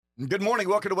Good morning.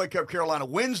 Welcome to Wake Up Carolina.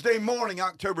 Wednesday morning,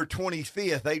 October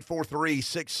 25th,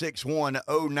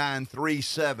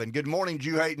 843-661-0937. Good morning,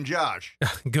 Jew Hating Josh.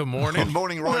 Good morning. Good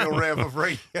morning, Royal Rev of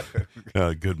Radio.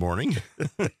 Good morning.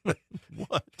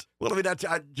 What? Well, I mean,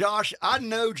 Josh, I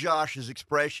know Josh's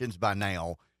expressions by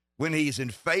now when he's in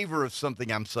favor of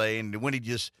something I'm saying and when he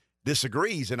just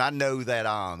disagrees. And I know that,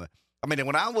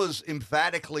 when I was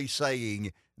emphatically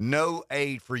saying no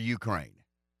aid for Ukraine,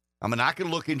 I can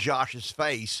look in Josh's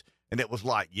face, and it was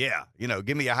like, yeah,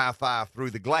 give me a high five through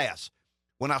the glass.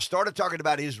 When I started talking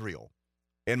about Israel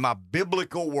and my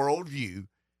biblical worldview,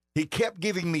 he kept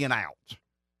giving me an out.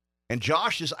 And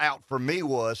Josh's out for me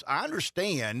was, I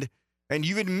understand, and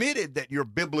you admitted that your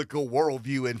biblical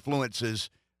worldview influences,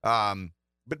 but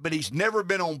he's never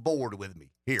been on board with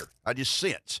me here. I just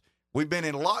sense. We've been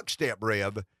in lockstep,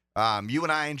 Reb. You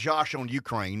and I and Josh on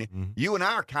Ukraine. Mm-hmm. You and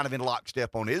I are kind of in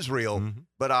lockstep on Israel,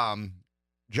 but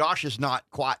Josh has not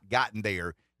quite gotten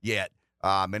there yet.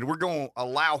 And we're going to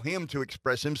allow him to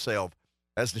express himself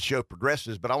as the show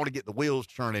progresses. But I want to get the wheels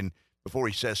turning before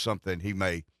he says something he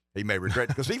may regret.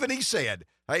 Because even he said,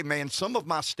 hey, man, some of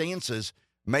my stances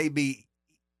may be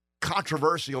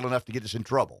controversial enough to get us in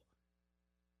trouble.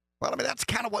 Well, that's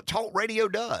kind of what talk radio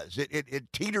does.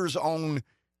 It teeters on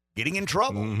getting in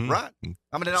trouble, right? In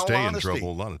all honesty, in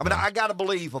trouble a lot of times. I got to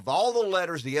believe of all the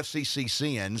letters the FCC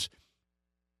sends,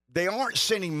 they aren't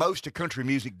sending most to country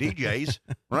music DJs,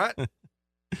 right?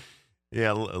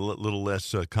 Yeah, a little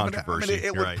less controversy.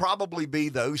 It would probably be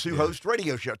those who host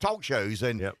radio talk shows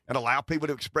and allow people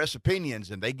to express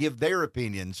opinions, and they give their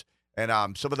opinions,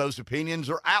 and some of those opinions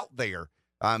are out there,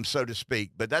 so to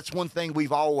speak. But that's one thing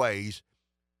we've always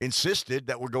insisted,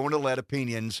 that we're going to let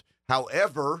opinions,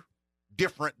 however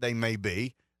different they may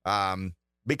be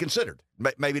considered.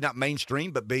 Maybe not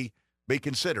mainstream, but be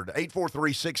considered.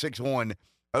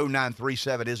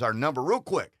 843-661-0937 is our number. Real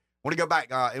quick, I want to go back,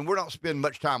 and we're not spending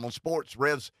much time on sports.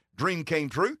 Rev's dream came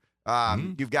true.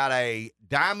 You've got a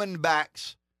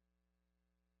Diamondbacks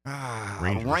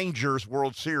Rangers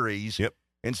World Series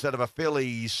instead of a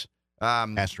Phillies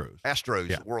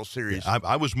Astros World Series. Yeah,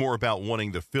 I was more about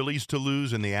wanting the Phillies to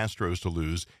lose and the Astros to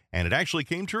lose, and it actually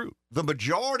came true. The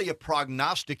majority of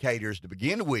prognosticators to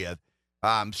begin with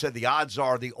said the odds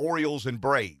are the Orioles and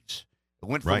Braves. It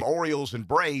went from Orioles and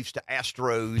Braves to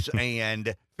Astros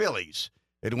and Phillies.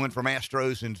 It went from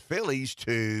Astros and Phillies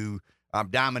to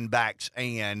Diamondbacks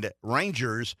and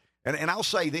Rangers. And I'll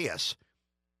say this,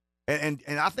 and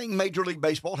I think Major League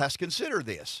Baseball has to consider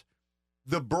this.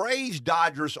 The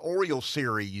Braves-Dodgers-Orioles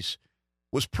series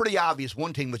was pretty obvious.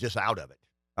 One team was just out of it.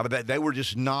 They were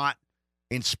just not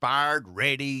inspired,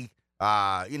 ready,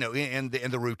 in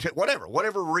the routine,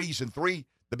 whatever reason.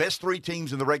 The best three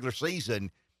teams in the regular season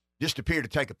just appeared to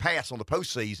take a pass on the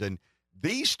postseason.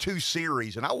 These two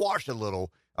series, and I watched a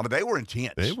little, they were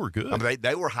intense. They were good.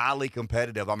 They were highly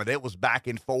competitive. It was back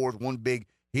and forth, one big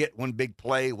hit, one big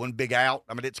play, one big out.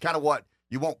 It's kind of what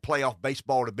you want playoff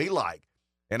baseball to be like.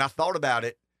 And I thought about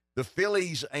it. The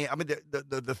Phillies,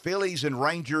 the Phillies and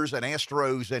Rangers and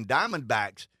Astros and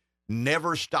Diamondbacks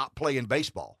never stopped playing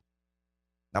baseball.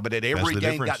 But every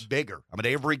game got bigger.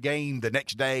 Every game the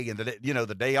next day and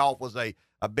the day off was a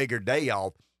bigger day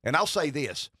off. And I'll say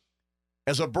this,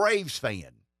 as a Braves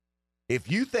fan,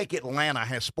 if you think Atlanta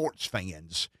has sports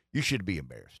fans, you should be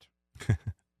embarrassed.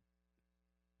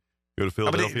 Go to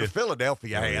Philadelphia.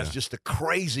 Philadelphia has just the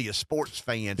craziest sports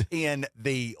fans in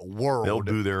the world. They'll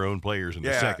boo their own players in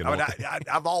the second.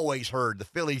 I've always heard the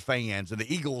Philly fans and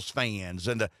the Eagles fans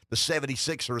and the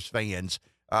 76ers fans.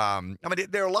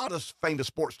 There are a lot of famous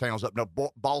sports towns up north.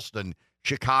 Boston,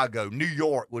 Chicago, New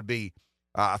York would be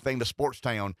a famous sports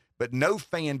town, but no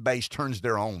fan base turns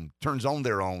on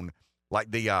their own like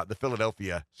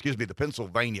the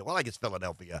Pennsylvania. Well, I guess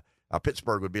Philadelphia.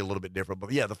 Pittsburgh would be a little bit different, but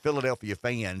the Philadelphia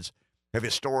fans have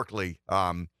historically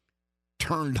turned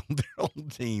on their own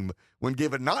team when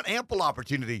given not ample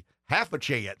opportunity, half a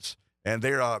chance, and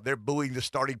they're booing the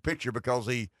starting pitcher because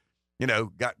he,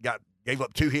 gave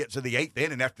up 2 hits in the 8th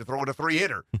inning after throwing a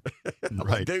 3-hitter.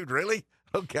 Like, dude, really?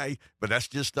 Okay, but that's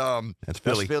just that's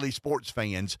Philly sports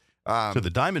fans. So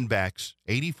the Diamondbacks,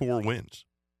 84 wins.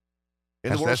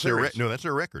 That's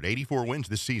their record. 84 wins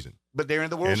this season. But they're in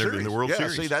the World Series. In the World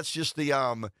Series. See, that's just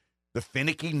the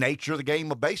finicky nature of the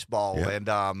game of baseball.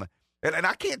 Yeah. And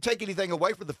I can't take anything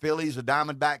away from the Phillies, the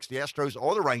Diamondbacks, the Astros,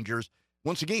 or the Rangers.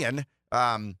 Once again,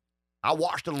 I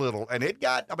watched a little, and it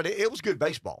was good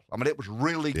baseball. it was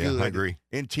really good. I agree.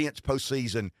 Intense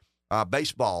postseason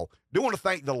baseball. Do want to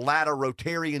thank the Ladder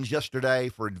Rotarians yesterday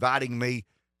for inviting me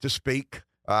to speak.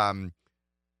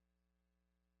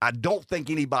 I don't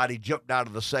think anybody jumped out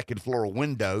of the second floor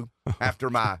window after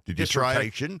my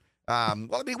dissertation.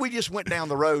 We just went down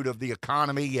the road of the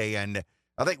economy, and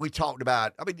I think we talked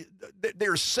about,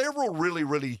 there are several really,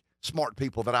 really smart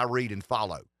people that I read and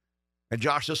follow. And,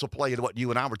 Josh, this will play into what you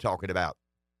and I were talking about,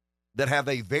 that have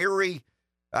a very,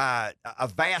 a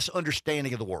vast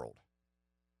understanding of the world.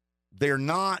 They're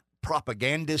not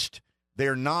propagandists.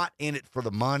 They're not in it for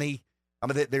the money.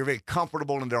 They're very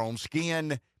comfortable in their own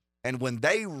skin. And when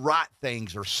they write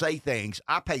things or say things,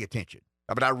 I pay attention.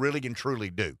 I really and truly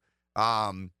do.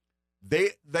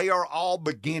 They are all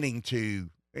beginning to,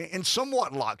 in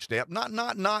somewhat lockstep,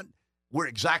 not we're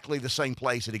exactly the same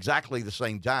place at exactly the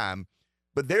same time,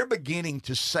 but they're beginning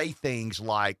to say things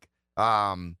like,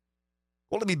 Bill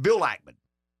Ackman.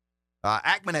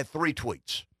 Ackman had 3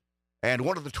 tweets. And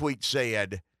one of the tweets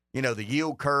said, the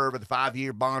yield curve of the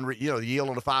 5-year bond, the yield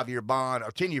on a 5-year bond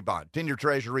or 10-year bond, 10-year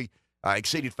treasury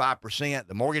exceeded 5%.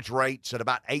 The mortgage rate's at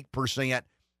about 8%.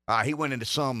 He went into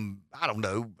some,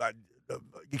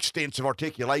 extensive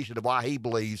articulation of why he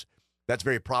believes that's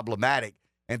very problematic.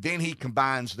 And then he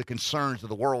combines the concerns of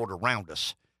the world around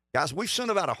us. Guys, we've sent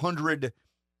about $200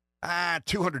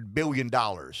 billion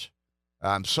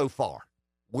so far.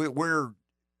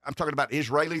 I'm talking about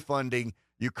Israeli funding,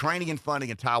 Ukrainian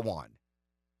funding, and Taiwan.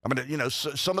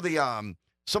 Some of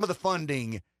the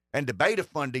funding and debate of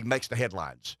funding makes the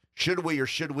headlines. Should we or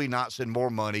should we not send more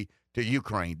money to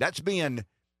Ukraine? That's been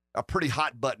a pretty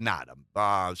hot button item.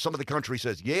 Some of the country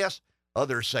says yes,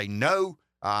 others say no.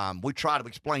 We tried to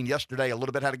explain yesterday a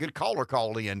little bit. Had a good caller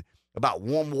call in about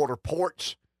warm water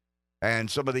ports and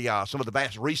some of the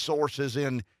vast resources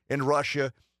in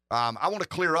Russia. I want to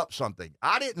clear up something.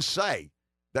 I didn't say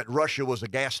that Russia was a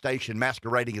gas station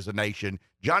masquerading as a nation.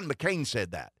 John McCain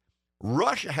said that.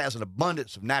 Russia has an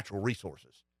abundance of natural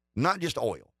resources, not just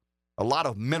oil, a lot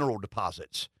of mineral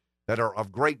deposits that are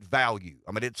of great value.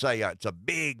 It's a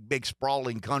big,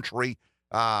 sprawling country.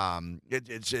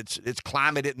 Its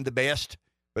climate isn't the best,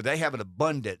 but they have an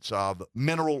abundance of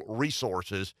mineral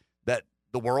resources that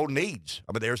the world needs.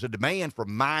 There's a demand for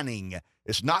mining.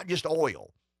 It's not just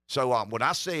oil. So when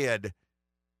I said,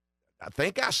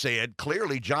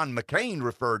 clearly John McCain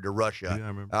referred to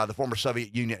Russia, the former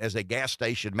Soviet Union, as a gas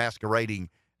station masquerading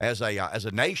as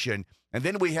a nation. And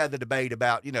then we had the debate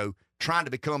about, trying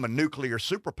to become a nuclear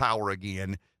superpower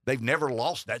again. They've never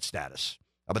lost that status.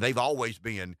 They've always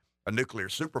been a nuclear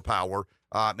superpower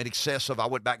in excess of, I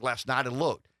went back last night and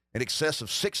looked, in excess of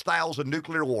 6,000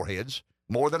 nuclear warheads,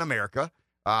 more than America,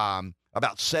 about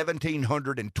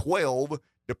 1,712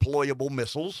 deployable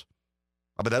missiles.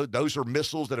 Those are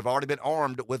missiles that have already been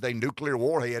armed with a nuclear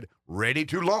warhead ready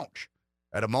to launch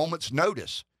at a moment's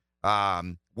notice.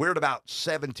 We're at about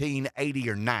 1,780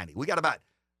 or 90. We got about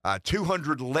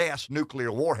 200 less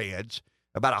nuclear warheads,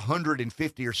 about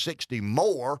 150 or 60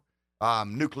 more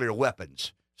nuclear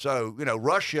weapons. So,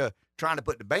 Russia trying to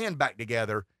put the band back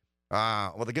together,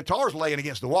 the guitar's laying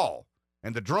against the wall,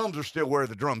 and the drums are still where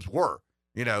the drums were.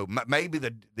 Maybe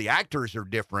the actors are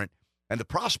different and the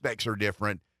prospects are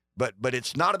different, but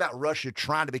it's not about Russia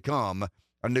trying to become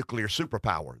a nuclear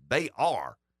superpower. They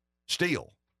are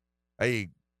still a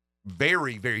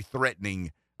very, very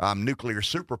threatening nuclear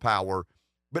superpower.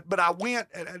 But I went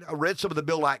and I read some of the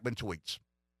Bill Ackman tweets,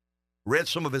 read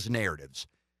some of his narratives,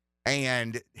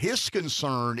 and his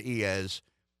concern is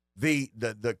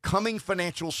the coming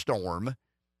financial storm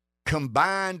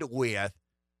combined with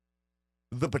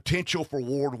the potential for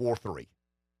World War III.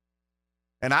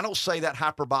 And I don't say that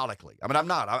hyperbolically. I'm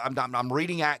not. I'm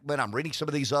reading Ackman. I'm reading some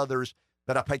of these others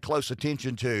that I pay close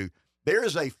attention to. There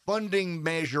is a funding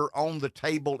measure on the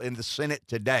table in the Senate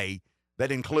today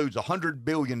that includes $100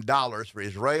 billion for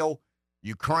Israel,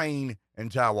 Ukraine,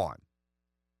 and Taiwan.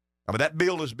 That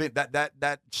bill has been,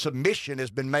 that submission has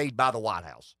been made by the White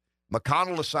House.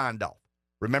 McConnell has signed off.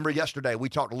 Remember yesterday we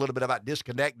talked a little bit about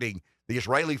disconnecting the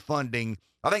Israeli funding.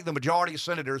 I think the majority of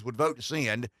senators would vote to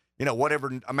send,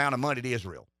 whatever amount of money to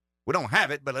Israel. We don't have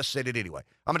it, but let's send it anyway.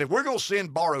 If we're going to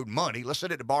send borrowed money, let's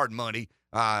send it to borrowed money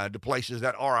to places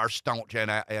that are our staunch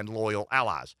and loyal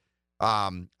allies.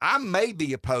 I may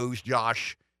be opposed,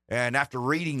 Josh, and after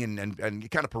reading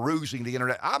and kind of perusing the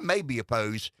internet, I may be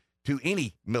opposed to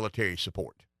any military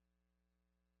support.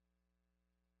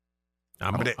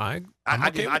 I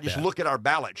just look at our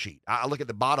balance sheet. I look at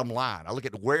the bottom line. I look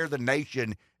at where the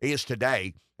nation is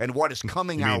today and what is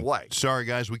coming our way. Sorry,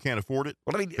 guys, we can't afford it,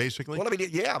 basically?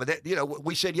 Yeah, but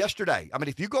we said yesterday,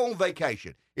 if you go on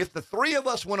vacation, if the three of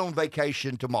us went on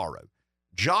vacation tomorrow,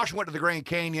 Josh went to the Grand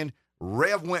Canyon,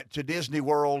 Rev went to Disney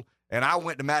World, and I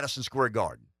went to Madison Square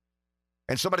Garden,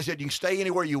 and somebody said you can stay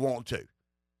anywhere you want to.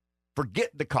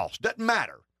 Forget the cost. Doesn't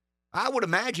matter. I would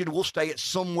imagine we'll stay at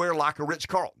somewhere like a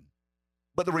Ritz-Carlton.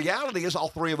 But the reality is all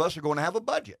three of us are going to have a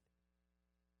budget.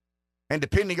 And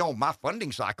depending on my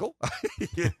funding cycle,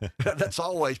 that's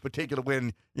always particular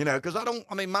when, because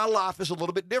my life is a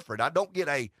little bit different. I don't get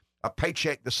a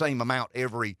paycheck the same amount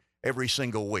every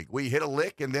single week. We hit a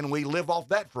lick and then we live off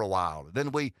that for a while.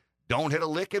 Then we don't hit a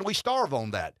lick and we starve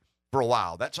on that for a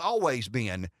while. That's always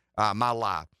been my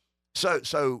life.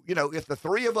 So if the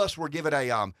three of us were given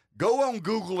a go on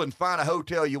Google and find a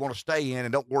hotel you want to stay in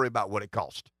and don't worry about what it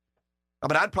costs.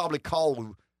 I'd probably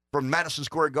call from Madison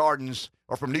Square Gardens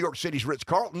or from New York City's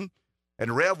Ritz-Carlton,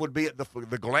 and Rev would be at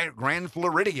the Grand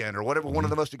Floridian or whatever, one of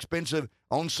the most expensive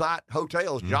on-site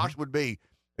hotels. Josh would be,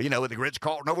 at the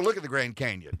Ritz-Carlton overlooking the Grand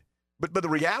Canyon. But the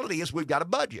reality is we've got a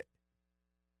budget.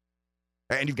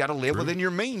 And you've got to live within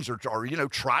your means or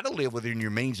try to live within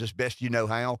your means as best you know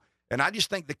how. And I just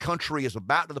think the country is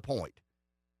about to the point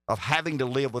of having to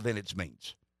live within its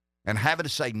means and having to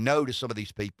say no to some of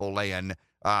these people. And,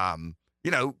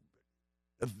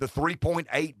 the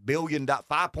 $3.8 billion,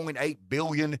 $5.8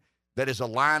 billion that is a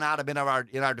line item in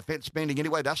our defense spending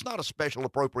anyway, that's not a special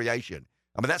appropriation.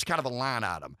 That's kind of a line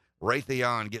item.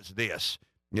 Raytheon gets this.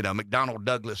 McDonnell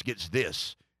Douglas gets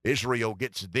this. Israel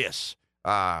gets this.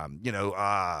 And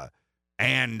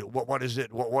what is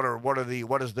it?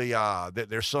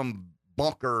 There's some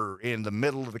bunker in the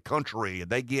middle of the country and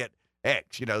they get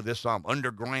X, this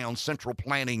underground central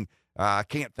planning. I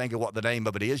can't think of what the name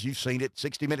of it is. You've seen it.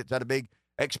 60 Minutes had a big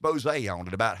expose on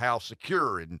it about how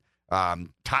secure and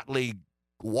tightly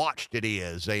watched it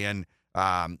is. And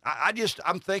I'm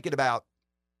thinking about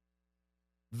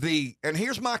and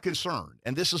here's my concern,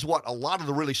 and this is what a lot of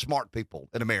the really smart people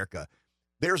in America,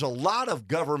 there's a lot of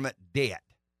government debt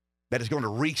that is going to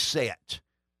reset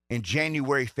in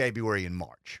January, February, and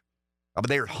March.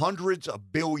 There are hundreds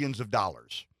of billions of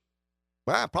dollars,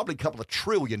 well, probably a couple of $1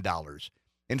 trillion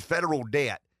in federal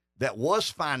debt that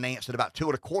was financed at about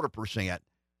 2.25%.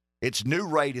 Its new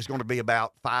rate is going to be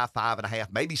about 5.5,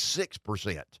 maybe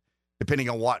 6%, depending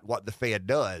on what the Fed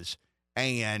does.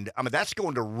 And that's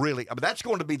going to that's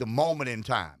going to be the moment in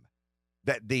time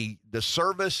that the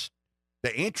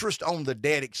interest on the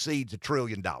debt exceeds $1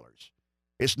 trillion.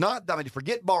 It's not,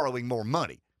 forget borrowing more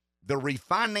money. The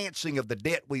refinancing of the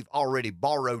debt we've already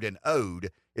borrowed and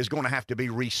owed is going to have to be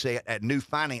reset at new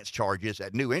finance charges,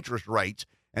 at new interest rates,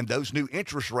 and those new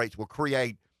interest rates will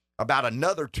create about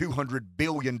another $200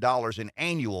 billion in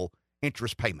annual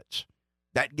interest payments.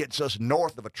 That gets us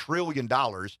north of $1 trillion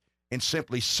in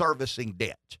simply servicing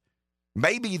debt.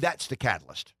 Maybe that's the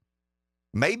catalyst.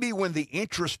 Maybe when the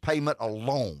interest payment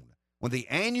alone, when the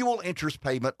annual interest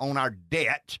payment on our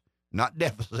debt, not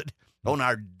deficit, on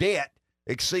our debt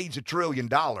exceeds $1 trillion,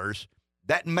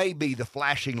 that may be the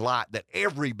flashing light that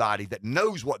everybody that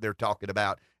knows what they're talking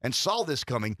about and saw this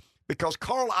coming, because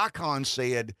Carl Icahn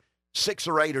said 6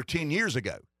 or 8 or 10 years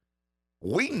ago,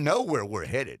 we know where we're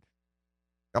headed.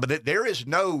 But there is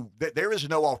no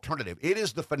alternative. It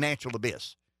is the financial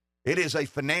abyss. It is a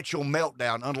financial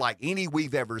meltdown unlike any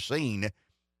we've ever seen,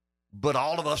 but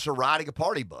all of us are riding a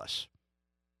party bus.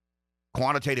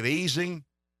 Quantitative easing,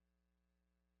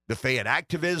 the Fed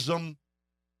activism,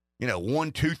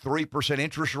 1%, 2%, 3%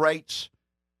 interest rates.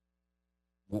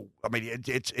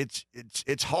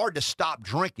 It's hard to stop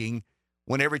drinking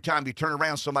when every time you turn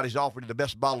around somebody's offering you the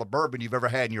best bottle of bourbon you've ever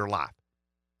had in your life.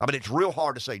 It's real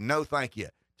hard to say no thank you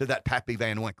to that Pappy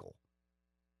Van Winkle.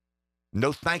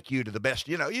 No thank you to the best.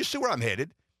 You see where I'm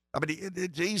headed.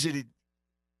 It's easy to.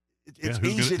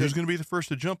 Who's going to be the first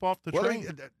to jump off the train?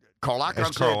 Carl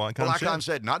Icahn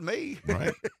said, not me.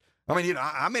 Right.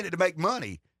 I'm in it to make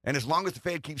money, and as long as the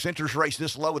Fed keeps interest rates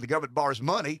this low and the government borrows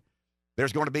money,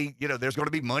 there's going to be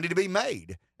money to be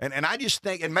made. And I just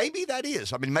think, and maybe that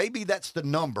is. Maybe that's the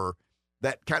number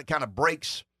that kind of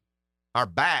breaks our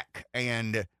back,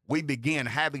 and we begin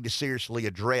having to seriously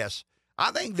address.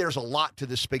 I think there's a lot to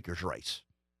the speaker's race.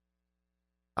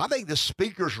 I think the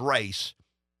speaker's race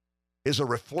is a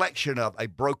reflection of a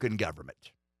broken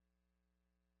government.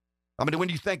 When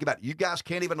you think about it, you guys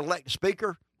can't even elect a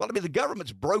speaker. Well, the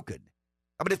government's broken.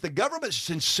 If the government's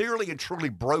sincerely and truly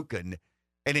broken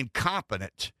and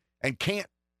incompetent and can't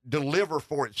deliver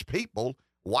for its people,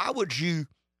 why would you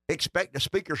expect a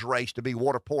speaker's race to be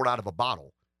water poured out of a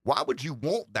bottle? Why would you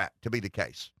want that to be the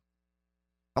case?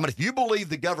 If you believe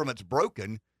the government's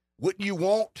broken, wouldn't you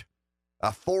want a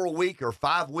 4-week or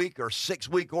 5-week or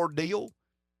 6-week ordeal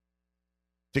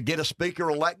to get a speaker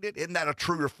elected? Isn't that a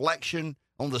true reflection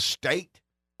on the state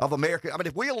of America?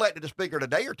 If we elected a speaker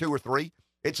today or 2 or 3,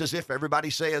 it's as if everybody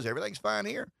says everything's fine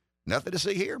here, nothing to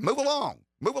see here. Move along,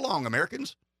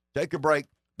 Americans. Take a break.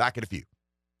 Back in a few.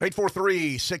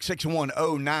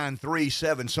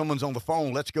 843-661-0937. Someone's on the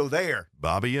phone. Let's go there.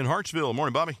 Bobby in Hartsville.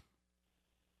 Morning, Bobby.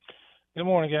 Good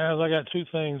morning, guys. I got two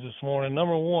things this morning.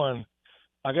 Number one,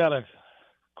 I got a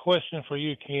question for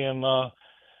you, Ken.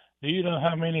 Do you know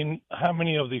how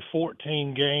many of the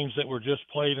 14 games that were just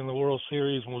played in the World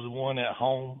Series was won at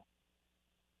home?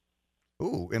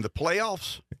 Ooh, in the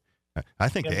playoffs? I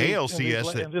think the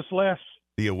ALCS,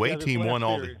 the away team won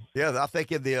all the. Yeah, I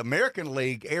think in the American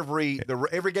League, every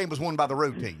game was won by the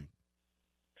road team.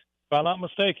 If I'm not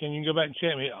mistaken, you can go back and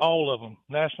check me. All of them,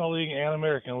 National League and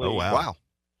American League. Oh wow!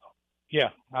 Yeah,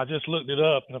 I just looked it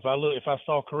up, and if I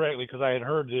saw correctly, because I had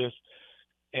heard this,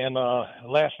 and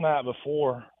last night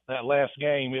before that last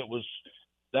game, that was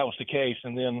the case,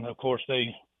 and then of course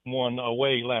they won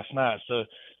away last night, so it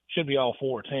should be all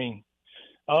 14.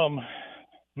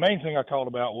 Main thing I called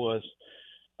about was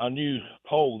a new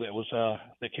poll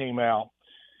that came out,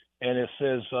 and it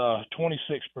says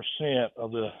 26%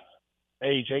 of the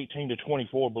age 18 to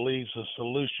 24 believes the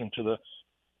solution to the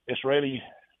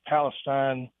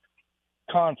Israeli-Palestine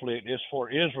conflict is for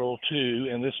Israel to,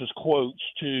 and this is quotes,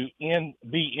 to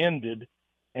be ended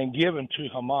and given to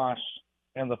Hamas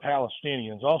and the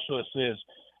Palestinians. Also, it says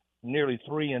nearly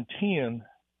 3 in 10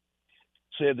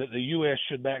 said that the U.S.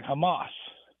 should back Hamas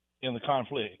in the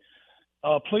conflict.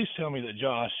 Please tell me that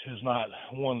Josh has not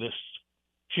won this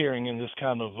sharing in this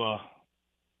kind of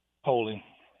polling.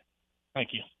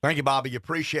 Thank you. Thank you, Bobby. You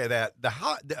appreciate that.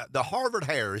 The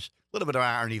Harvard-Harris, a little bit of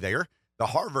irony there, the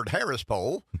Harvard-Harris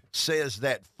poll says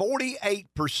that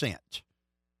 48%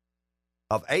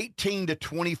 of 18 to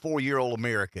 24-year-old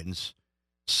Americans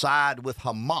side with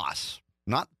Hamas,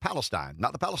 not Palestine,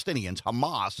 not the Palestinians,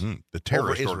 Hamas. The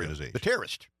terrorist organization. The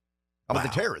terrorist. I mean, the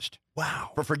terrorist.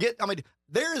 Wow.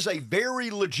 There is a very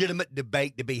legitimate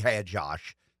debate to be had,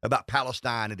 Josh, about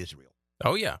Palestine and Israel.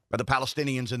 Oh, yeah. Or the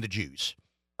Palestinians and the Jews.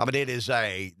 I mean,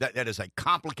 that is a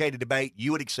complicated debate.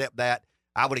 You would accept that.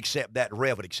 I would accept that.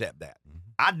 Rev would accept that. Mm-hmm.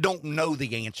 I don't know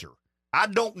the answer. I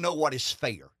don't know what is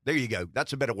fair. There you go.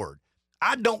 That's a better word.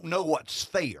 I don't know what's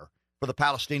fair for the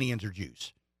Palestinians or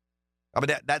Jews. I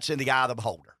mean, that's in the eye of the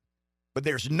beholder. But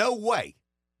there's no way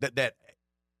that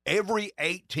every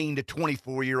 18 to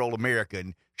 24-year-old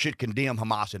American should condemn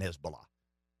Hamas and Hezbollah.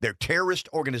 They're terrorist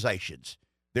organizations.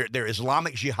 They're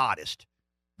Islamic jihadists.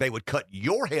 They would cut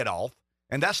your head off.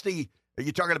 And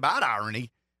you're talking about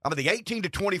irony. I mean, the 18 to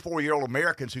 24-year-old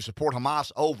Americans who support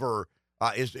Hamas over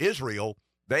Israel,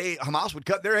 Hamas would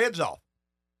cut their heads off.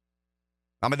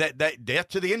 I mean, that death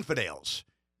to the infidels.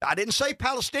 I didn't say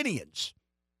Palestinians.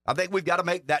 I think we've got to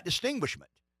make that distinguishment.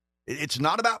 It's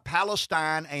not about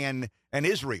Palestine and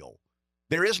Israel.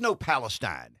 There is no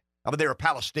Palestine. I mean, there are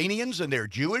Palestinians and they're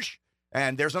Jewish,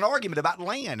 and there's an argument about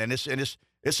land, and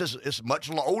it's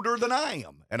much older than I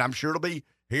am, and I'm sure it'll be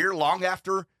here long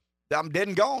after I'm dead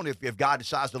and gone if God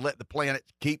decides to let the planet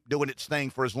keep doing its thing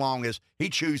for as long as he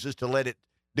chooses to let it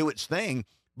do its thing.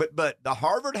 But the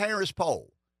Harvard-Harris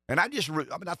poll, and I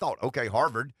thought, okay,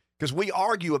 Harvard, because we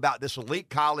argue about this elite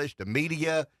college, the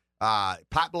media,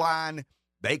 pipeline.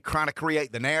 They kind of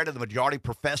create the narrative, the majority of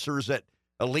professors at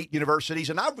elite universities,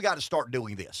 and I've got to start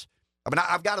doing this. I mean,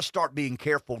 I've got to start being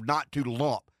careful not to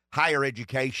lump higher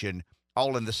education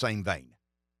all in the same vein.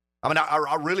 I mean,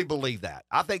 I really believe that.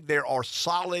 I think there are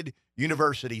solid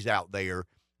universities out there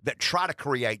that try to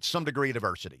create some degree of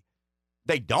diversity.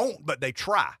 They don't, but they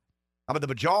try. I mean, the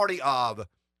majority of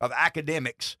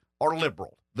academics are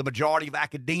liberal. The majority of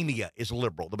academia is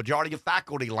liberal. The majority of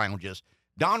faculty lounges.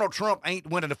 Donald Trump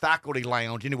ain't winning a faculty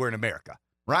lounge anywhere in America,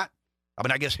 right? I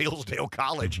mean, I guess Hillsdale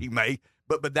College he may,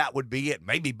 but that would be it.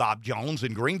 Maybe Bob Jones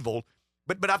in Greenville.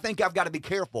 But I think I've got to be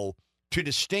careful to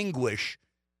distinguish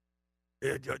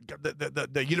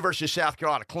the University of South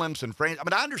Carolina, Clemson, France. I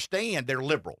mean, I understand they're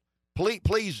liberal.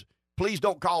 Please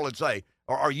don't call and say,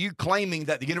 are you claiming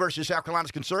that the University of South Carolina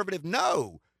is conservative?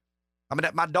 No. I mean,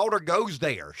 my daughter goes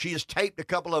there. She has taped a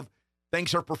couple of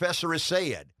things her professor has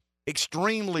said.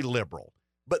 Extremely liberal.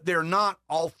 But they're not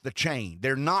off the chain.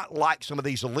 They're not like some of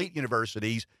these elite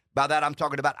universities. By that, I'm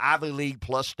talking about Ivy League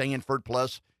plus Stanford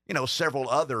plus, several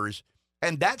others.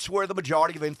 And that's where the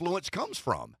majority of influence comes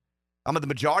from. I mean, the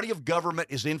majority of government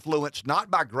is influenced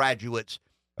not by graduates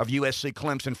of USC,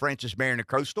 Clemson, Francis Marion, and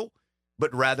Coastal,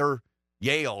 but rather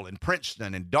Yale and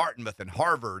Princeton and Dartmouth and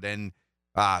Harvard and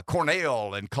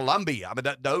Cornell and Columbia. I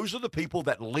mean, those are the people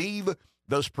that leave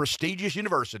those prestigious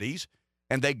universities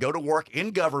and they go to work in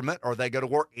government or they go to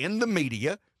work in the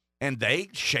media and they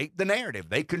shape the narrative.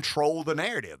 They control the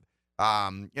narrative.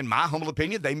 In my humble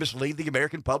opinion, they mislead the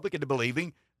American public into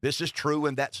believing this is true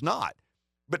and that's not.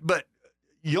 But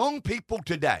young people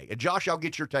today, and Josh, I'll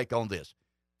get your take on this.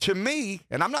 To me,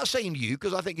 and I'm not saying you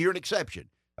because I think you're an exception.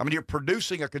 I mean, you're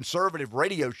producing a conservative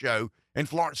radio show in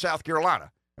Florence, South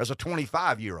Carolina as a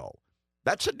 25-year-old.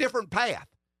 That's a different path.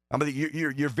 I mean,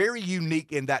 you're very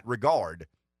unique in that regard.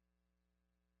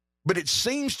 But it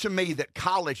seems to me that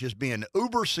college has been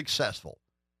uber successful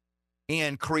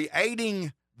in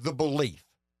creating the belief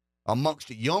amongst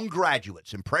young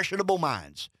graduates, impressionable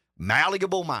minds,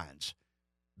 malleable minds,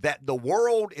 that the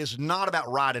world is not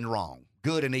about right and wrong,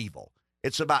 good and evil.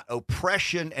 It's about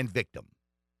oppression and victim.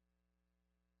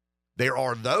 There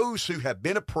are those who have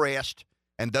been oppressed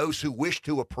and those who wish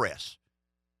to oppress.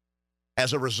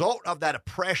 As a result of that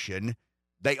oppression,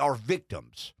 they are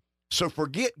victims. So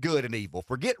forget good and evil,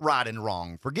 forget right and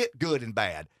wrong, forget good and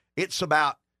bad. It's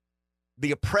about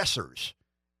the oppressors.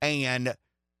 And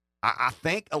I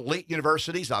think elite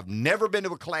universities, I've never been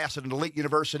to a class at an elite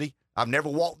university. I've never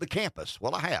walked the campus.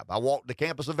 Well, I have. I walked the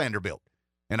campus of Vanderbilt.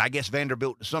 And I guess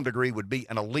Vanderbilt, to some degree, would be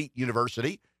an elite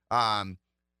university. I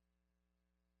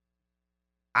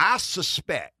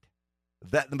suspect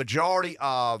that the majority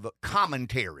of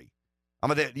commentary,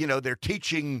 they're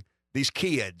teaching these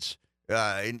kids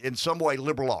in some way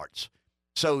liberal arts.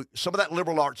 So some of that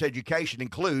liberal arts education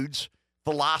includes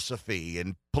philosophy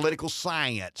and political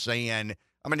science and,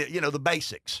 the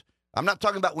basics. I'm not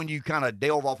talking about when you kind of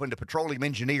delve off into petroleum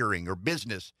engineering or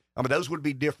business. Those would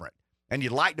be different. And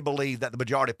you'd like to believe that the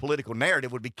majority of political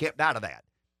narrative would be kept out of that.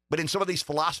 But in some of these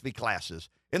philosophy classes,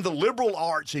 in the liberal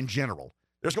arts in general,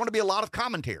 there's going to be a lot of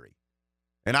commentary.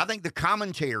 And I think the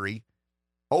commentary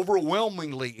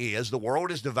overwhelmingly is the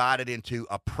world is divided into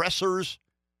oppressors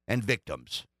and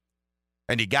victims.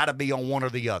 And you got to be on one or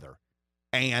the other.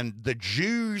 And the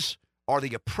Jews are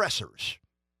the oppressors.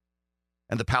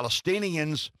 And the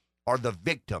Palestinians are the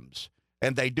victims.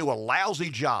 And they do a lousy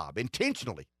job,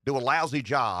 intentionally do a lousy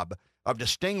job of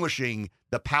distinguishing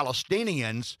the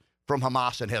Palestinians from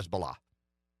Hamas and Hezbollah.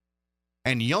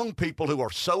 And young people who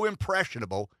are so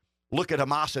impressionable look at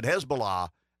Hamas and Hezbollah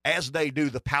as they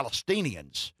do the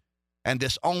Palestinians and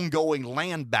this ongoing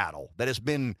land battle that has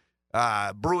been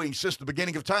brewing since the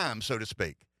beginning of time, so to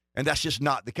speak. And that's just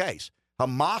not the case.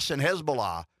 Hamas and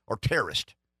Hezbollah are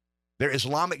terrorists. They're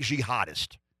Islamic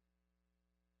jihadists.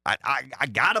 I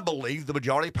got to believe the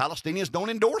majority of Palestinians don't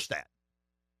endorse that.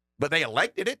 But they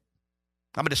elected it.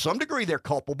 To some degree, they're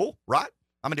culpable, right?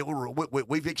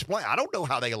 We've explained. I don't know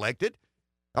how they elected.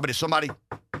 If somebody,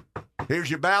 here's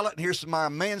your ballot, and here's my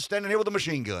man standing here with a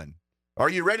machine gun. Are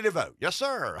you ready to vote? Yes,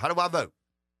 sir. How do I vote?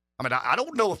 I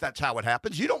don't know if that's how it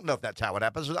happens. You don't know if that's how it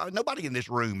happens. Nobody in this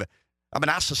room.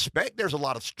 I suspect there's a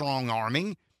lot of strong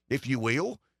arming, if you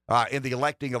will, in the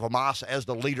electing of Hamas as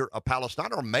the leader of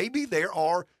Palestine. Or maybe there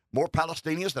are more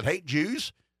Palestinians that hate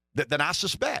Jews than I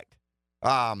suspect.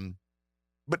 But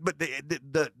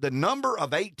the number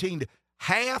of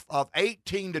half of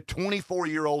 18 to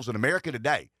 24-year-olds in America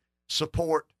today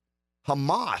support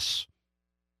Hamas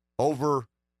over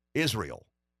Israel.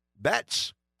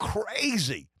 That's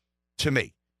crazy to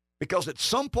me, because at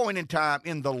some point in time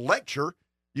in the lecture,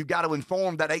 you've got to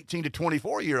inform that 18 to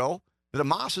 24-year-old that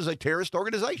Hamas is a terrorist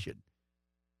organization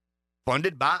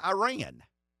funded by Iran.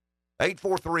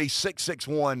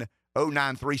 843-661-0937.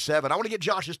 I want to get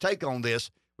Josh's take on this.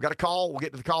 We got a call. We'll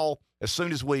get to the call as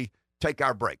soon as we take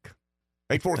our break.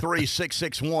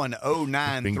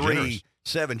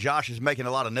 843-661-0937. Josh is making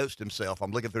a lot of notes to himself.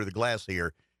 I'm looking through the glass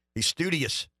here. He's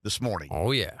studious this morning.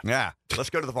 Oh, yeah. Yeah. Let's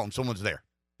go to the phone. Someone's there.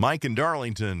 Mike in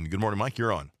Darlington. Good morning, Mike.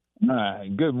 You're on.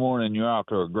 Good morning. You're off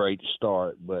to a great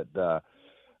start. But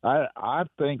I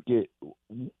think you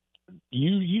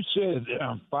said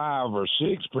 5 or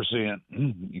 6%,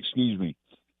 excuse me,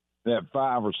 that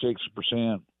 5 or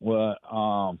 6%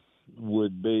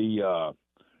 would be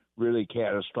really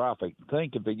catastrophic.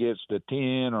 Think if it gets to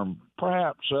 10 or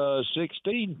perhaps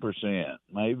 16%,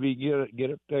 maybe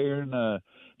get up there in the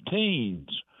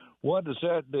teens. What does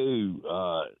that do?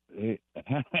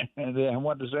 And then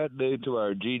what does that do to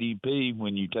our GDP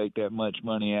when you take that much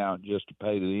money out just to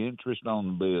pay the interest on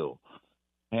the bill?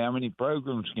 How many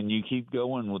programs can you keep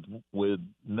going with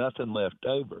nothing left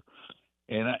over?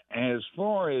 And as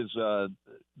far as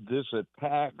this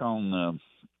attack on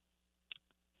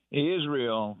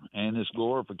Israel and this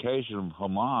glorification of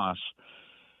Hamas,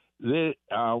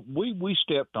 we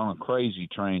stepped on a crazy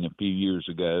train a few years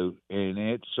ago, and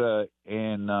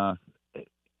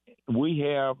we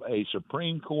have a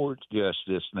Supreme Court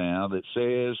justice now that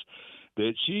says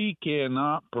that she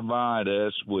cannot provide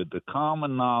us with the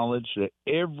common knowledge that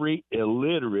every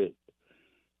illiterate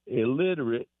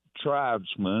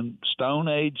tribesman, Stone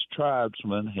Age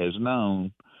tribesman, has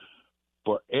known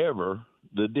forever,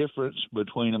 the difference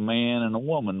between a man and a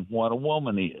woman, what a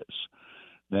woman is.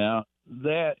 Now,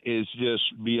 that is just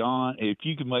beyond, if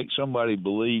you can make somebody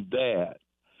believe that,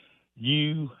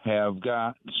 you have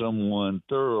got someone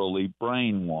thoroughly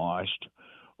brainwashed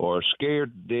or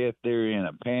scared to death. They're in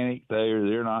a panic.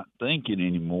 They're not thinking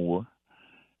anymore.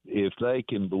 If they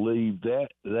can believe that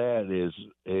is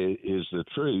the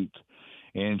truth.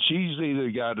 And she's either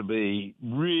got to be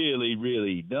really,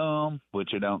 really dumb,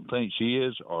 which I don't think she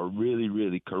is, or really,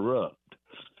 really corrupt.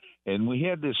 And we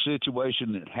had this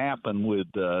situation that happened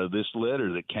with this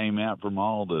letter that came out from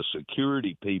all the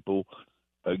security people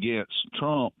against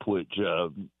Trump, which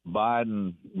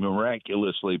Biden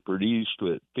miraculously produced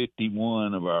with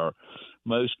 51 of our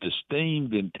most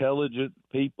esteemed, intelligent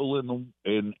people in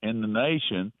the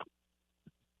nation,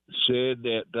 said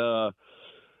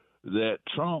that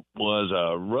Trump was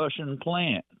a Russian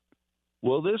plant.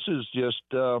 Well, this is just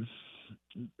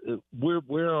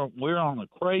we're on a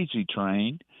crazy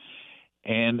train,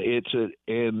 and it's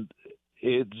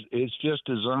just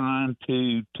designed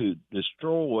to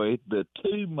destroy the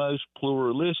two most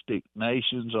pluralistic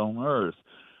nations on earth,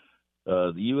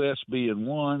 the U.S. being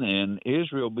one and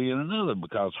Israel being another,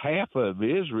 because half of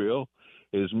Israel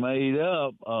is made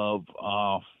up of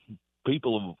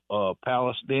people of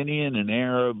Palestinian and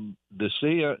Arab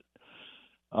descent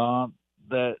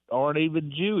that aren't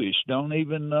even Jewish, don't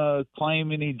even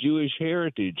claim any Jewish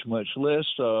heritage, much less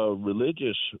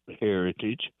religious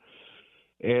heritage.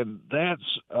 And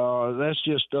that's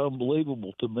just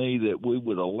unbelievable to me that we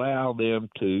would allow them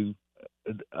to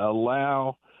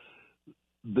allow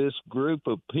this group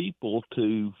of people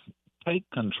to take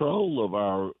control of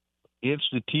our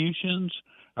institutions,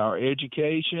 our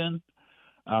education,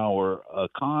 our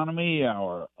economy,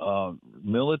 our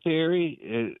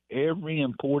military, every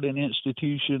important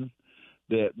institution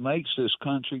that makes this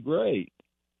country great.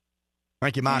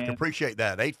 Thank you, Mike. Appreciate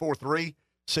that.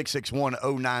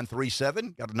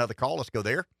 843-661-0937. Got another call. Let's go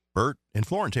there. Bert in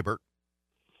Florence. Hey, Bert.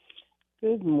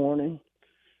 Good morning.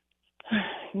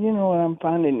 You know what I'm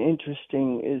finding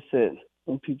interesting is that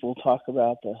when people talk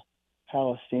about the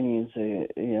Palestinians,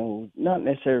 not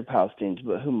necessarily Palestinians,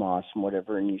 but Hamas and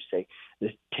whatever, and you say the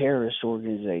terrorist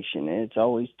organization, and it's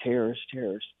always terrorist.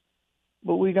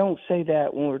 But we don't say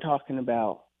that when we're talking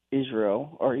about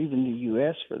Israel or even the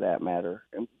U.S. for that matter.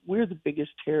 And we're the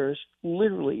biggest terrorists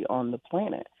literally on the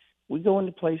planet. We go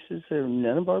into places that are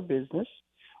none of our business.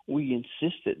 We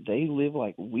insist that they live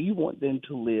like we want them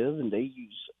to live, and they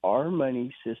use our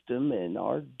money system and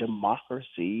our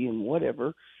democracy and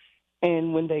whatever.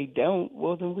 And when they don't,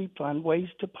 well, then we find ways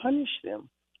to punish them.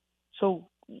 So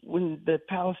when the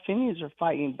Palestinians are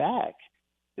fighting back,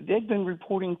 they've been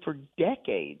reporting for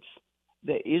decades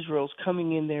that Israel's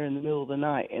coming in there in the middle of the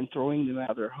night and throwing them out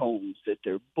of their homes, that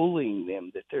they're bullying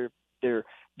them, that they're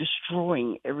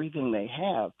destroying everything they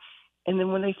have. And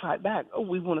then when they fight back,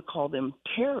 we want to call them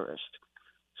terrorists.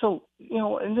 So,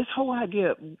 and this whole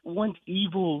idea, one's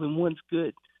evil and one's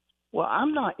good. Well,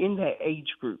 I'm not in that age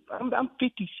group. I'm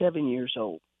 57 years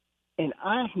old, and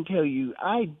I can tell you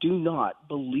I do not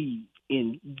believe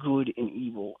in good and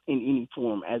evil in any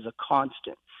form as a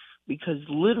constant, because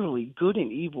literally good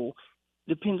and evil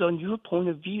depends on your point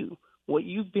of view, what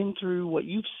you've been through, what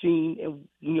you've seen,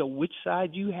 and which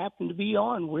side you happen to be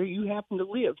on, where you happen to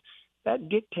live. That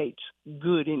dictates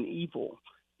good and evil.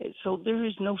 So there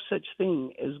is no such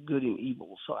thing as good and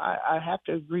evil. So I have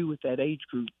to agree with that age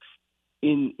group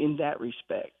in that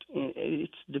respect. It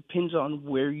depends on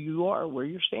where you are, where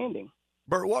you're standing.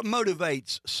 Bert, what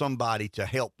motivates somebody to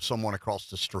help someone across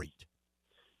the street?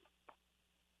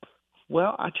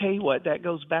 Well, I tell you what, that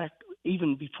goes back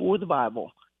even before the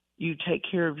Bible. You take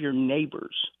care of your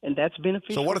neighbors, and that's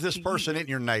beneficial. So what if this person isn't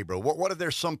your neighbor? What if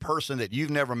there's some person that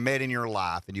you've never met in your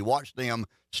life, and you watch them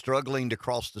struggling to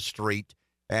cross the street,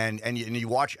 and you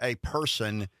watch a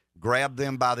person grab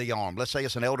them by the arm? Let's say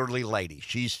it's an elderly lady.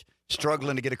 She's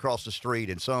struggling to get across the street,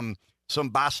 and some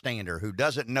bystander who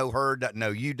doesn't know her, doesn't know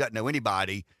you, doesn't know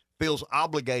anybody, feels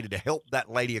obligated to help that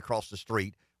lady across the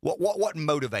street. What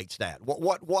motivates that?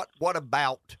 What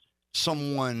about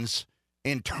someone's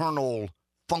internal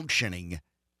functioning?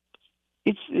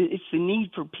 It's the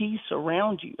need for peace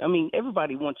around you. I mean,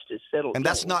 everybody wants to settle. And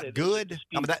that's not good.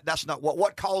 I mean, that's not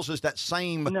what causes that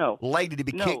same lady to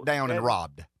be kicked down and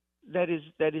robbed. That is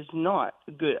not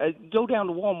good. Go down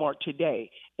to Walmart today,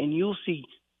 and you'll see,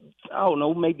 I don't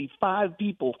know, maybe 5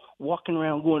 people walking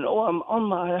around going,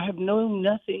 I have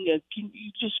nothing. Can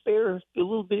you just spare a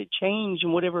little bit of change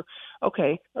and whatever?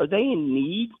 Okay, are they in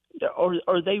need, or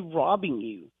are they robbing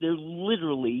you? They're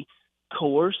literally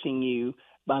coercing you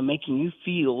by making you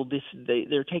feel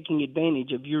they're taking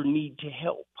advantage of your need to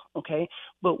help. Okay,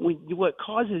 but what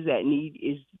causes that need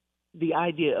is the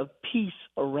idea of peace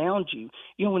around you.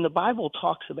 When the Bible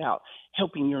talks about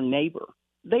helping your neighbor,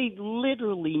 They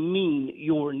literally mean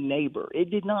your neighbor. It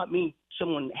did not mean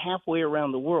someone halfway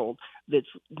around the world that's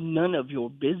none of your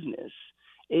business.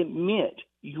 It meant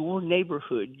your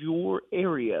neighborhood, your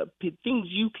area, things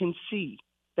you can see.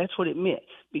 That's what it meant.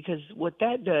 Because what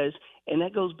that does, and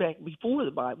that goes back before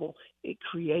the Bible, it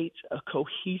creates a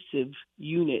cohesive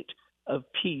unit of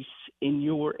peace in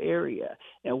your area.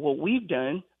 Now, what we've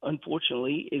done,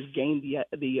 unfortunately, is gain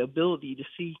the ability to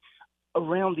see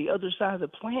around the other side of the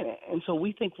planet. And so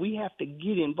we think we have to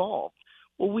get involved.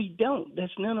 Well, we don't.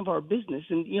 That's none of our business.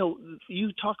 And,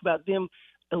 you talk about them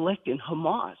electing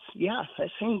Hamas. Yeah, that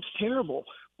seems terrible.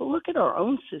 But look at our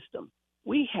own system.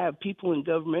 We have people in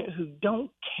government who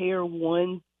don't care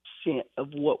 1 cent of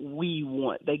what we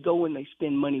want. They go and they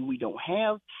spend money we don't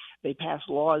have. They pass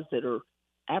laws that are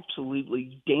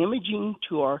absolutely damaging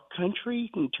to our country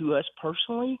and to us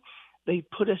personally. They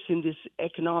put us in this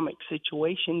economic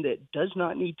situation that does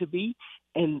not need to be.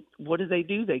 And what do?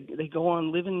 They go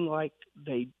on living like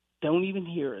they don't even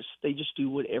hear us. They just do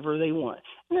whatever they want.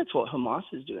 And that's what Hamas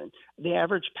is doing. The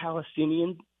average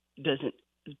Palestinian doesn't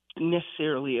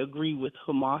necessarily agree with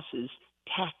Hamas's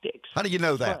tactics. How do you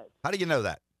know that? How do you know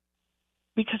that?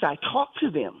 Because I talk to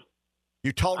them.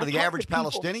 You talk to the average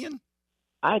Palestinian?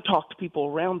 I talk to people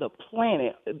around the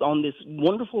planet on this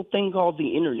wonderful thing called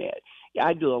the internet.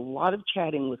 I do a lot of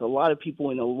chatting with a lot of people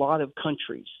in a lot of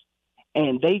countries,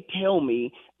 and they tell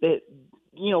me that,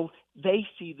 they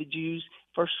see the Jews,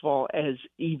 first of all, as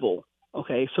evil.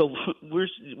 Okay, so we're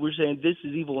saying this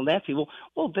is evil and that's evil.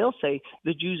 Well, they'll say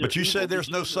the Jews are evil. But you said there's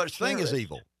no such thing as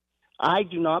evil. I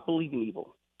do not believe in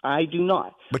evil. I do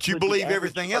not. But you believe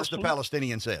everything else the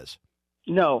Palestinian says.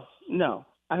 No,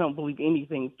 I don't believe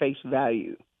anything face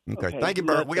value. Okay. Thank you,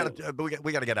 Bert. We got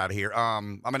to get out of here.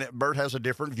 Bert has a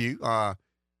different view.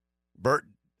 Bert,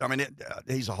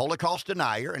 he's a Holocaust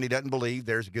denier, and he doesn't believe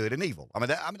there's good and evil.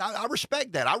 I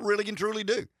respect that. I really and truly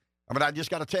do. I just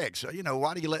got a text.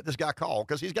 Why do you let this guy call?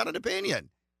 Because he's got an opinion,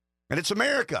 and it's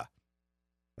America.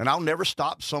 And I'll never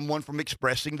stop someone from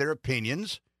expressing their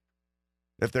opinions.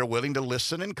 If they're willing to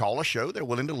listen and call a show, they're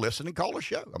willing to listen and call a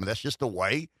show. That's just the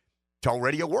way Talk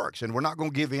radio works, and we're not going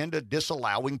to give in to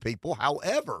disallowing people,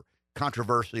 however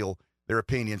controversial their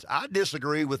opinions. I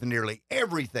disagree with nearly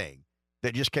everything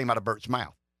that just came out of Bert's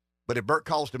mouth. But if Bert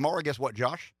calls tomorrow, guess what,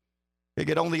 Josh? He'll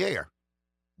get on the air.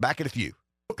 Back in a few.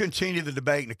 We'll continue the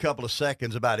debate in a couple of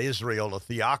seconds about Israel, a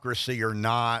theocracy or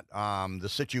not, the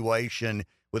situation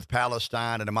with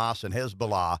Palestine and Hamas and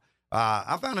Hezbollah.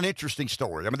 I found an interesting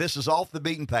story. This is off the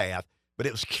beaten path, but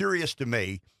it was curious to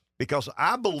me, because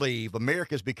I believe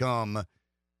America's become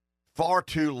far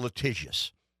too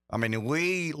litigious.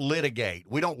 We litigate.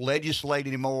 We don't legislate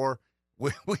anymore.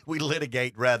 We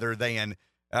litigate rather than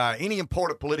any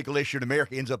important political issue in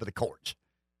America ends up at the courts.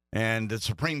 And the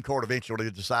Supreme Court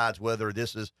eventually decides whether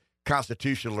this is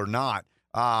constitutional or not.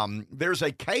 There's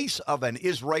a case of an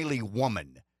Israeli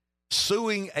woman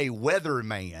suing a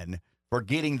weatherman for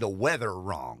getting the weather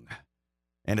wrong.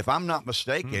 And if I'm not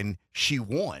mistaken, she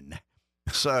won.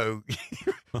 So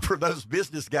for those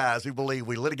business guys who believe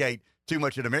we litigate too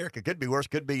much in America, could be worse,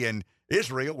 could be in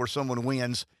Israel where someone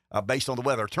wins based on the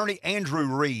weather. Attorney Andrew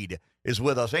Reed is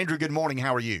with us. Andrew, good morning.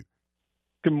 How are you?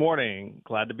 Good morning.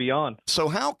 Glad to be on. So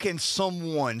how can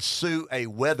someone sue a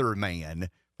weatherman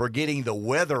for getting the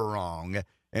weather wrong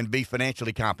and be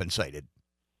financially compensated?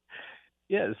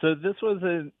 Yeah, so this was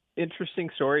an interesting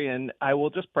story, and I will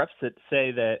just preface it to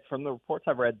say that from the reports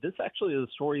I've read, this actually is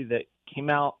a story that came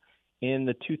out in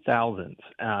the 2000s.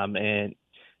 And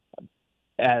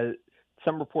as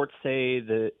some reports say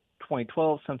that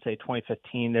 2012, some say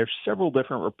 2015. There's several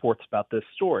different reports about this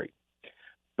story.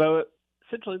 But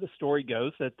essentially the story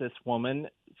goes that this woman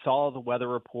saw the weather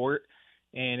report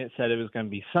and it said it was going to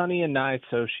be sunny and nice,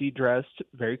 so she dressed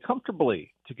very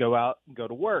comfortably to go out and go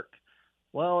to work.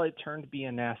 Well, it turned to be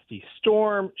a nasty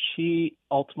storm. She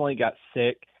ultimately got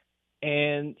sick.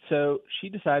 And so she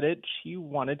decided she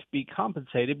wanted to be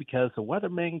compensated because the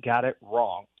weatherman got it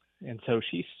wrong. And so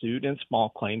she sued in small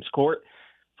claims court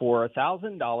for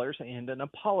 $1,000 and an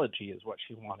apology is what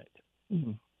she wanted.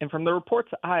 Mm-hmm. And from the reports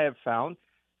I have found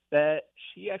that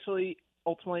she actually,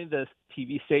 ultimately the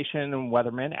TV station and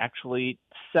weatherman actually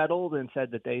settled and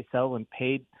said that they settled and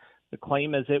paid the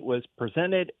claim as it was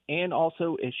presented and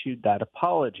also issued that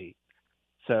apology.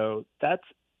 So that's,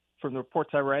 from the reports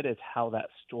I read, is how that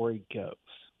story goes.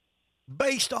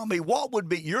 Based on me, what would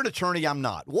be, you're an attorney, I'm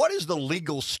not. What is the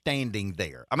legal standing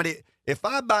there? If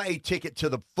I buy a ticket to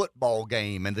the football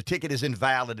game and the ticket is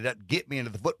invalid, it doesn't get me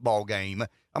into the football game.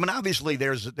 Obviously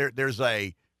there's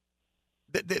a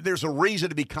reason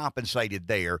to be compensated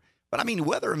there. But, I mean,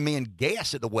 weathermen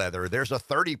guess at the weather. There's a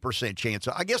 30% chance.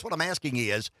 So I guess what I'm asking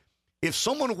is, if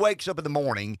someone wakes up in the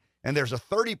morning and there's a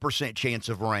 30% chance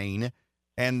of rain,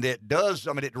 and it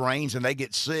rains and they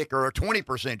get sick, or a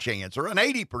 20% chance or an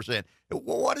 80%,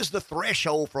 what is the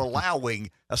threshold for allowing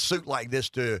a suit like this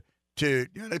to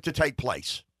take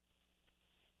place?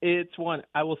 It's one,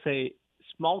 I will say,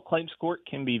 small claims court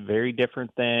can be very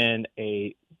different than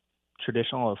a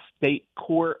traditional state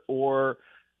court or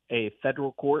a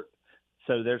federal court.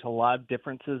 So there's a lot of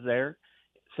differences there.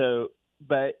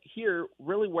 But here,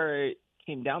 really where it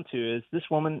came down to is this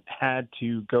woman had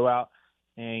to go out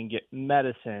and get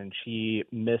medicine. She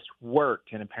missed work,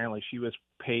 and apparently she was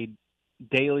paid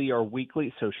daily or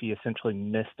weekly, so she essentially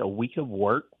missed a week of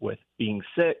work with being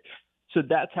sick. So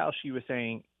that's how she was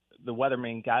saying the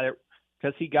weatherman got it,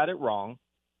 because he got it wrong.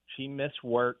 She missed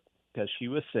work because she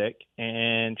was sick,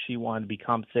 and she wanted to be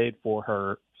compensated for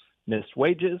her missed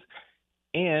wages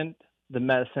and the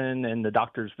medicine and the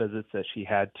doctor's visits that she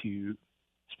had to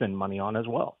spend money on as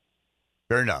well.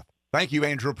 Fair enough. Thank you,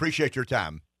 Andrew. Appreciate your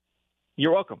time.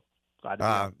 You're welcome. Glad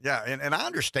to be yeah, and I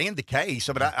understand the case.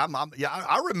 I mean,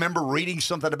 I remember reading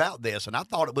something about this, and I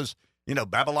thought it was,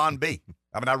 Babylon Bee.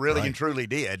 I mean, I really and truly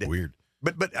did. Weird.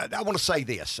 But I want to say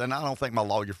this, and I don't think my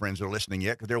lawyer friends are listening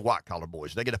yet because they're white-collar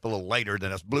boys. They get up a little later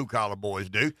than us blue-collar boys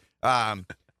do.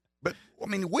 But, I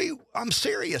mean, I'm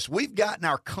serious. We've gotten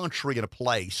our country in a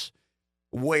place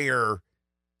where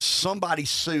somebody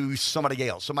sues somebody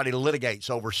else. Somebody litigates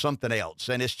over something else.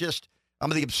 And it's just,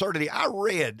 the absurdity. I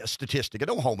read a statistic, and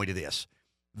don't hold me to this,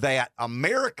 that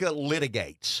America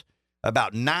litigates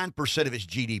about 9% of its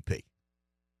GDP.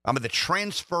 The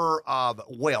transfer of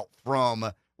wealth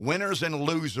from winners and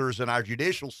losers in our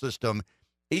judicial system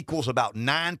equals about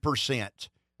 9%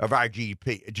 of our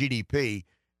GDP.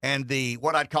 And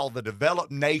what I'd call the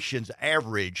developed nations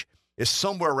average is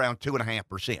somewhere around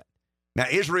 2.5%. Now,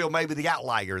 Israel may be the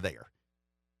outlier there.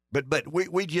 But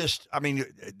we just,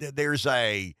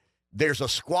 there's a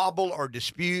squabble or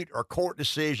dispute or court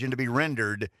decision to be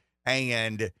rendered,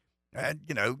 and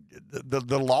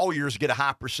the lawyers get a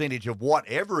high percentage of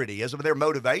whatever it is of their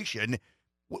motivation.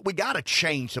 We got to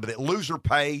change some of that. Loser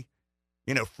pay,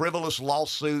 frivolous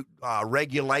lawsuit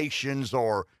regulations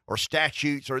or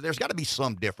statutes, or there's got to be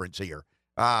some difference here.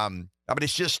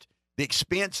 It's just the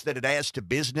expense that it adds to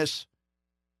business,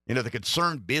 the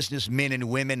concerned businessmen and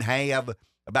women have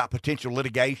about potential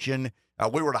litigation.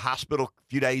 We were at a hospital a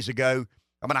few days ago.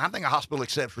 I think a hospital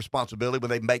accepts responsibility when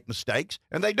they make mistakes,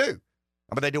 and they do.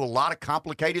 They do a lot of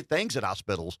complicated things at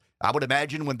hospitals. I would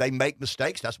imagine when they make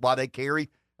mistakes, that's why they carry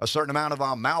a certain amount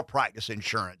of malpractice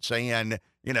insurance and,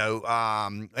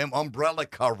 umbrella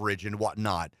coverage and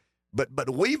whatnot. But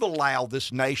we've allowed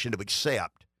this nation to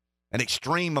accept an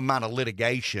extreme amount of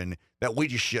litigation that we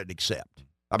just shouldn't accept.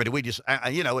 I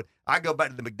go back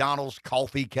to the McDonald's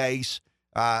coffee case.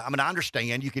 I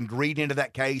understand you can read into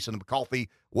that case and the coffee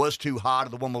was too hot or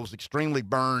the woman was extremely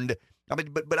burned.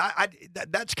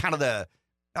 That's kind of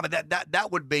that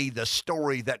would be the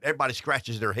story that everybody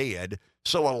scratches their head.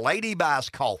 So a lady buys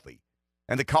coffee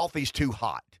and the coffee's too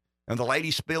hot and the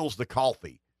lady spills the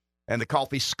coffee and the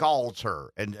coffee scalds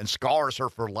her and scars her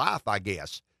for life, I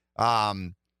guess.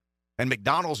 And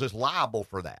McDonald's is liable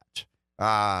for that.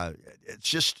 It's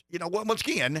just, once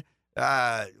again,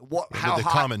 how the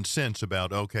common sense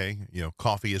about,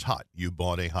 coffee is hot. You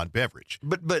bought a hot beverage.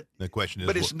 But the question is,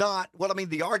 it's not. Well,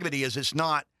 the argument is it's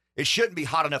not. It shouldn't be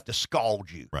hot enough to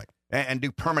scald you, right? And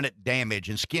do permanent damage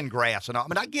and skin grass and all.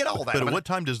 I get all that. But at what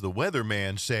time does the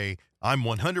weatherman say, "I'm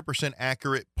 100%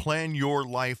 accurate. Plan your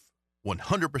life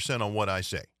 100% on what I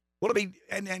say"? Well,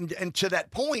 and to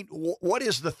that point, what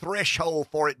is the threshold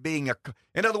for it being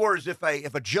in other words, if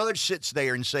a judge sits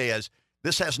there and says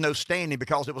this has no standing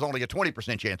because it was only a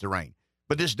 20% chance of rain,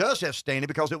 but this does have standing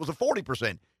because it was a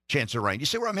 40% chance of rain. You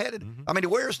see where I'm headed? Mm-hmm.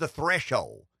 Where's the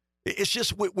threshold? It's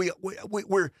just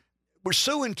we're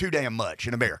suing too damn much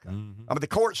in America. Mm-hmm. The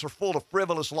courts are full of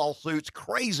frivolous lawsuits,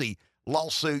 crazy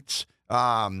lawsuits.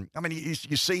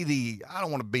 You see I don't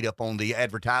want to beat up on the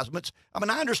advertisements. I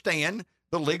understand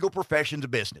the legal profession's a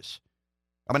business.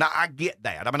 I get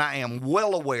that. I am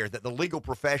well aware that the legal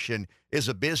profession is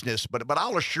a business, but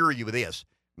I'll assure you of this,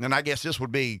 and I guess this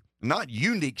would be not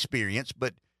unique experience,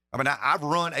 but I've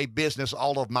run a business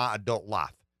all of my adult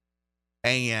life,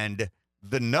 and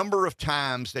the number of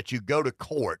times that you go to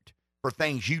court for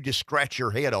things you just scratch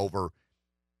your head over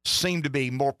seem to be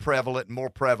more prevalent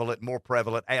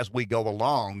as we go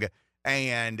along.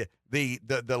 And the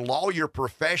lawyer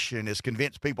profession has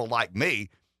convinced people like me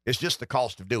it's just the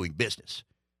cost of doing business.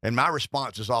 And my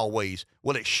response is always,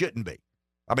 well, it shouldn't be.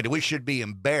 We should be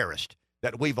embarrassed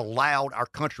that we've allowed our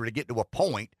country to get to a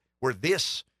point where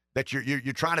this that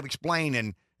you're trying to explain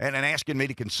and asking me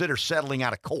to consider settling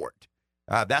out of court.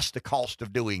 That's the cost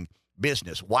of doing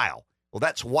business. Wow. Well,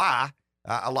 that's why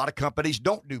a lot of companies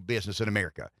don't do business in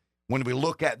America. When we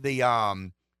look at the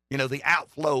the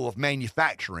outflow of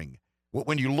manufacturing,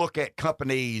 when you look at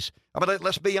companies, I mean,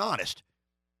 let's be honest,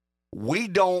 we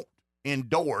don't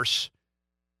endorse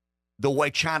the way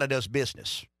China does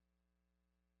business.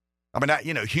 I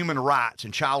mean, human rights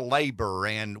and child labor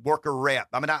and worker rep.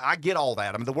 I mean, I get all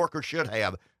that. I mean, the workers should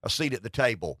have a seat at the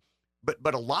table.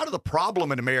 But a lot of the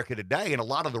problem in America today and a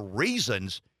lot of the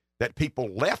reasons that people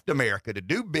left America to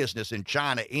do business in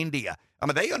China, India, I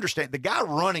mean, they understand. The guy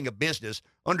running a business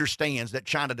understands that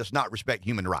China does not respect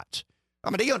human rights. I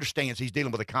mean, he understands he's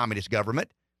dealing with a communist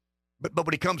government. But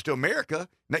when he comes to America,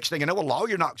 next thing you know, a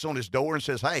lawyer knocks on his door and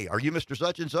says, hey, are you Mr.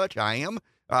 Such and Such? I am.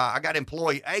 I got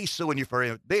employee A suing you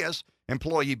for this,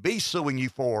 employee B suing you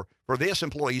for this,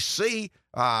 employee C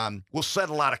will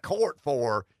settle out of court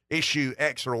for issue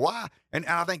X or Y. And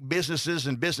I think businesses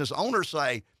and business owners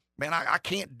say, man, I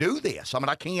can't do this. I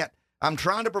mean, I'm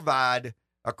trying to provide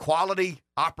a quality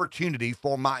opportunity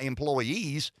for my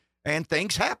employees, and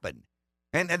things happen.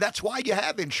 And that's why you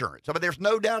have insurance. I mean, there's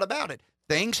no doubt about it.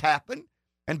 Things happen,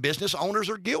 and business owners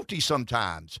are guilty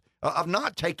sometimes of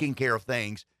not taking care of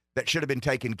things that should have been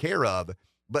taken care of.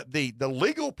 But the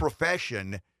legal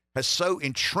profession has so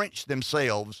entrenched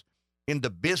themselves in the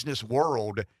business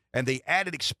world, and the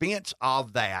added expense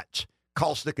of that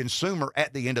costs the consumer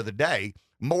at the end of the day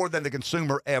more than the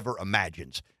consumer ever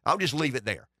imagines. I'll just leave it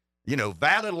there.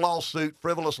 Valid lawsuit,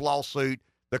 frivolous lawsuit,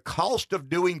 the cost of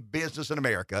doing business in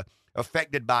America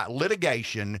affected by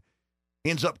litigation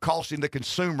ends up costing the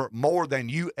consumer more than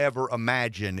you ever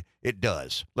imagine it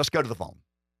does. Let's go to the phone.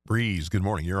 Breeze, good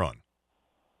morning. You're on.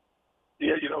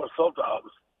 Yeah,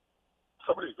 sometimes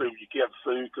some of these people you can't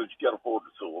sue because you can't afford to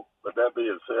sue them. But that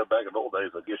being said, back in the old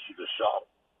days, I guess you just shot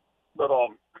them. But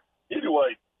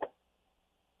anyway,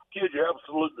 kid, you're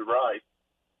absolutely right.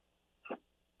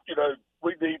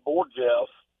 We need more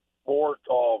Jeffs, more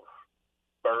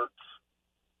Burts,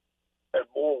 and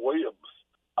more Williams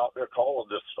out there calling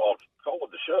the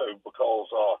show, because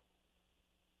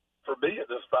for me it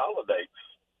just validates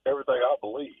everything I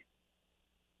believe.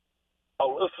 I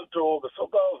listen to them, and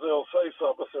sometimes they'll say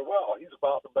something. I say, "Wow, he's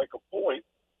about to make a point,"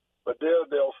 but then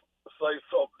they'll say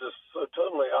something that's so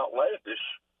totally outlandish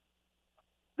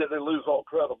that they lose all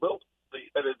credibility,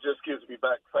 and it just gives me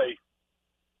back faith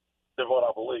in what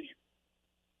I believe.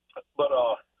 But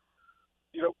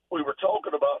we were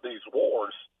talking about these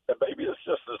wars. And maybe it's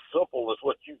just as simple as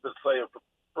what you've been saying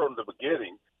from the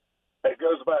beginning. It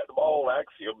goes back to my old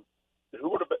axiom: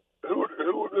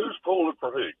 who's pulling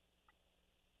for who?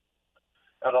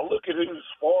 And I look at who's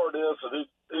for this and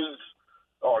who's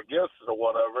or against it or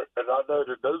whatever, and I know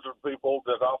that those are people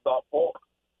that I'm not for,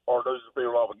 or those are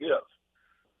people I'm against.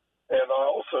 And I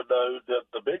also know that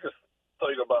the biggest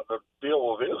thing about the deal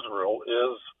with Israel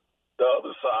is the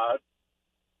other side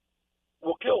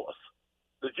will kill us.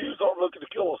 The Jews aren't looking to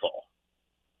kill us all.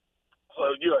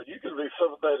 So, you can be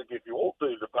sympathetic if you want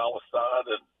to Palestine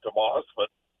and Hamas, but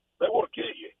they want to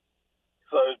kill you.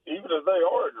 So even if they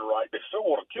are in the right, they still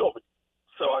want to kill me.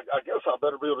 So I guess I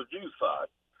better be on the Jews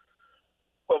side.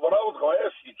 But what I was going to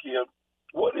ask you, Kim,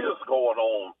 what is going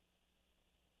on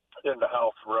in the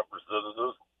House of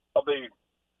Representatives? I mean,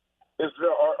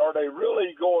 are they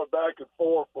really going back and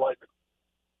forth like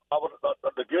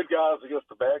the good guys against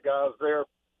the bad guys there?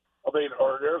 I mean,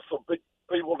 are there some big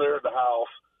people there in the House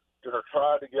that are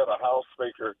trying to get a House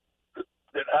Speaker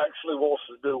that actually wants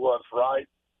to do what's right?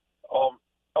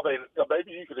 I mean,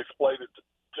 maybe you could explain it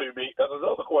to me. And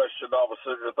another question I was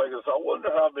sitting there thinking is, I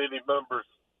wonder how many members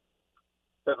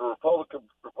that are Republicans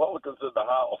in the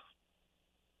House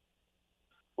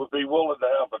would be willing to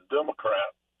have a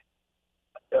Democrat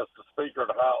as the Speaker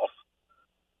of the House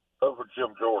over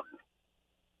Jim Jordan.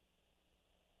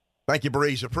 Thank you,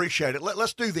 Breeze. Appreciate it.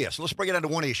 Let's do this. Let's bring it down to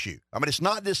one issue. I mean, it's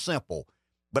not this simple,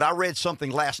 but I read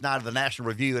something last night in the National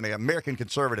Review, and the American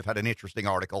Conservative had an interesting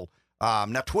article.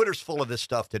 Now, Twitter's full of this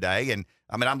stuff today, and,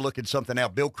 I mean, I'm looking at something now.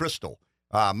 Bill Kristol,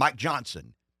 Mike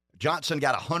Johnson. Johnson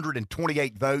got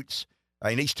 128 votes,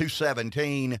 and he's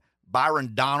 217.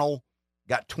 Byron Donald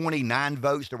got 29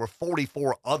 votes. There were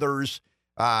 44 others.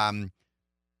 The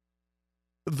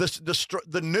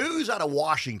news out of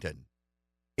Washington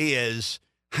is,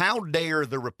 how dare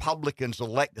the Republicans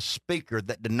elect a speaker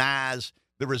that denies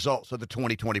the results of the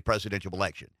 2020 presidential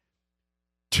election?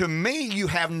 To me, you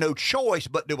have no choice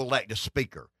but to elect a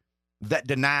speaker that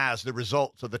denies the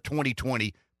results of the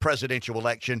 2020 presidential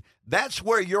election. That's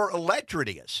where your electorate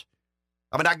is.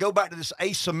 I mean, I go back to this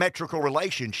asymmetrical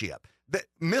relationship.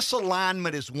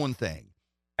 misalignment is one thing.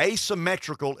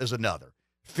 Asymmetrical is another.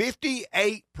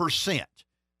 58%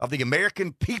 of the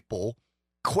American people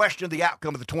questioned the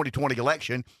outcome of the 2020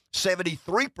 election.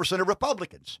 73% are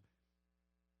Republicans.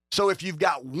 So if you've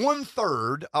got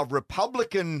 1/3 of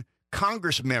Republican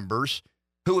Congress members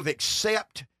who have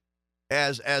accepted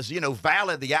as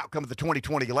valid the outcome of the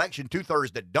 2020 election,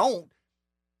 2/3 that don't,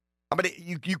 I mean,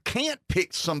 you can't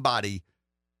pick somebody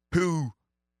who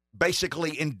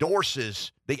basically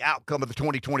endorses the outcome of the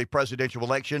 2020 presidential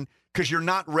election because you're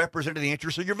not representing the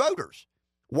interests of your voters.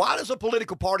 Why does a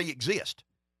political party exist?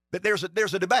 That there's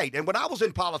a debate. And when I was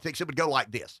in politics, it would go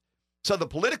like this. So the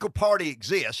political party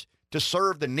exists to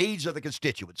serve the needs of the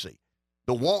constituency,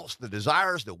 the wants, the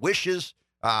desires, the wishes,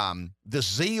 the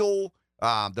zeal,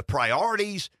 the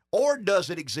priorities, or does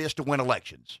it exist to win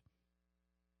elections?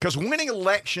 Because winning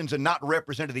elections and not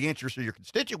representing the interests of your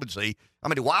constituency, I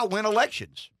mean, why win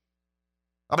elections?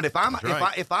 I mean, if I'm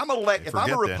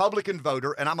a Republican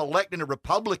voter and I'm electing a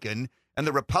Republican, and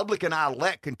the Republican I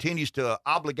elect continues to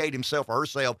obligate himself or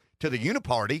herself to the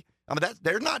uniparty, I mean,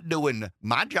 they're not doing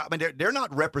my job. I mean, they're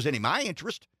not representing my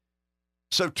interest.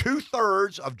 So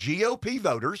 2/3 of GOP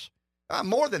voters,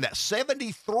 more than that,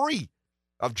 73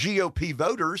 of GOP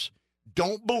voters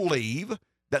don't believe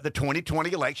that the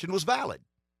 2020 election was valid.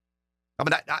 I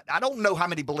mean, I don't know how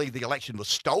many believe the election was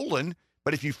stolen,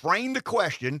 but if you frame the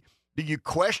question, do you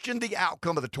question the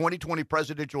outcome of the 2020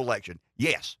 presidential election?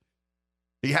 Yes.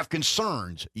 Do you have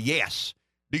concerns? Yes.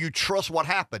 Do you trust what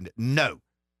happened? No.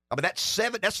 I mean, that's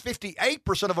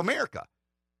 58% of America,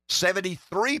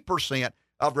 73%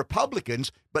 of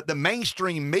Republicans, but the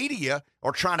mainstream media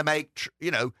are trying to make,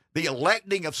 the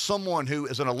electing of someone who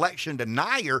is an election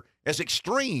denier as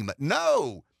extreme.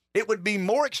 No, it would be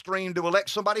more extreme to elect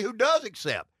somebody who does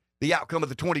accept the outcome of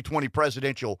the 2020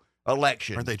 presidential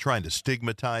election. Aren't they trying to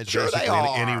stigmatize sure basically they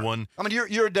are. anyone? I mean,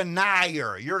 you're a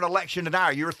denier. You're an election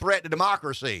denier. You're a threat to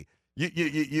democracy.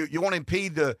 You want to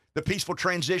impede the peaceful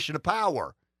transition of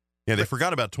power. Yeah, they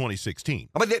forgot about 2016.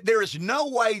 I mean, there is no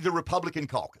way the Republican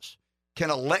caucus can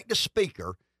elect a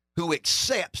speaker who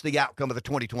accepts the outcome of the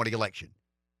 2020 election,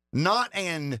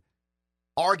 and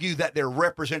argue that they're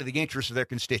representing the interests of their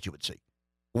constituency.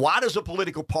 Why does a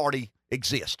political party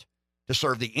exist? To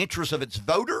serve the interests of its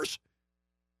voters,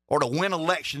 or to win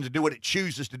elections, to do what it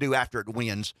chooses to do after it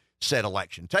wins said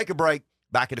election? Take a break.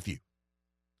 Back in a few.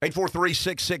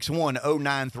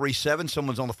 843-661-0937.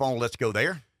 Someone's on the phone. Let's go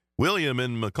there. William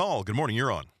in McCall. Good morning.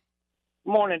 You're on.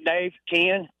 Morning, Dave,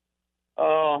 Ken.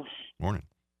 Morning.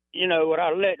 You know, with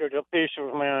our elected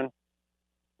officials, man,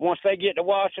 once they get to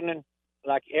Washington,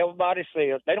 like everybody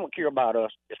says, they don't care about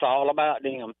us. It's all about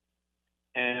them.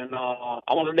 And I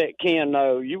want to let Ken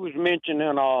know, you was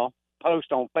mentioning a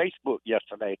post on Facebook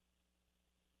yesterday.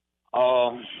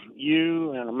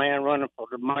 You and a man running for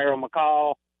the mayor of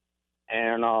McCall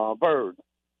and Bird.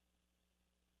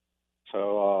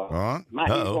 So might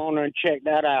go on there and check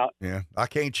that out. Yeah, I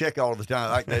can't check all the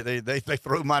time. They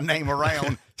throw my name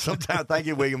around sometimes. Thank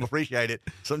you, William. Appreciate it.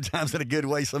 Sometimes in a good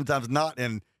way, sometimes not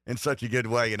in such a good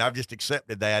way. And I've just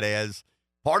accepted that as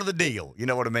part of the deal. You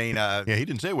know what I mean? Yeah, he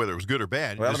didn't say whether it was good or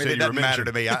bad. Well, I mean, it doesn't matter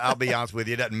to me. I'll be honest with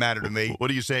you. It doesn't matter to me. What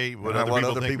do you say? What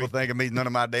other people think of me is none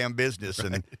of my damn business,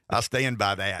 and I stand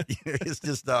by that. It's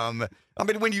just, I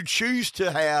mean, when you choose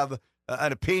to have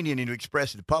an opinion and to express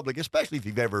it to the public, especially if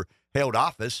you've ever held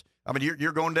office, I mean,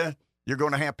 you're going to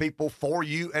have people for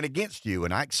you and against you,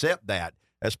 and I accept that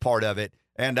as part of it.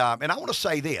 And I want to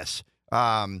say this,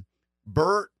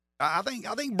 Bert. I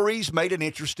think Breeze made an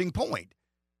interesting point.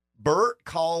 Bert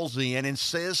calls in and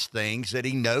says things that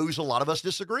he knows a lot of us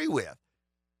disagree with,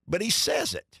 but he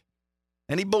says it,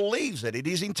 and he believes it.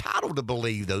 He's entitled to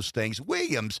believe those things.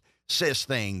 Williams says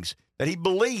things that he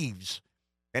believes,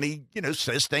 and he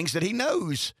says things that he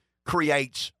knows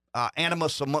creates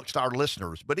animus amongst our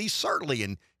listeners, but he's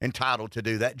certainly entitled to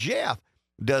do that. Jeff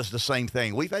does the same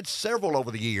thing. We've had several over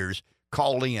the years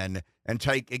call in and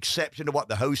take exception to what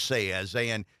the host says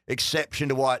and exception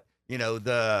to what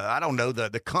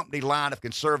the company line of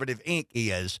Conservative Inc.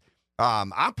 is.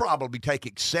 I probably take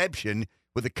exception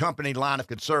with the company line of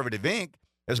Conservative Inc.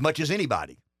 as much as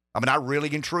anybody. I mean, I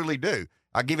really and truly do.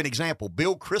 I'll give an example.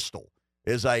 Bill Kristol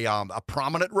is a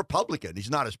prominent Republican. He's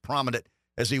not as prominent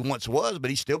as he once was, but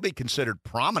he'd still be considered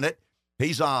prominent.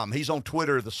 He's on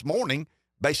Twitter this morning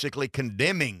basically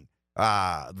condemning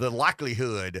the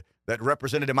likelihood that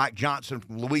Representative Mike Johnson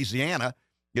from Louisiana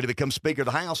going to become Speaker of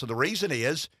the House. And the reason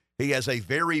is he has a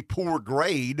very poor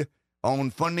grade on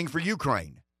funding for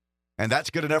Ukraine. And that's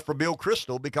good enough for Bill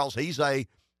Kristol because he's a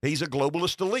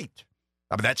globalist elite.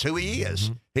 I mean, that's who he is.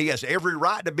 Mm-hmm. He has every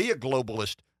right to be a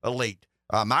globalist elite.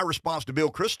 My response to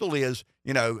Bill Kristol is,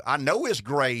 I know his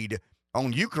grade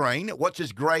on Ukraine. What's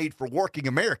his grade for working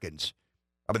Americans?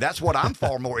 I mean, that's what I'm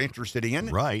far more interested in.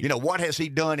 Right. What has he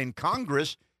done in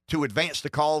Congress to advance the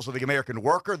cause of the American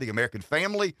worker, the American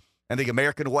family, and the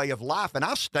American way of life? And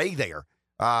I'll stay there.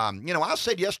 I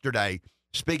said yesterday,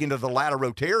 speaking to the latter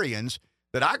Rotarians,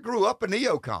 that I grew up a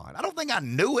neocon. I don't think I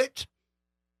knew it,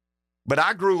 but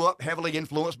I grew up heavily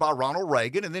influenced by Ronald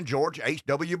Reagan and then George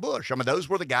H.W. Bush. I mean, those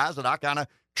were the guys that I kind of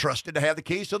trusted to have the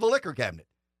keys to the liquor cabinet.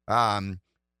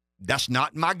 That's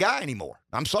not my guy anymore.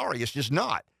 I'm sorry. It's just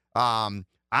not. I'm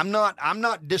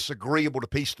not disagreeable to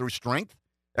peace through strength.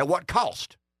 At what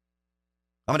cost?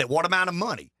 I mean, at what amount of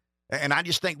money? And I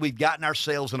just think we've gotten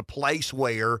ourselves in a place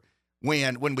where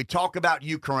when we talk about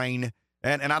Ukraine,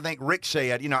 and I think Rick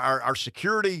said, our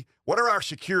security, what are our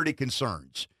security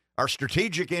concerns? Our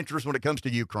strategic interests when it comes to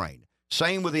Ukraine.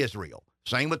 Same with Israel.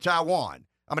 Same with Taiwan.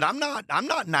 I mean, I'm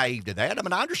not naive to that. I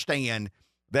mean, I understand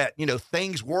that,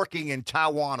 things working in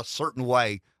Taiwan a certain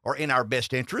way are in our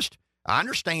best interest. I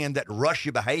understand that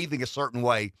Russia behaving a certain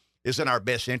way is in our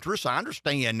best interest. I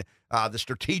understand the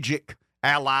strategic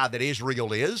ally that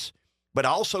Israel is, but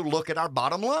also look at our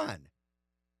bottom line.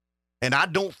 And I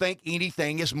don't think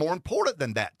anything is more important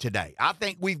than that today. I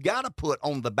think we've got to put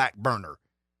on the back burner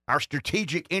our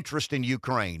strategic interest in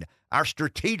Ukraine, our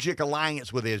strategic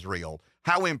alliance with Israel,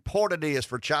 how important it is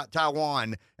for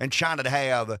Taiwan and China to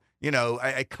have,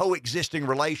 a coexisting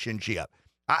relationship.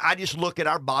 I just look at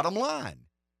our bottom line.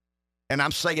 And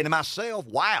I'm saying to myself,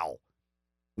 wow,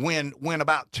 when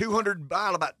about 200,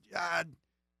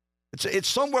 it's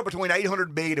somewhere between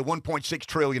 $800 billion to $1.6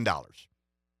 trillion.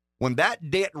 When that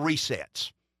debt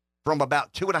resets from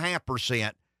about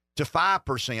 2.5% to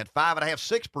 5%, 5.5%,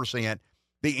 6%,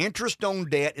 the interest on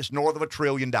debt is north of $1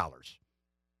 trillion.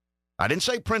 I didn't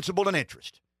say principal and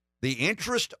interest. The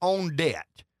interest on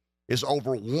debt is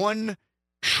over $1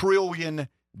 trillion.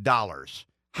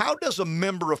 How does a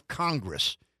member of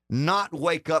Congress not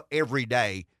wake up every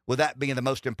day with that being the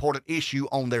most important issue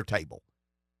on their table?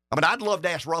 I mean, I'd love to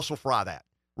ask Russell Fry that.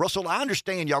 Russell, I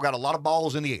understand y'all got a lot of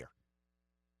balls in the air.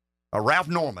 Ralph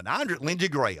Norman, Lindsey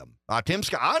Graham, Tim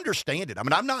Scott, I understand it. I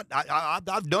mean,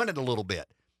 I've done it a little bit.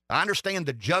 I understand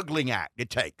the juggling act it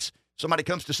takes. Somebody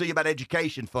comes to see you about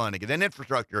education funding and then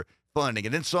infrastructure funding,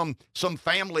 and then some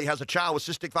family has a child with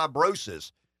cystic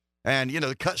fibrosis, and,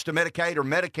 the cuts to Medicaid or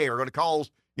Medicare are going to cause,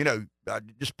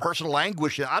 just personal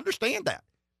anguish. I understand that.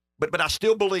 But I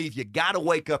still believe you got to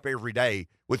wake up every day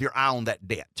with your eye on that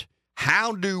debt.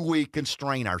 How do we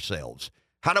constrain ourselves?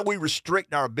 How do we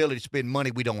restrict our ability to spend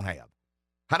money we don't have?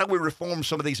 How do we reform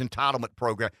some of these entitlement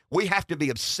programs? We have to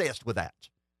be obsessed with that.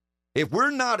 If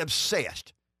we're not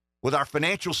obsessed with our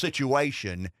financial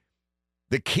situation,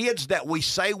 the kids that we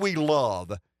say we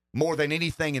love more than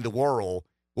anything in the world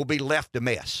will be left a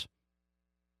mess.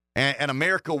 And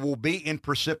America will be in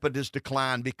precipitous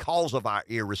decline because of our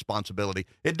irresponsibility.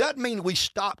 It doesn't mean we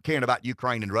stop caring about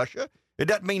Ukraine and Russia. It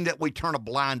doesn't mean that we turn a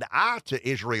blind eye to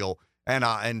Israel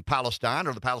and Palestine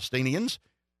or the Palestinians.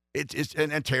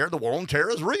 And terror, the war on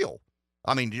terror is real.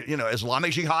 I mean,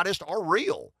 Islamic jihadists are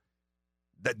real.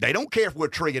 They don't care if we're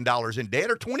 $1 trillion in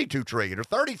debt or $22 trillion or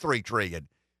 $33 trillion.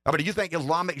 I mean, do you think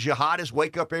Islamic jihadists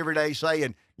wake up every day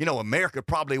saying, America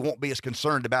probably won't be as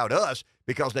concerned about us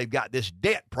because they've got this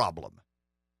debt problem?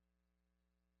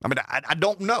 I mean, I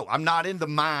don't know. I'm not in the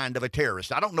mind of a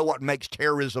terrorist. I don't know what makes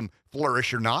terrorism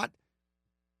flourish or not.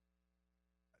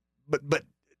 But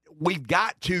we've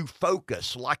got to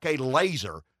focus like a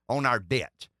laser on our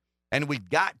debt. And we've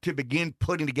got to begin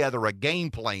putting together a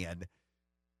game plan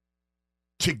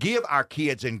to give our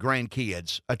kids and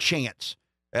grandkids a chance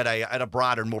at a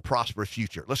brighter and more prosperous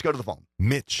future. Let's go to the phone.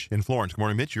 Mitch in Florence. Good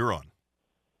morning, Mitch. You're on.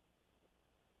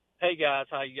 Hey, guys.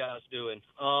 How you guys doing?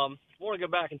 I want to go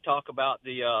back and talk about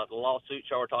the lawsuit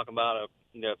y'all were talking about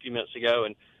a few minutes ago.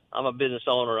 And I'm a business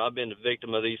owner. I've been the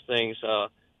victim of these things.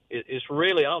 It's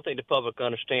really, I don't think the public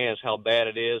understands how bad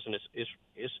it is, and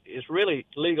it's really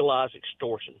legalized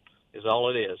extortion is all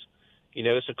it is.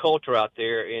 It's a culture out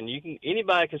there, and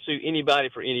anybody can sue anybody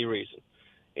for any reason.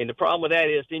 And the problem with that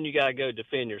is then you got to go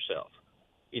defend yourself.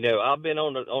 I've been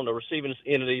on the receiving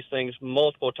end of these things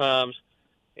multiple times,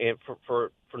 and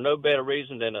for no better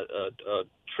reason than a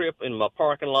trip in my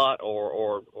parking lot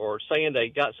or saying they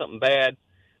got something bad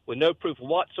with no proof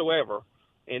whatsoever,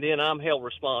 and then I'm held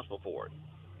responsible for it.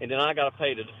 And then I got to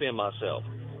pay to defend myself.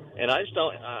 And I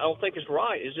don't think it's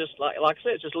right. It's just, like I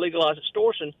said, it's just legalized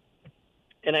extortion.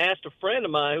 And I asked a friend of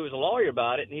mine who was a lawyer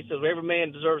about it, and he says, well, every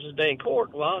man deserves his day in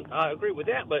court. Well, I agree with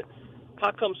that, but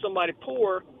how come somebody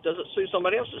poor doesn't sue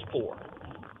somebody else that's poor?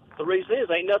 The reason is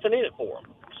ain't nothing in it for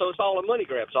them. So it's all a money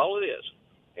grab. It's all it is.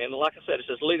 And like I said, it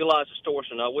says legalized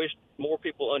extortion. I wish more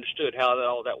people understood how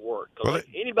all that worked. Because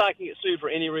anybody can get sued for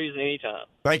any reason, anytime.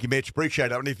 Thank you, Mitch.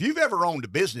 Appreciate it. I mean, if you've ever owned a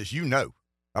business, you know.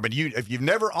 I mean, if you've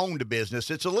never owned a business,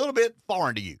 it's a little bit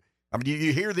foreign to you. I mean,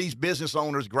 you hear these business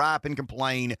owners gripe and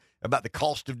complain about the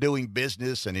cost of doing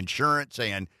business and insurance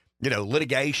and,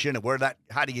 litigation and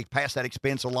how do you pass that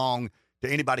expense along to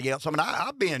anybody else. I mean,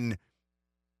 I've been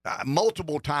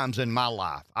multiple times in my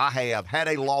life, I have had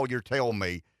a lawyer tell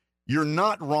me, you're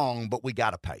not wrong, but we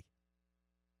got to pay.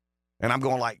 And I'm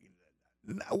going like,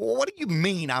 what do you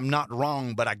mean I'm not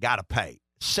wrong, but I got to pay?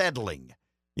 Settling.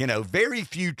 Very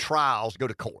few trials go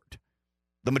to court.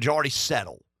 The majority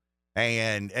settle.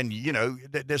 And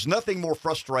there's nothing more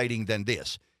frustrating than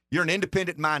this. You're an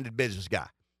independent-minded business guy.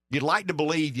 You'd like to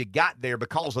believe you got there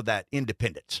because of that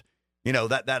independence.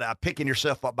 That picking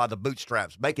yourself up by the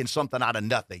bootstraps, making something out of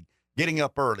nothing, getting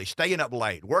up early, staying up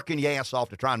late, working your ass off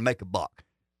to try and make a buck.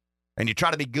 And you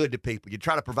try to be good to people. You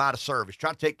try to provide a service,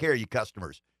 try to take care of your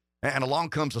customers. And along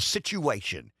comes a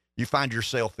situation you find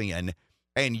yourself in,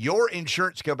 and your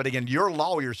insurance company and your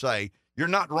lawyer say, you're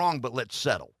not wrong, but let's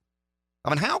settle. I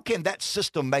mean, how can that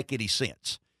system make any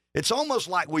sense? It's almost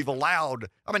like we've allowed,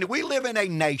 we live in a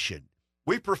nation.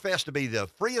 We profess to be the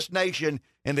freest nation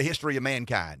in the history of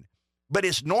mankind. But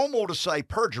it's normal to say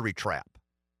perjury trap.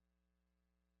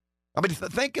 I mean,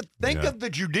 think of the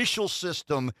judicial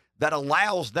system that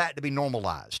allows that to be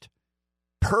normalized.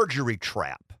 Perjury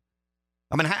trap.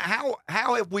 I mean, how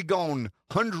have we gone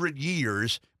 100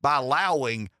 years by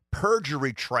allowing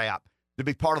perjury trap to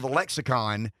be part of the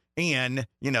lexicon in,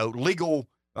 legal,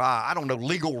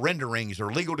 legal renderings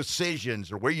or legal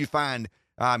decisions or where you find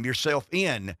yourself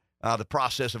in the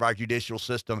process of our judicial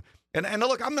system. And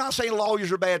look, I'm not saying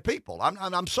lawyers are bad people.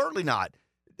 I'm certainly not.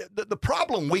 The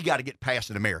problem we got to get past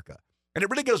in America, and it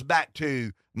really goes back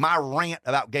to my rant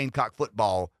about Gamecock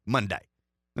football Monday.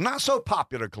 They're not so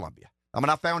popular in Columbia.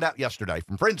 I found out yesterday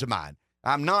from friends of mine,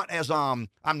 I'm not as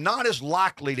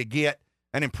likely to get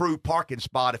an improved parking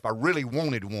spot if I really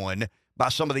wanted one by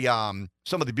some of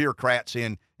the bureaucrats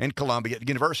in Columbia at the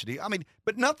university.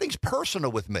 But nothing's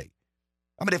personal with me.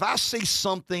 If I see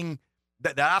something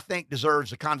that I think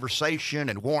deserves a conversation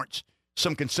and warrants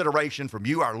some consideration from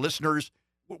you, our listeners,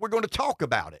 we're going to talk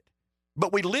about it.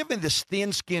 But we live in this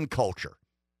thin-skinned culture.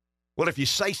 Well, if you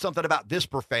say something about this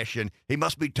profession, he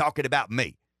must be talking about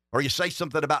me. Or you say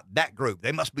something about that group,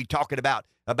 they must be talking about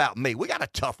me. We got to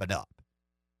toughen up.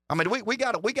 We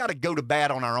got to go to bat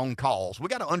on our own cause. We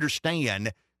got to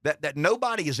understand that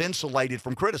nobody is insulated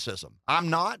from criticism. I'm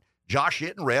not. Josh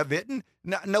isn't. Rev isn't.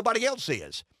 Nobody else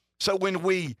is. So when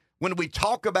we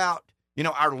talk about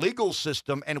our legal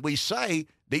system and we say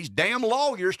these damn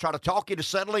lawyers try to talk you to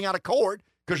settling out of court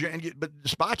but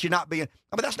despite you not being,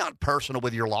 that's not personal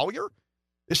with your lawyer.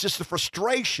 It's just the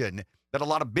frustration that a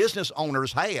lot of business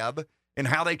owners have in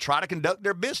how they try to conduct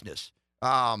their business.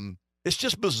 It's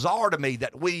just bizarre to me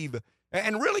that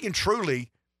and really and truly,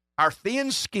 our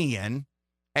thin skin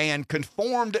and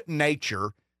conformed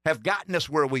nature have gotten us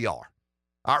where we are.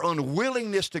 Our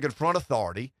unwillingness to confront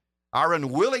authority, our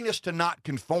unwillingness to not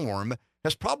conform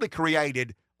has probably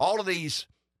created all of these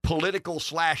political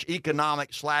 /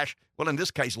 economic / in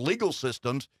this case, legal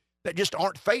systems that just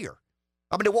aren't fair.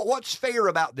 What's fair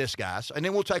about this, guys? And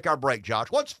then we'll take our break,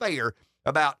 Josh. What's fair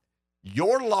about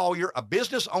your lawyer, a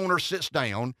business owner sits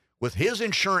down with his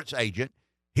insurance agent,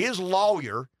 his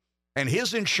lawyer, and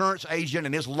his insurance agent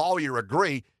and his lawyer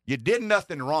agree you did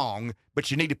nothing wrong,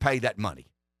 but you need to pay that money.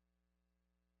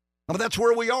 That's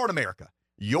where we are in America.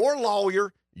 Your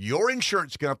lawyer, your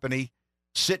insurance company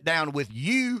sit down with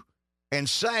you and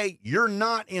say you're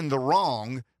not in the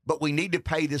wrong, but we need to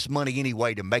pay this money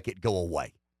anyway to make it go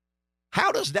away.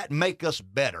 How does that make us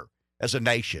better as a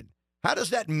nation? How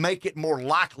does that make it more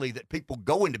likely that people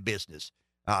go into business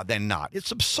than not?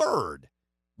 It's absurd,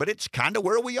 but it's kind of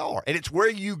where we are. And it's where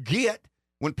you get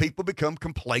when people become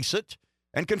complacent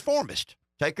and conformist.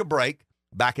 Take a break.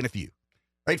 Back in a few.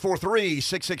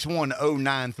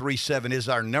 843-661-0937 is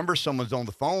our number. Someone's on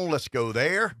the phone. Let's go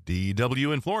there.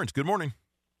 DW in Florence. Good morning.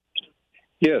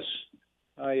 Yes.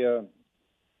 I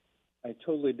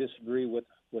totally disagree with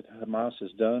what Hamas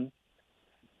has done.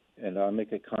 And I'll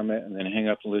make a comment and then hang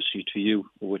up and listen to you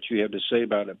for what you have to say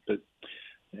about it.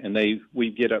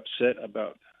 We get upset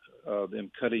about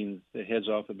them cutting the heads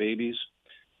off of babies,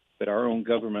 but our own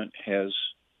government has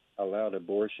allowed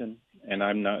abortion, and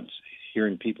I'm not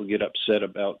hearing people get upset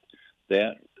about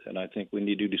that. And I think we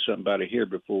need to do something about it here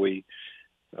before we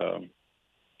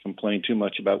complain too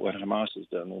much about what Hamas has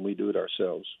done when we do it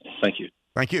ourselves. Thank you.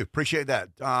 Thank you. Appreciate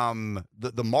that.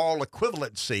 The moral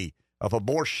equivalency of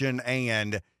abortion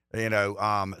and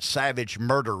savage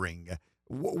murdering.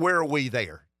 where are we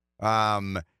there?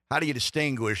 How do you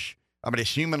distinguish? I mean,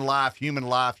 it's human life, human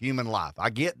life, human life. I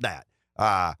get that.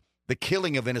 The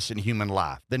killing of innocent human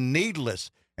life, the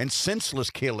needless and senseless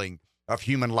killing of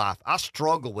human life. I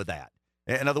struggle with that.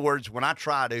 In other words, when I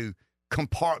try to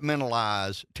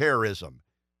compartmentalize terrorism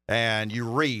and you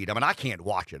read, I mean, I can't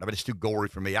watch it. I mean, it's too gory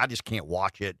for me. I just can't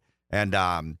watch it. And,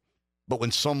 but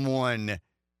when someone,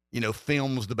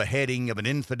 films the beheading of an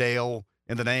infidel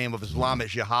in the name of Islamic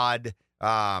Jihad,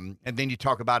 and then you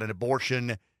talk about an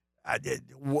abortion,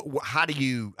 how do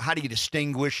you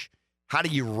distinguish? How do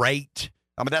you rate?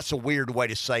 I mean, that's a weird way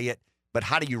to say it, but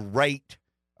how do you rate,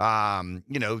 what am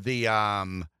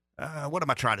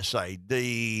I trying to say?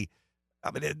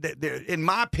 In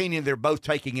my opinion, they're both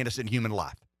taking innocent human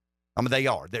life. I mean, they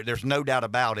are. There's no doubt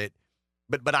about it.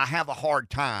 But I have a hard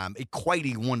time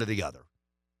equating one to the other.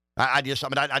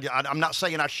 I'm not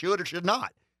saying I should or should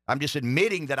not. I'm just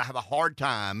admitting that I have a hard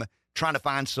time trying to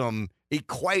find some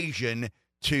equation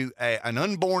to an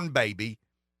unborn baby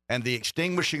and the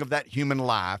extinguishing of that human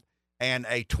life and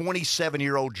a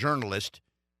 27-year-old journalist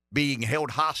being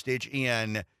held hostage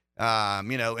in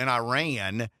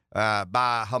Iran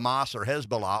by Hamas or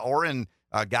Hezbollah, or in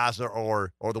Gaza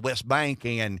or the West Bank,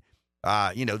 and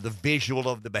the visual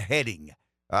of the beheading,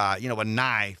 a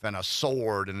knife and a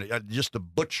sword and just the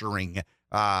butchering.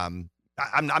 I'm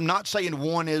not saying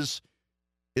one is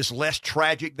less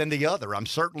tragic than the other. I'm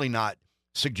certainly not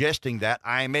suggesting that.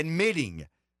 I am admitting,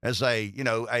 as a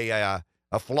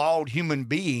flawed human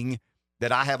being,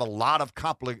 that I have a lot of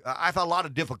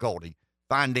difficulty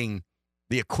finding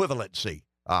the equivalency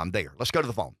there. Let's go to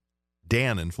the phone.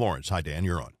 Dan in Florence. Hi, Dan.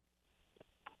 You're on.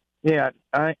 Yeah,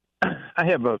 I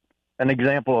have an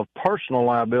example of personal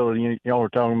liability. Y'all were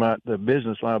talking about the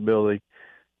business liability.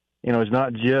 It's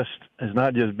not just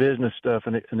business stuff.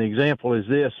 And the example is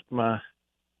this: my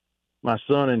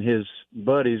son and his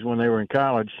buddies, when they were in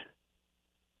college,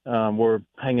 were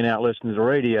hanging out listening to the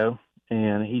radio,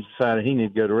 and he decided he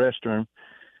needed to go to the restroom.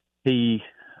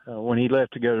 When he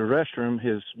left to go to the restroom,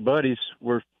 his buddies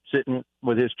were sitting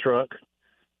with his truck,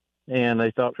 and they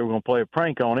thought they were going to play a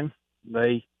prank on him.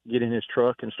 They get in his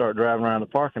truck and start driving around the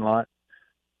parking lot.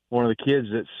 One of the kids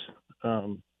that's,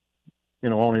 on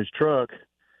his truck,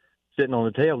 sitting on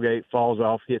the tailgate, falls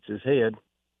off, hits his head.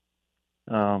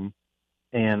 And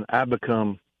I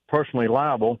become personally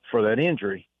liable for that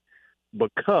injury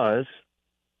because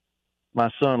my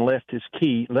son left the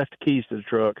keys to the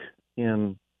truck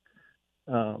in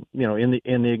the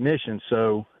ignition.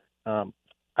 So I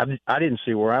didn't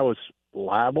see where I was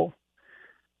liable,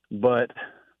 but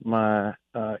my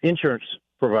insurance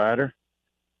provider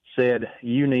said,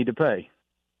 you need to pay.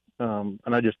 And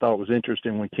I just thought it was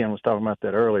interesting when Ken was talking about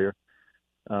that earlier.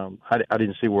 I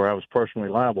didn't see where I was personally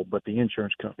liable, but the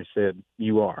insurance company said,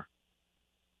 you are.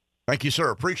 Thank you,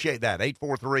 sir. Appreciate that.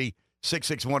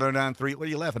 843-661-0938. What are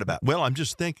you laughing about? Well, I'm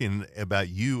just thinking about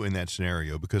you in that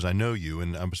scenario because I know you,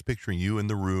 and I was picturing you in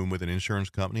the room with an insurance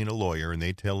company and a lawyer, and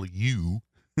they tell you,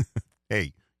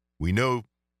 hey, we know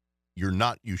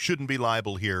you shouldn't be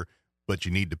liable here, but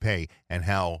you need to pay, and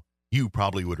how you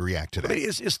probably would react to that.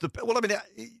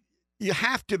 You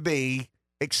have to be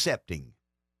accepting.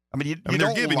 You they're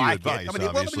don't giving like you advice,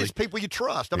 obviously. It's people you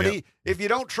trust. If you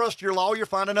don't trust your lawyer,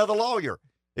 find another lawyer.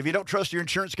 If you don't trust your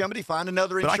insurance company, find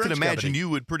another insurance company. But I can imagine you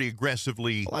would pretty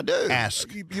aggressively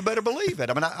ask. You better believe it.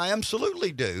 I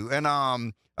absolutely do. And,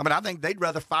 I think they'd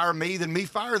rather fire me than me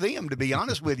fire them, to be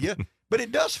honest with you. But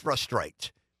it does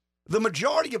frustrate the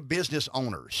majority of business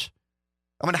owners.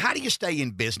 How do you stay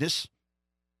in business?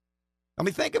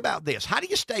 Think about this. How do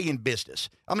you stay in business?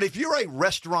 If you're a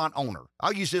restaurant owner,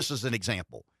 I'll use this as an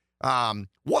example.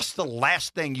 What's the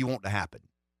last thing you want to happen?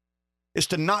 It's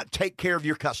to not take care of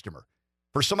your customer,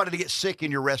 for somebody to get sick in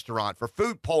your restaurant, for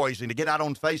food poisoning, to get out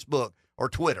on Facebook or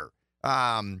Twitter.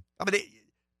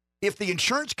 If the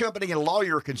insurance company and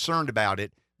lawyer are concerned about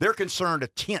it, they're concerned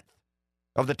 1/10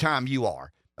 of the time you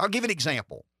are. I'll give an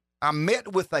example. I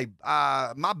met with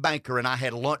my banker, and I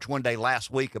had lunch one day last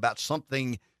week about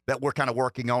something that we're kind of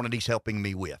working on and he's helping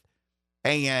me with.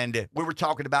 And we were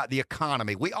talking about the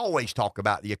economy. We always talk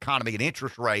about the economy and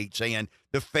interest rates and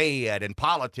the Fed and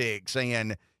politics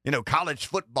and, college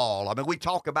football. We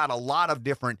talk about a lot of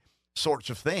different sorts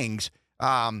of things.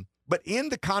 But in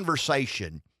the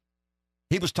conversation,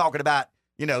 he was talking about,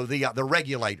 the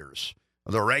regulators.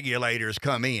 The regulators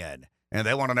come in and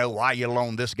they want to know why you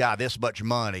loan this guy this much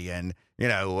money. And,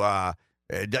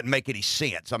 it doesn't make any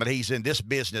sense. He's in this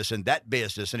business and that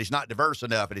business, and he's not diverse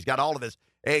enough, and he's got all of his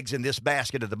eggs in this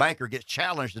basket. And the banker gets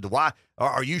challenged as to why.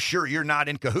 Are you sure you're not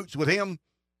in cahoots with him?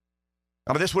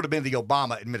 This would have been the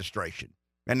Obama administration.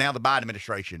 and now the Biden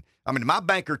administration. I mean, my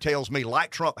banker tells me,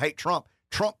 like Trump, hate Trump.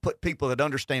 Trump put people that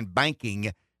understand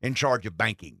banking in charge of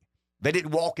banking. They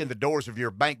didn't walk in the doors of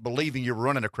your bank believing you were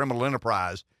running a criminal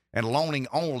enterprise and loaning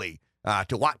only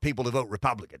to white people to vote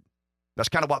Republican. That's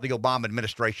kind of what the Obama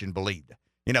administration believed.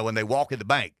 You know, when they walk in the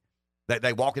bank,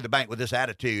 they walk in the bank with this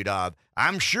attitude of,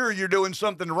 I'm sure you're doing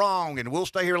something wrong, and we'll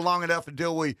stay here long enough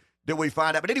until we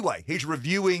find out. But anyway, he's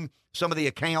reviewing some of the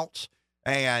accounts,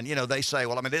 and, you know, they say,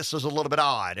 well, I mean, this is a little bit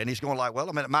odd. And he's going like, well,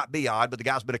 I mean, it might be odd, but the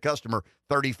guy's been a customer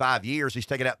 35 years. He's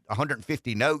taken out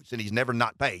 150 notes, and he's never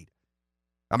not paid.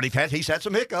 I mean, he's had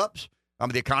some hiccups. I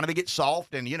mean, the economy gets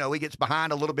soft, and, you know, he gets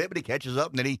behind a little bit, but he catches up,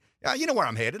 and then you know where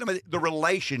I'm headed. I mean, the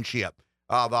relationship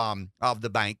of the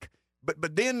bank.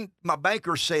 But then my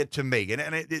banker said to me,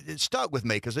 and it stuck with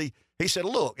me, because he said,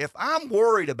 look, if I'm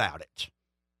worried about it,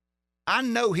 I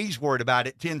know he's worried about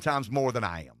it 10 times more than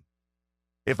I am.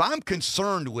 If I'm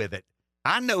concerned with it,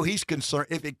 I know he's concerned.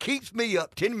 If it keeps me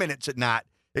up 10 minutes at night,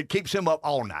 it keeps him up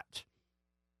all night.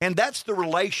 And that's the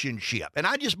relationship. And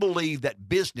I just believe that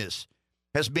business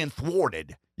has been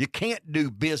thwarted. You can't do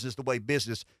business the way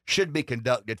business should be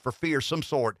conducted for fear of some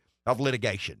sort of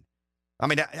litigation. I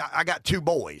mean, I got 2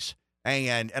 boys,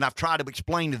 and I've tried to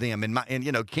explain to them, and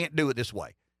you know, can't do it this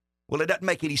way. Well, it doesn't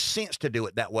make any sense to do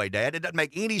it that way, Dad. It doesn't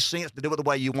make any sense to do it the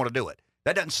way you want to do it.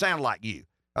 That doesn't sound like you.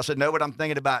 I said, no, but I'm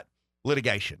thinking about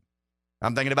litigation.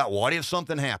 I'm thinking about what if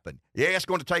something happened. Yeah, it's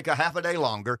going to take a half a day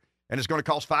longer, and it's going to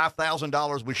cost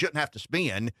 $5,000 we shouldn't have to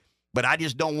spend, but I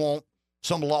just don't want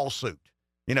some lawsuit,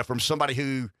 you know, from somebody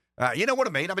who, you know what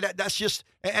I mean? I mean, that's just,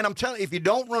 and I'm telling you, if you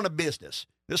don't run a business,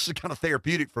 this is kind of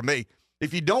therapeutic for me.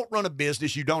 If you don't run a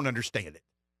business, you don't understand it.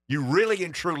 You really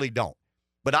and truly don't.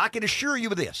 But I can assure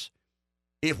you of this.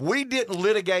 If we didn't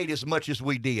litigate as much as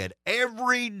we did,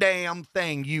 every damn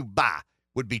thing you buy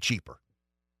would be cheaper.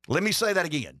 Let me say that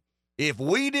again. If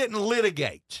we didn't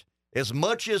litigate as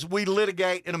much as we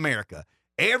litigate in America,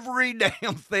 every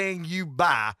damn thing you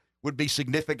buy would be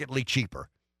significantly cheaper.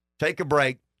 Take a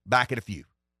break. Back in a few.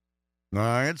 All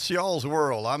right, it's y'all's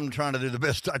world. I'm trying to do the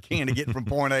best I can to get from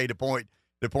point A to point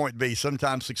B,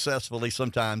 sometimes successfully,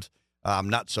 sometimes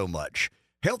not so much.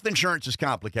 Health insurance is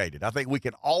complicated. I think we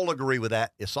can all agree with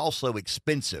that. It's also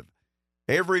expensive.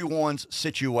 Everyone's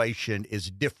situation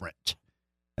is different.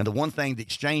 And the one thing the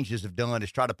exchanges have done is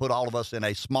try to put all of us in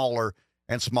a smaller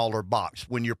and smaller box.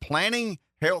 When you're planning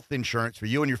health insurance for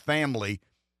you and your family,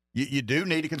 you do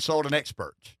need to consult an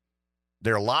expert.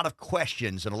 There are a lot of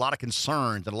questions and a lot of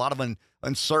concerns and a lot of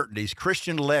uncertainties.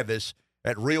 Christian Levis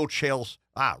at Real Choice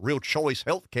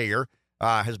Healthcare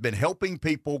has been helping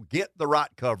people get the right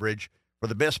coverage for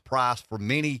the best price for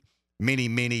many, many,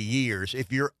 many years.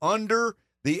 If you're under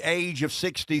the age of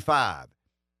 65,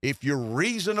 if you're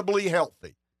reasonably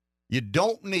healthy, you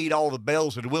don't need all the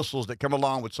bells and whistles that come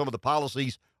along with some of the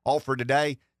policies offered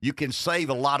today. You can save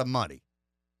a lot of money.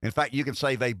 In fact, you can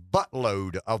save a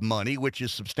buttload of money, which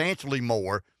is substantially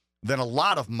more than a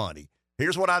lot of money.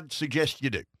 Here's what I'd suggest you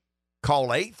do. Call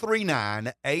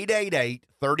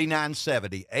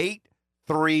 839-888-3970,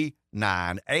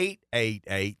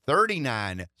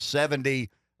 839-888-3970,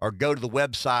 or go to the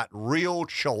website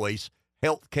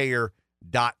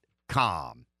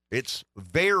realchoicehealthcare.com. It's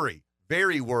very,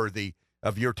 very worthy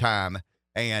of your time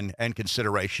and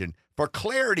consideration. For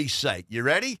clarity's sake, you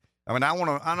ready? I mean,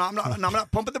 I'm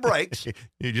not pumping the brakes.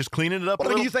 You're just cleaning it up.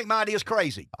 Well, do you think my idea is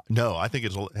crazy? No, I think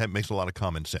it makes a lot of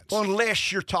common sense. Well,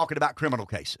 unless you're talking about criminal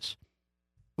cases.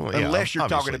 Well, unless you're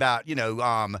obviously talking about, you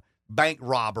know, bank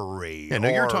robbery. Yeah, no,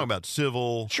 you're talking about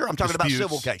civil. Sure, I'm talking disputes. about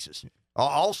civil cases.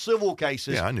 All civil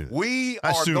cases. Yeah, I knew that. We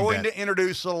are going to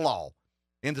introduce a law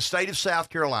in the state of South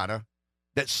Carolina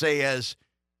that says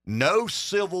no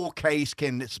civil case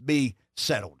can be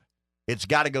settled. It's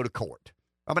got to go to court.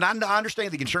 I mean, I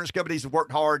understand the insurance companies have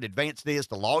worked hard to advance this,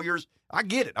 the lawyers. I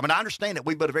get it. I mean, I understand that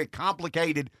we've got a very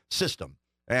complicated system,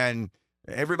 and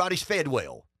everybody's fed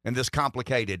well in this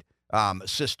complicated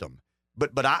system.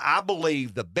 But I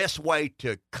believe the best way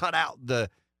to cut out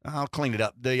I'll clean it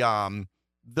up, the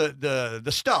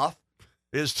stuff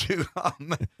is to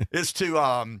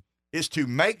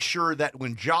make sure that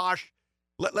when Josh,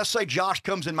 let's say Josh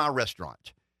comes in my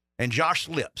restaurant and Josh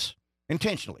slips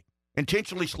intentionally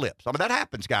slips. I mean, that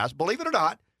happens, guys. Believe it or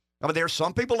not. I mean, there are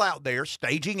some people out there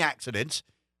staging accidents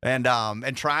and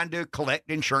trying to collect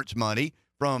insurance money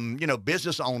from, you know,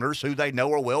 business owners who they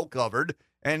know are well covered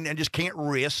and just can't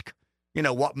risk, you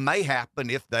know, what may happen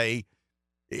if they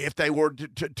were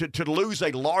to lose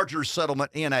a larger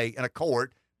settlement in a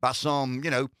court by some,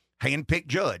 you know, handpicked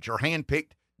judge or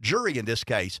handpicked jury in this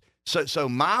case. So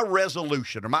my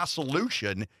resolution or my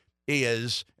solution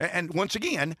is, and once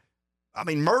again, I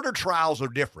mean, murder trials are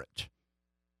different.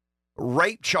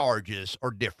 rape charges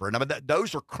are different. I mean,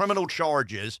 those are criminal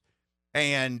charges,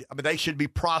 and I mean they should be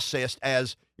processed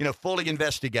as fully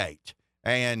investigate,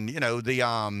 and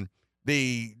the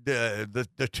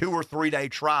 2 or 3 day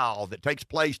trial that takes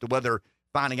place to whether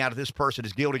finding out if this person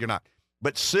is guilty or not.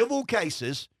 But civil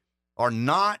cases are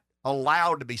not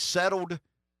allowed to be settled,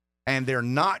 and they're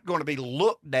not going to be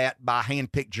looked at by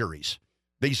hand-picked juries.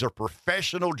 These are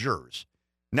professional jurors.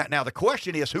 Now the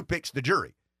question is, who picks the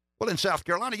jury? Well, in South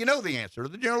Carolina, you know the answer,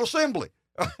 the General Assembly,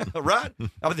 right?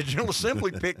 I mean, the General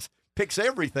Assembly picks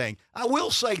everything. I will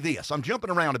say this. I'm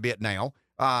jumping around a bit now,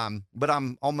 but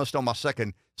I'm almost on my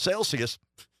second Celsius.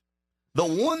 The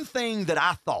one thing that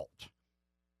I thought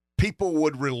people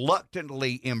would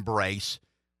reluctantly embrace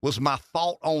was my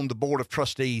thought on the Board of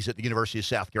Trustees at the University of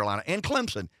South Carolina, and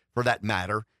Clemson, for that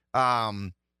matter.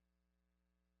 I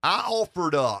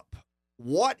offered up,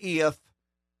 what if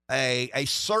a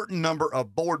certain number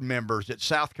of board members at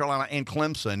South Carolina and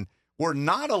Clemson were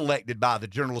not elected by the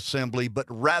General Assembly, but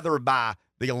rather by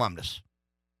the alumnus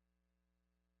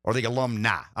or the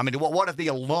alumni? I mean, what if the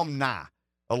alumni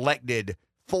elected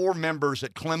 4 members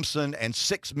at Clemson and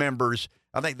 6 members?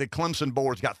 I think the Clemson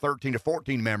board's got 13 or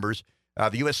 14 members. The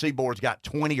USC board's got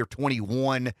 20 or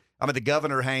 21. I mean, the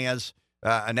governor has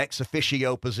an ex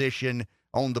officio position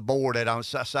on the board. I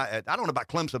don't know about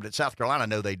Clemson, but at South Carolina, I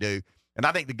know they do. And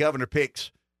I think the governor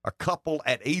picks a couple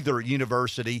at either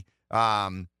university.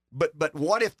 But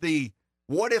what if the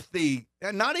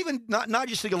not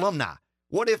just the alumni?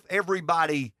 What if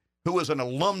everybody who is an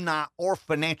alumni or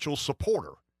financial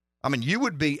supporter? I mean, you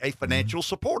would be a financial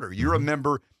supporter. You're a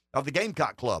member of the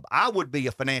Gamecock Club. I would be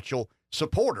a financial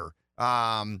supporter.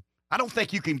 I don't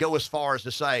think you can go as far as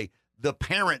to say the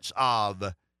parents of,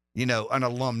 an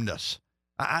alumnus.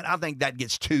 I think that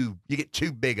you get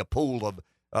too big a pool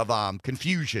of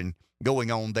confusion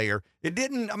going on there. It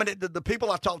didn't, I mean, the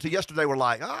people I talked to yesterday were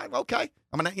like, oh, okay.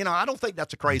 I mean, I don't think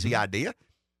that's a crazy idea.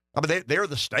 I mean, they're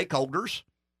the stakeholders.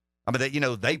 I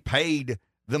mean, they paid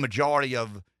the majority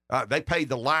of, they paid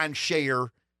the lion's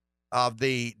share of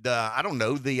the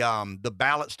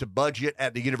ballots to budget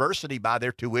at the university by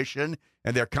their tuition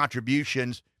and their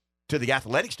contributions to the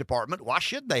athletics department. Why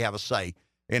shouldn't they have a say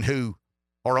in who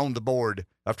are on the board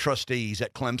of trustees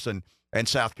at Clemson and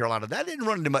South Carolina? That didn't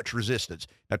run into much resistance.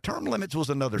 Now, term limits was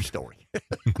another story.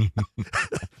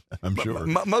 I'm sure.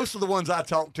 Most of the ones I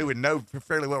talked to and know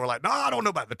fairly well were like, no, I don't know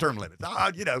about the term limits.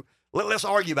 Let's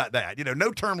argue about that.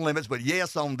 No term limits, but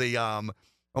yes on the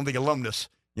alumnus,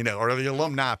 or the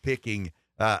alumni picking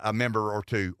a member or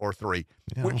 2 or 3.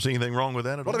 Yeah, I don't see anything wrong with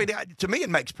that at all. I mean, to me, it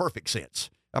makes perfect sense.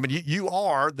 I mean, you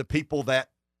are the people that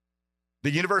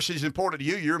the university is important to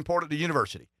you. You're important to the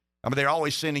university. I mean, they're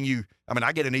always sending you. I mean,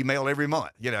 I get an email every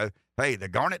month, hey, the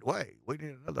Garnet Way, we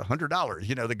need another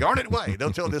 $100, the Garnet Way.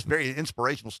 They'll tell this very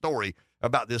inspirational story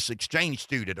about this exchange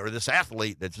student or this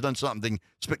athlete that's done something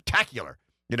spectacular,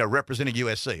 representing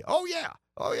USC. Oh yeah.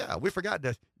 We forgot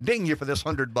to ding you for this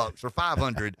 $100 or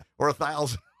 500 or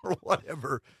 1,000 or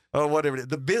whatever.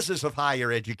 The business of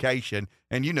higher education.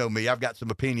 And you know me, I've got some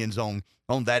opinions on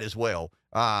that as well.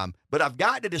 But I've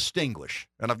got to distinguish,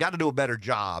 and I've got to do a better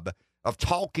job of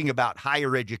talking about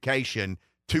higher education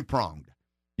two-pronged.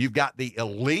 You've got the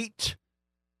elite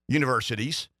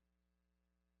universities.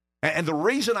 And the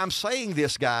reason I'm saying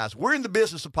this, guys, we're in the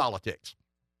business of politics.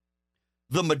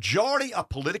 The majority of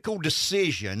political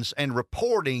decisions and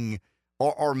reporting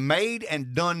are made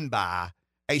and done by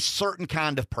a certain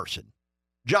kind of person.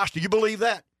 Josh, do you believe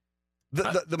that?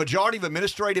 The majority of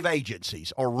administrative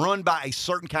agencies are run by a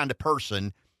certain kind of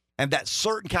person, and that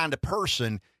certain kind of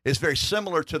person is very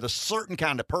similar to the certain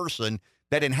kind of person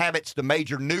that inhabits the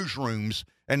major newsrooms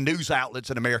and news outlets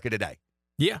in America today.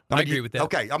 Yeah, I agree with that.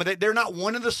 Okay, I mean, they're not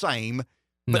one and the same,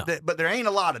 but, but there ain't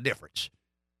a lot of difference.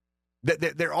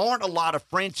 There aren't a lot of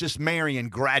Francis Marion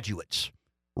graduates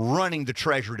running the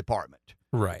Treasury Department.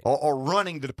 Right. Or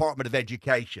running the Department of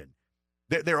Education.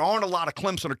 There aren't a lot of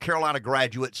Clemson or Carolina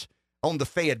graduates on the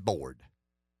Fed board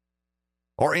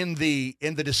or in the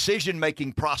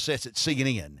decision-making process at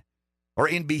CNN or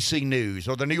NBC News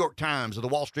or the New York Times or the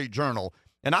Wall Street Journal.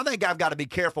 And I think I've got to be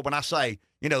careful when I say,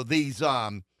 these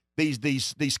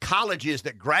colleges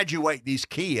that graduate these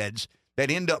kids that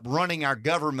end up running our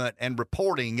government and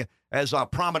reporting as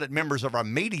prominent members of our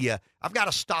media. I've got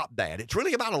to stop that. It's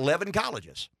really about 11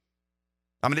 colleges.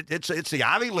 I mean, it's the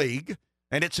Ivy League,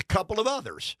 and it's a couple of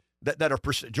others that are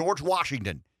George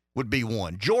Washington would be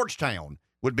one. Georgetown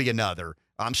would be another.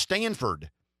 Stanford.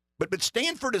 But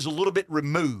Stanford is a little bit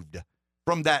removed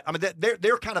from that. I mean,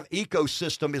 their kind of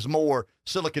ecosystem is more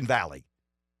Silicon Valley.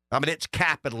 I mean, it's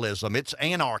capitalism. It's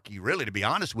anarchy, really, to be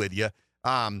honest with you.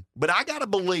 But I got to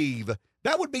believe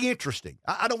That would be interesting.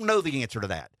 I don't know the answer to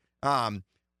that.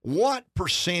 What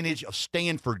percentage of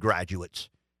Stanford graduates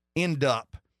end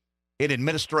up in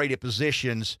administrative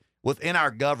positions within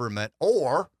our government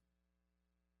or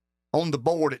on the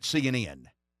board at CNN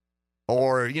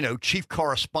or, chief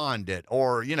correspondent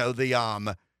or,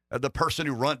 the person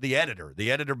who runs the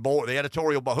editor board, the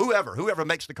editorial board, whoever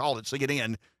makes the call at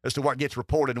CNN as to what gets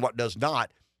reported and what does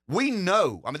not. We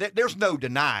know, there's no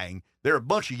denying there are a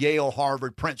bunch of Yale,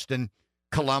 Harvard, Princeton,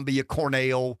 Columbia,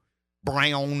 Cornell,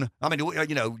 Brown,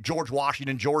 George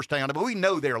Washington, Georgetown. We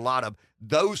know there are a lot of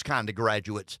those kind of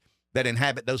graduates that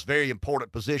inhabit those very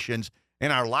important positions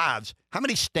in our lives. How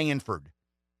many Stanford?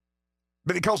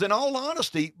 But because in all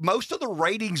honesty, most of the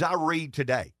ratings I read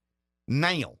today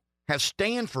now have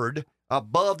Stanford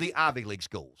above the Ivy League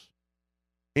schools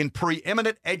in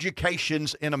preeminent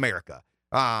educations in America.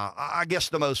 I guess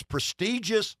the most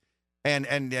prestigious and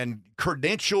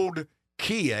credentialed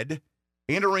kid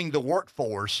entering the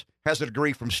workforce has a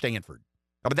degree from Stanford.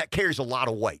 That carries a lot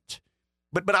of weight.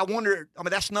 But I wonder,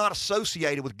 that's not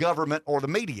associated with government or the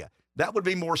media. That would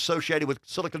be more associated with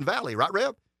Silicon Valley, right,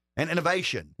 Reb? And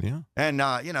innovation. Yeah. And,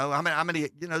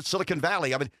 Silicon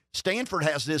Valley. Stanford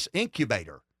has this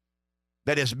incubator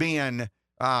that has been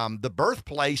the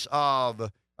birthplace of,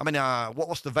 what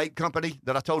was the vape company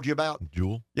that I told you about?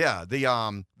 Juul. Yeah,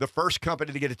 the first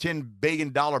company to get a $10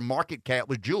 billion market cap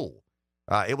was Juul.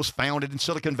 It was founded in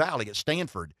Silicon Valley at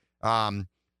Stanford.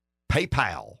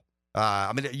 PayPal,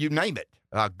 you name it.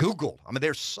 Google.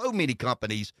 There's so many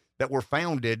companies that were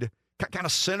founded kind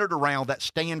of centered around that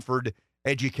Stanford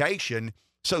education.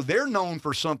 So they're known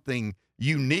for something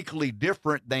uniquely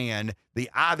different than the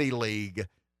Ivy League,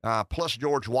 plus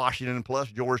George Washington, plus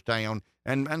Georgetown,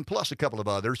 and plus a couple of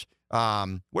others.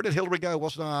 Where did Hillary go?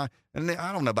 And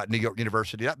I don't know about New York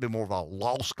University. That'd be more of a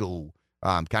law school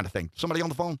kind of thing. Somebody on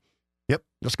the phone? Yep,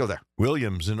 let's go there.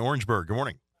 Williams in Orangeburg. Good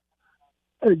morning.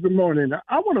 Hey, good morning.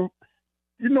 I want to,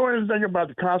 you know anything about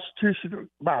the Constitution,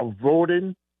 about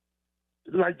voting,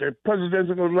 like the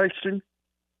presidential election?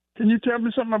 Can you tell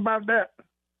me something about that?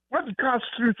 What does the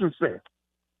Constitution say?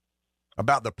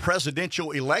 About the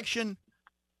presidential election?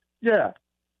 Yeah.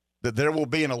 That there will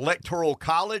be an electoral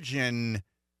college, and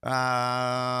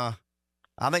I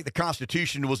think the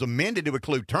Constitution was amended to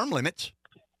include term limits.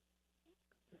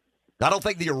 I don't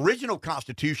think the original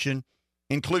Constitution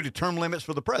included term limits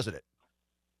for the president.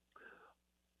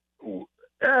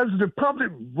 As the public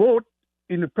vote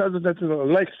in the presidential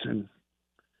election,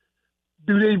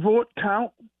 do they vote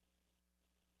count?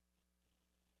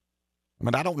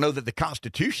 I don't know that the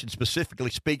Constitution specifically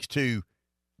speaks to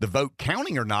the vote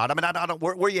counting or not. I don't.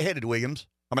 Where are you headed, Williams?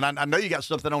 I know you got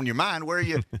something on your mind. Where are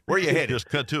you headed? Just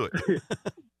cut to it.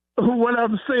 What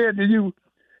I'm saying to you,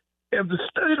 if the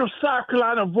state of South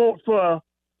Carolina vote for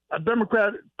a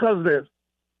Democratic president,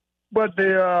 but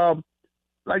the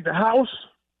House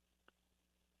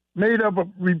made up of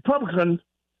Republicans,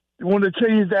 they want to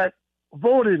change that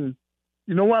voting.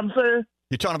 You know what I'm saying?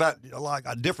 You're talking about like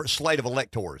a different slate of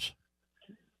electors.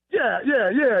 Yeah.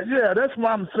 That's what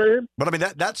I'm saying.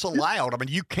 But that's allowed.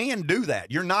 You can do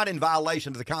that. You're not in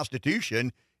violation of the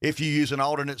Constitution if you use an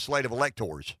alternate slate of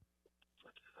electors.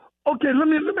 Okay, let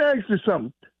me ask you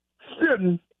something.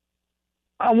 Sitting,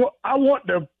 I want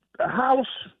the House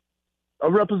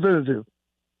of Representatives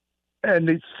and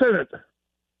the Senate.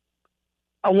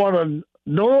 I want a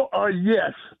no or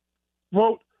yes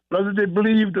vote whether they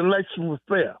believe the election was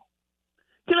fair.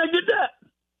 Can I get that?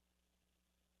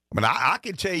 I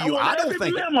can tell you, I don't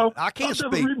think I can't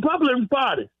speak. The Republican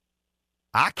Party.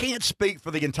 I can't speak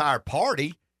for the entire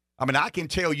party. I can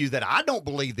tell you that I don't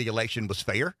believe the election was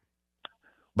fair.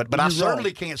 But I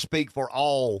certainly can't speak for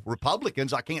all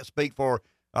Republicans. I can't speak for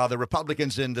the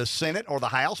Republicans in the Senate or the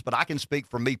House, but I can speak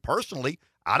for me personally.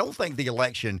 I don't think the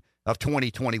election of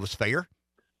 2020 was fair.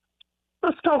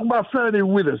 Let's talk about Fannie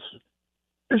Willis.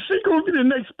 Is she going to be the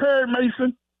next Perry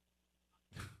Mason?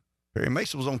 Perry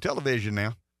Mason was on television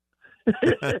now. She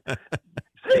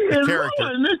is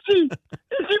rolling, is she?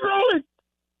 Is she rolling?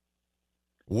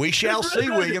 We shall see,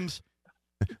 Williams.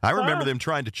 I remember them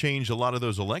trying to change a lot of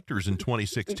those electors in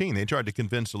 2016. They tried to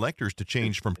convince electors to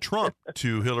change from Trump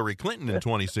to Hillary Clinton in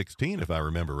 2016, if I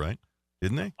remember right.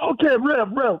 Didn't they? Okay,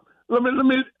 Rev. Let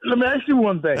me ask you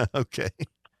one thing. Okay.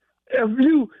 If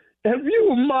you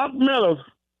were Mark Meadows,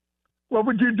 what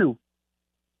would you do?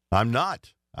 I'm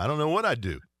not. I don't know what I'd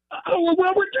do.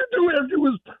 What would you do if you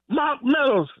was Mark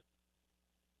Meadows?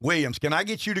 Williams, can I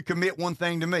get you to commit one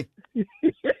thing to me? Yeah,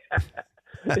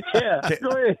 go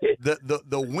ahead.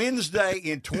 The Wednesday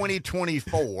in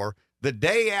 2024, the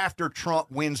day after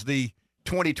Trump wins the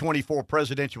 2024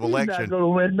 presidential He's election. not going to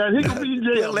win that. He going to be in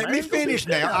jail. Let me finish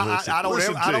now. I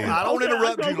don't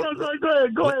interrupt you.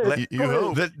 Go ahead. You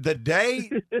hope.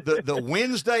 The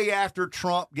Wednesday after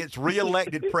Trump gets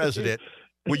reelected president,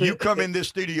 will you come in this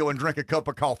studio and drink a cup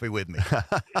of coffee with me?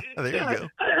 There you go.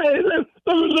 Hey, let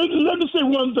me say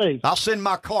one thing. I'll send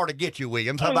my car to get you,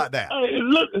 Williams. How about that?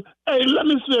 Let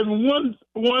me say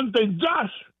one thing,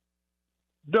 Josh.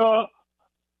 The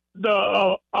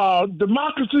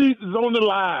democracy is on the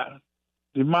line.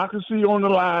 Democracy on the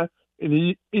line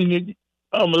in the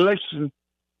election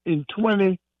in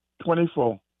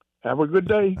 2024. Have a good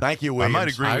day. Thank you, Williams. I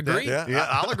might agree with that. Yeah,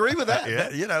 I'll agree with that. Yeah.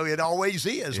 It always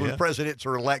is when presidents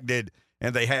are elected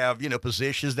and they have,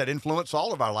 positions that influence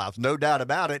all of our lives. No doubt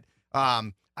about it.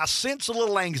 I sense a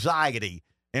little anxiety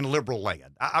in liberal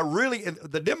land. I really,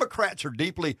 the Democrats are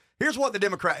deeply, here's what the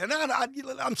Democrats, and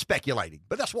I'm speculating,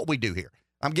 but that's what we do here.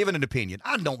 I'm giving an opinion.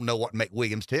 I don't know what make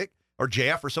Williams tick or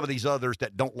Jeff or some of these others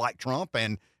that don't like Trump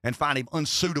and find him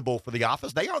unsuitable for the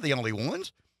office. They aren't the only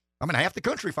ones. I mean, half the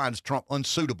country finds Trump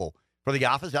unsuitable for the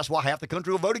office. That's why half the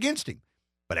country will vote against him.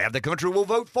 But half the country will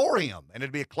vote for him, and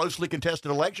it'll be a closely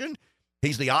contested election.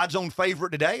 He's the odds-on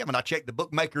favorite today. I mean, I checked the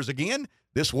bookmakers again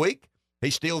this week.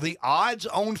 He's still the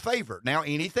odds-on favorite. Now,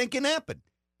 anything can happen.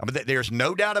 I mean, there's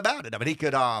no doubt about it. I mean, he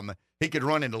could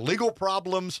run into legal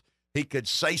problems. He could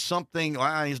say something.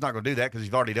 Well, he's not going to do that because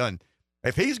he's already done.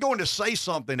 If he's going to say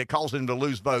something that causes him to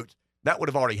lose votes, that would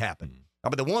have already happened. I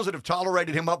mean, the ones that have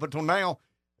tolerated him up until now,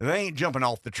 they ain't jumping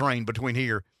off the train between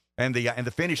here and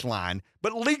the finish line.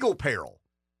 But legal peril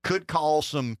could cause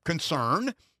some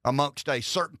concern amongst a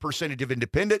certain percentage of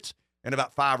independents in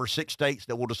about 5 or 6 states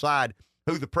that will decide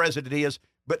who the president is.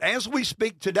 But as we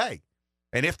speak today,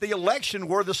 and if the election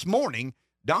were this morning,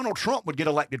 Donald Trump would get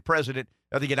elected president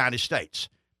of the United States.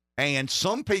 And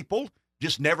some people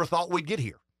just never thought we'd get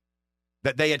here,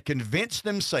 that they had convinced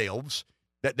themselves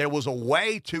that there was a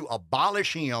way to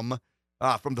abolish him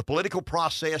from the political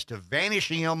process, to vanish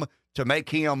him, to make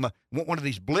him one of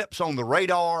these blips on the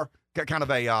radar, kind of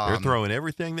a... They're throwing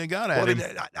everything they got at him,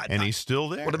 and he's still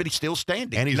there. Well, but he's still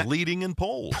standing. And he's leading in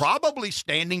polls. Probably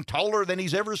standing taller than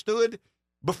he's ever stood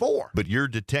before. But you're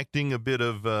detecting a bit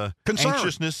of concern.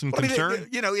 Anxiousness and concern?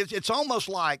 It's almost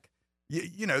like,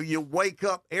 you wake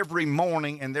up every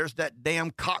morning and there's that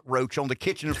damn cockroach on the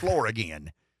kitchen floor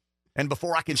again. And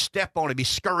before I can step on him, he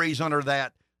scurries under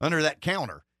that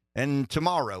counter. And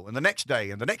tomorrow, and the next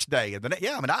day, and the next day,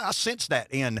 and I sense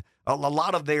that in a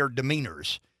lot of their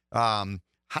demeanors. How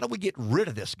do we get rid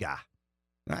of this guy?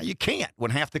 You can't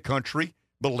when half the country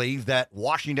believe that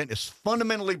Washington is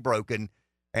fundamentally broken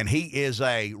and he is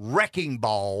a wrecking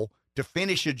ball to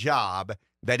finish a job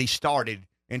that he started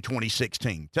in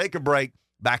 2016. Take a break.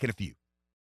 Back in a few.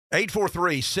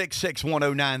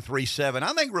 843-661-0937.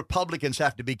 I think Republicans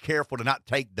have to be careful to not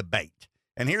take the bait.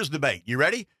 And here's the bait. You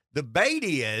ready? The bait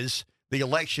is the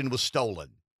election was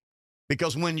stolen.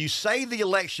 Because when you say the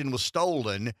election was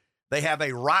stolen, they have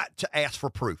a right to ask for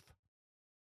proof.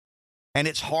 And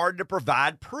it's hard to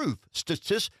provide proof.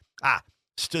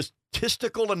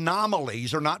 Statistical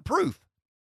anomalies are not proof.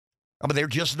 I mean, they're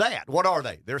just that. What are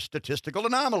they? They're statistical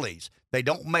anomalies. They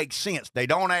don't make sense. They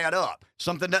don't add up.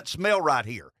 Something doesn't smell right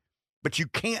here. But you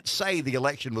can't say the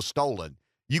election was stolen.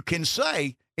 You can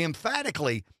say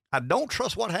emphatically, I don't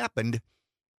trust what happened.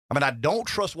 I don't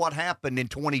trust what happened in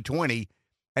 2020,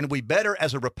 and we better,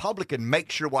 as a Republican, make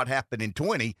sure what happened in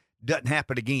 20 doesn't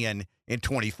happen again in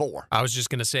 24. I was just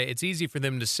going to say, it's easy for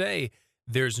them to say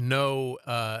there's no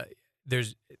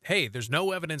evidence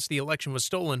the election was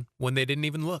stolen when they didn't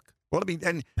even look. Well, they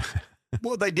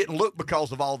didn't look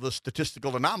because of all the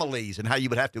statistical anomalies and how you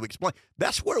would have to explain.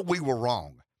 That's where we were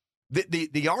wrong.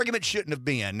 The argument shouldn't have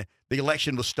been the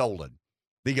election was stolen.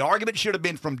 The argument should have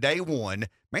been from day one,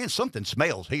 man, something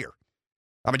smells here.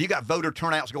 You got voter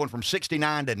turnouts going from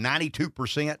 69 to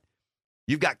 92%.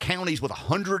 You've got counties with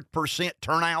 100%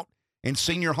 turnout in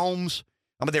senior homes.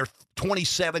 There are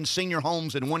 27 senior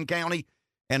homes in one county,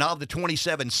 and of the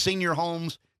 27 senior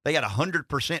homes, they had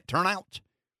 100% turnout.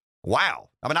 Wow.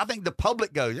 I think the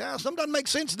public goes, something doesn't make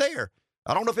sense there.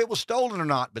 I don't know if it was stolen or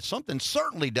not, but something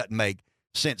certainly doesn't make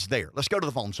sense there. Let's go to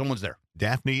the phone. Someone's there.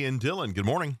 Daphne and Dylan, good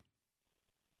morning.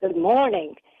 Good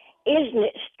morning. Isn't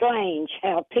it strange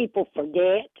how people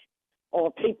forget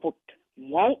or people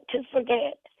want to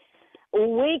forget?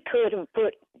 We could have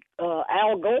put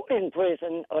Al Gore in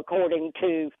prison, according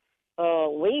to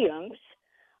Williams.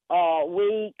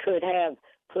 We could have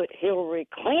put Hillary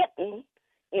Clinton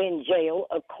in jail,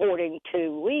 according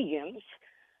to Williams,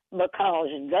 because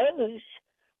those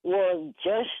were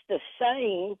just the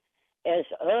same as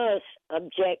us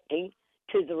objecting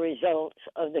to the results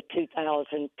of the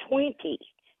 2020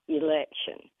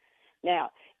 election.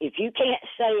 Now, if you can't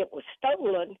say it was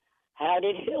stolen, how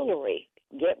did Hillary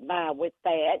get by with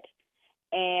that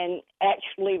and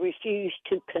actually refuse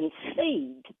to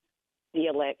concede the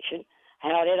election?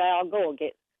 How did Al Gore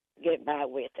get by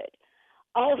with it?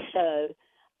 Also,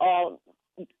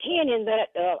 Ken, in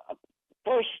that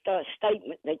first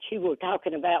statement that you were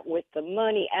talking about with the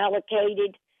money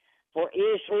allocated for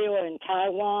Israel and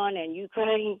Taiwan and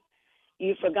Ukraine,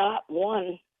 you forgot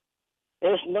one.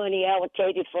 There's money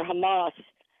allocated for Hamas.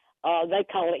 They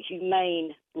call it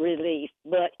humane relief,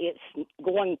 but it's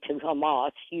going to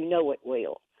Hamas. You know it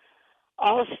will.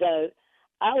 Also,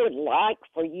 I would like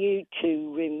for you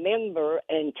to remember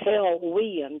and tell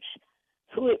Williams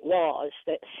who it was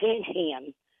that sent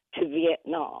him to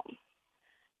Vietnam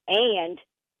and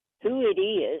who it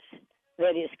is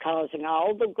that is causing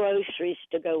all the groceries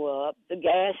to go up, the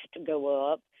gas to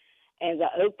go up, and the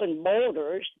open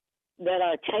borders that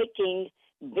are taking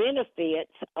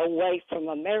benefits away from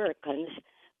Americans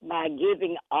by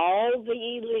giving all the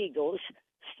illegals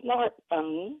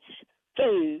smartphones,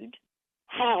 food,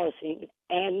 housing,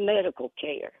 and medical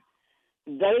care.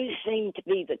 Those seem to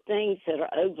be the things that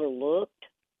are overlooked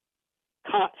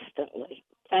constantly.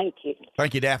 Thank you.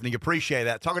 Thank you, Daphne. Appreciate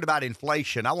that. Talking about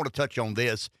inflation, I want to touch on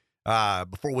this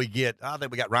before we get, I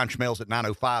think we got Ron Schmelz at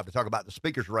 9:05 to talk about the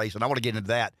speaker's race, and I want to get into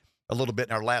that a little bit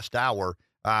in our last hour.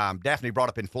 Daphne brought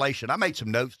up inflation. I made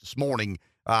some notes this morning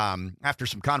after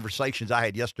some conversations I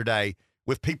had yesterday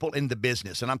with people in the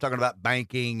business, and I'm talking about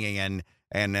banking and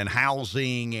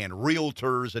housing and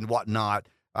realtors and whatnot.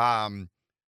 We're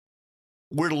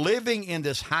living in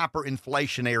this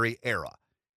hyperinflationary era.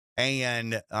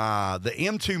 And the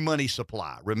M2 money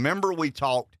supply. Remember, we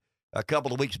talked a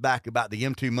couple of weeks back about the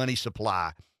M2 money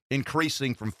supply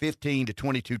increasing from 15 to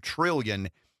 22 trillion,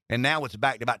 and now it's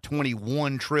back to about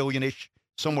 21 trillion-ish,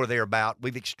 somewhere thereabout.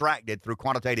 We've extracted through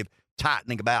quantitative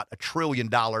tightening about $1 trillion,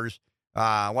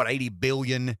 80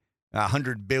 billion,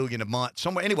 100 billion a month,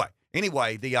 somewhere.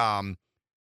 Anyway, the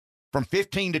from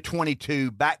 15 to 22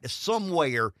 back to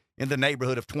somewhere in the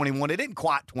neighborhood of 21. It isn't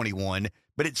quite 21,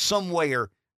 but it's somewhere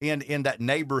in that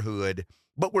neighborhood.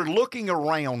 But we're looking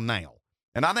around now,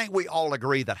 and I think we all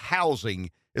agree that housing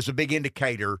is a big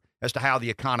indicator as to how the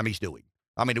economy's doing.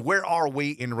 I mean, where are we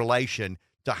in relation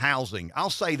to housing? I'll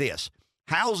say this.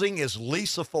 Housing is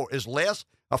less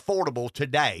affordable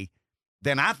today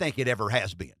than I think it ever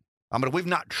has been. I mean, we've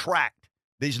not tracked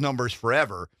these numbers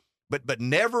forever, but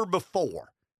never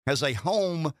before has a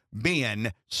home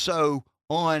been so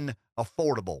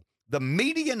unaffordable. The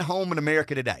median home in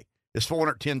America today is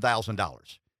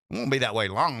 $410,000. It won't be that way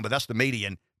long, but that's the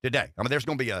median today. I mean, there's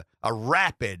going to be a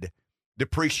rapid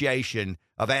depreciation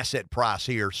of asset price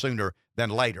here sooner than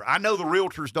later. I know the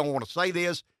realtors don't want to say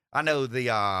this. I know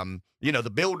the the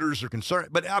builders are concerned,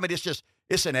 but I mean, it's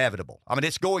inevitable. I mean,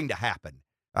 it's going to happen.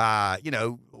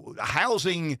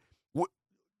 Housing,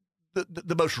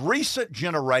 the most recent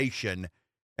generation,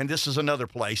 and this is another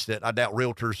place that I doubt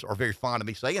realtors are very fond of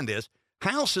me saying this,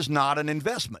 house is not an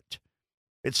investment.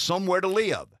 It's somewhere to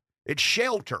live. It's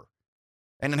shelter.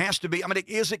 And it has to be, I mean,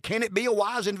 can it be a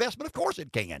wise investment? Of course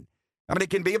it can. I mean, it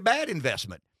can be a bad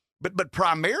investment. But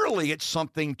primarily it's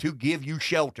something to give you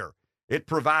shelter. It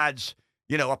provides,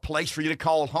 a place for you to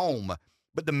call home.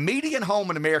 But the median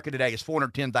home in America today is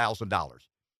 $410,000.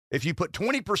 If you put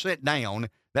 20% down,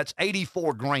 that's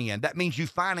 $84,000. That means you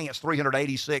finance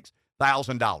 $386,000.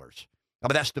 I mean,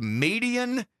 that's the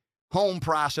median home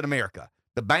price in America.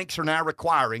 The banks are now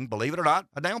requiring, believe it or not,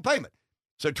 a down payment.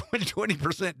 So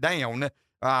 20% down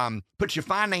puts you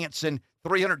financing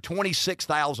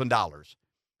 $326,000.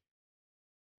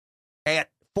 At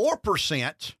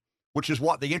 4%, which is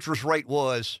what the interest rate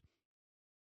was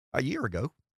a year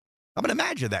ago. I mean,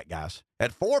 imagine that, guys.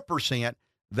 At 4%,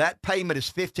 that payment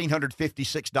is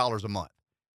 $1,556 a month.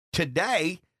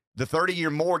 Today, the 30-year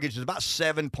mortgage is about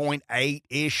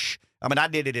 7.8-ish. I mean, I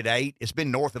did it at 8. It's been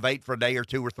north of 8 for a day or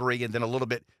 2 or 3, and then a little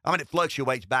bit. I mean, it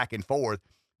fluctuates back and forth.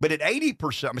 But at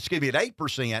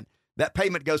 8%, that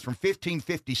payment goes from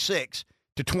 $1,556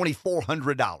 to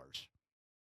 $2,400.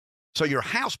 So your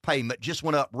house payment just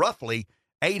went up roughly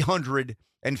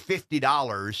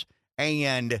 $850.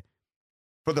 And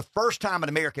for the first time in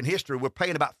American history, we're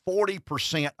paying about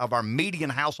 40% of our median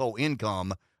household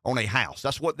income on a house.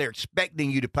 That's what they're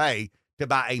expecting you to pay to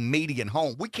buy a median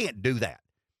home. We can't do that.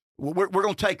 We're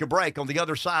going to take a break. On the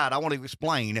other side, I want to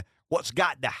explain what's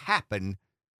got to happen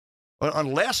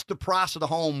unless the price of the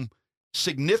home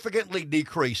significantly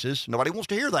decreases. Nobody wants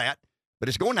to hear that, but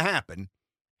it's going to happen.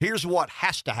 Here's what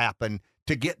has to happen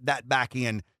to get that back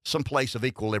in some place of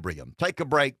equilibrium. Take a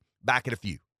break. Back in a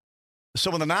few.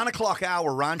 So in the 9 o'clock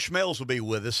hour, Ron Schmelz will be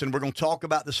with us, and we're going to talk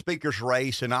about the speaker's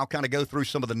race, and I'll kind of go through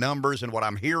some of the numbers and what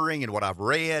I'm hearing and what I've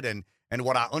read and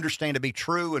what I understand to be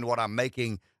true and what I'm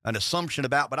making an assumption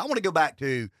about. But I want to go back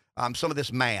to some of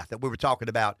this math that we were talking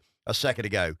about a second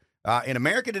ago. In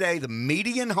America today, the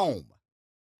median home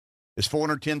is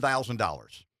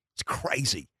 $410,000. It's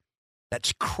crazy.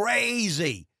 That's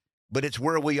crazy, but it's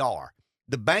where we are.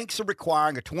 The banks are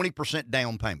requiring a 20%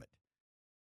 down payment.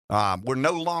 We're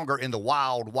no longer in the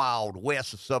wild, wild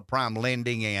west of subprime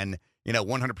lending and,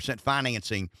 100%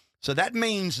 financing. So that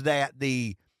means that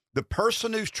the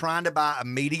person who's trying to buy a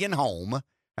median home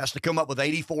has to come up with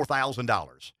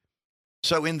 $84,000.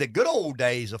 So in the good old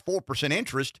days of 4%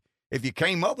 interest, if you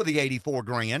came up with the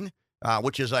 $84,000,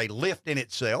 which is a lift in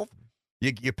itself,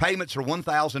 your payments are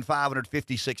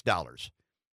 $1,556.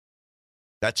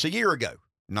 That's a year ago,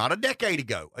 not a decade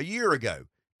ago, a year ago.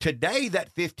 Today,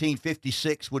 that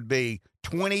 $1,556 would be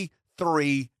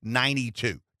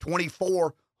 $2,392,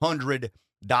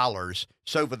 $2,400.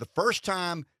 So for the first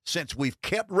time since we've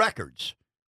kept records,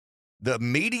 the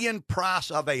median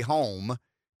price of a home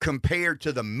compared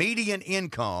to the median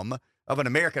income of an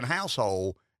American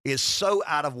household is so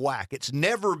out of whack. It's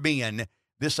never been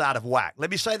this out of whack. Let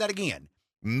me say that again.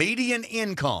 Median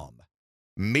income,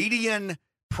 median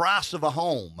price of a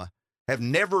home have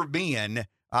never been,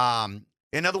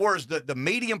 in other words, the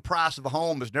median price of a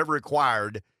home has never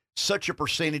required such a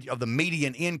percentage of the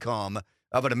median income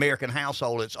of an American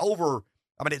household. It's over,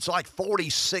 it's like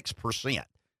 46%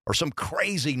 or some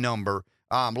crazy number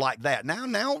like that.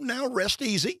 Now, rest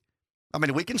easy.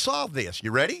 We can solve this. You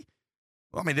ready?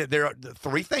 There are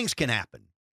three things can happen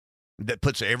that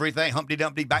puts everything Humpty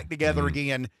Dumpty back together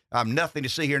again. Nothing to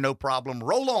see here, no problem.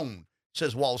 Roll on,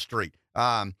 says Wall Street.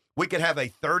 We could have a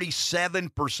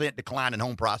 37% decline in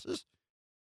home prices,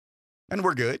 and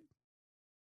we're good.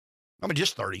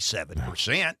 Just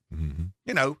 37%.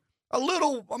 Mm-hmm. A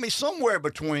little, somewhere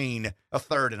between a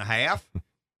third and a half.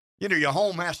 Your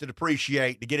home has to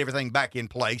depreciate to get everything back in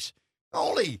place.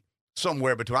 Only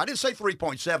somewhere between, I didn't say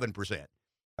 3.7%.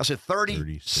 I said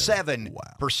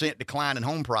 37% decline in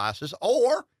home prices,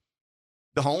 or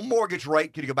the home mortgage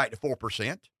rate could go back to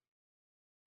 4%.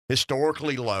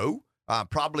 Historically low,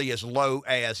 probably as low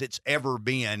as it's ever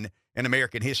been in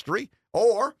American history,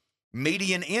 or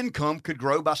median income could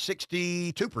grow by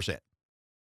 62%.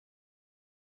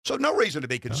 So no reason to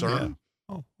be concerned.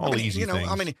 All easy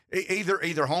things.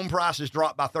 Either home prices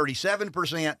drop by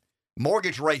 37%,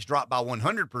 mortgage rates drop by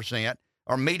 100%,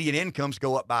 or median incomes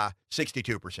go up by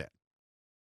 62%.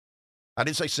 I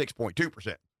didn't say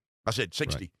 6.2%. I said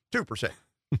 62%. Right.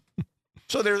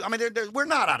 So we're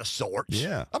not out of sorts.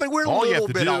 Yeah. We're a little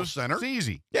bit off center. It's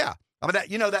easy. Yeah.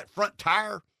 That front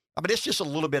tire, it's just a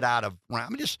little bit out of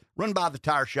round. Just run by the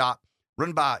tire shop,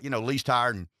 run by, Lee's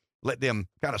Tire and let them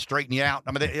kind of straighten you out.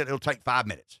 It'll take 5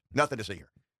 minutes. Nothing to see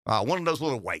here. One of those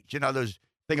little weights, those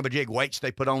thingamajig weights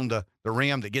they put on the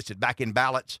rim that gets it back in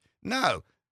balance. No,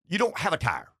 you don't have a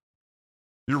tire.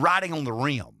 You're riding on the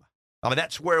rim.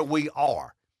 That's where we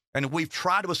are. And we've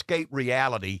tried to escape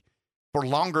reality for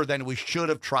longer than we should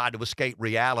have tried to escape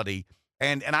reality.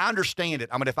 And I understand it.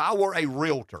 If I were a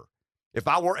realtor, if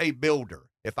I were a builder,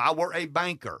 if I were a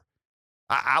banker,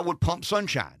 I would pump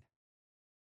sunshine.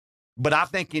 But I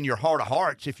think in your heart of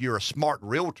hearts, if you're a smart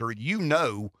realtor, you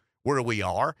know where we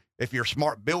are. If you're a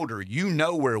smart builder, you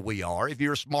know where we are. If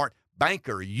you're a smart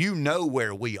banker, you know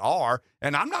where we are.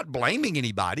 And I'm not blaming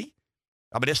anybody.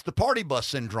 It's the party bus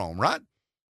syndrome, right?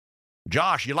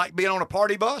 Josh, you like being on a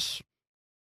party bus?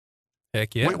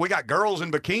 Heck yeah. We got girls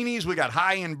in bikinis. We got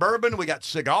high-end bourbon. We got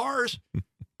cigars.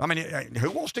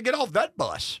 Who wants to get off that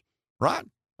bus, right?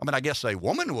 I guess a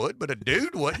woman would, but a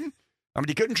dude wouldn't.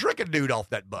 You couldn't trick a dude off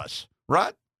that bus,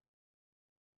 right?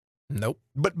 Nope.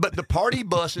 But the party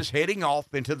bus is heading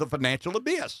off into the financial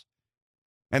abyss.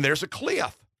 And there's a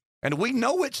cliff. And we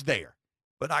know it's there.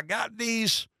 But I got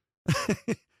these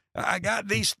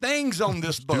things on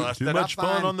this bus. Too much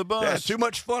fun on the bus. Yeah, too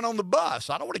much fun on the bus.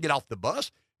 I don't want to get off the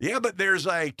bus. Yeah, but there's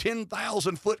a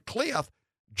 10,000-foot cliff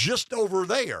just over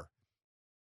there.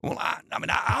 Well,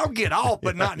 I'll get off,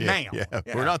 but not now. Yeah.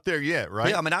 We're not there yet, right?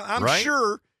 Yeah, I'm right?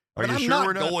 sure. Are you I'm sure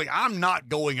not we're not? I'm not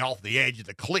going off the edge of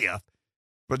the cliff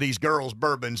for these girls'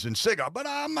 bourbons and cigars, but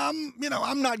I'm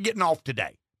not getting off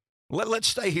today. Let's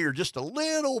stay here just a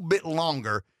little bit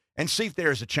longer and see if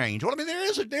there's a change. Well, there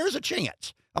is a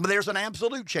chance. There's an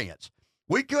absolute chance.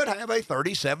 We could have a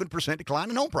 37% decline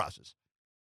in home prices.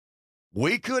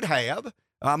 We could have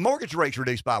mortgage rates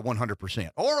reduced by 100%,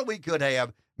 or we could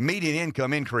have median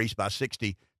income increased by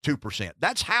 62%.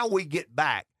 That's how we get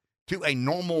back to a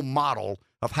normal model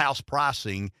of house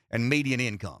pricing and median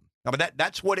income. I mean,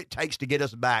 that's what it takes to get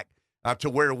us back to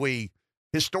where we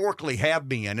historically have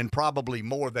been, and probably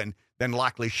more than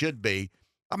likely should be.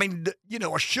 I mean,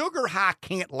 a sugar high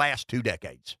can't last 2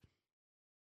 decades.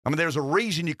 I mean, there's a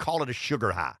reason you call it a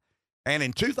sugar high. And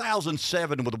in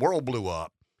 2007, when the world blew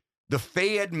up, the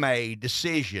Fed made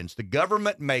decisions, the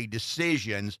government made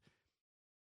decisions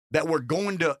that we're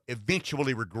going to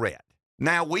eventually regret.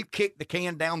 Now, we've kicked the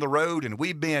can down the road, and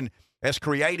we've been as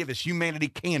creative as humanity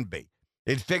can be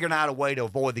in figuring out a way to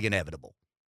avoid the inevitable.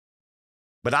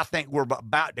 But I think we're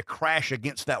about to crash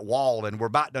against that wall, and we're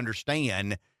about to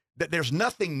understand that there's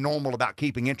nothing normal about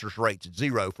keeping interest rates at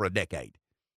zero for a decade.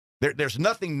 There's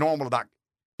nothing normal about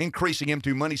increasing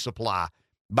M2 money supply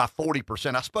by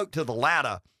 40%. I spoke to the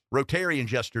LATA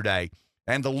Rotarians yesterday,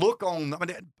 and the look on, I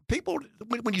mean, people,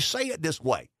 when you say it this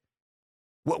way,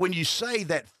 when you say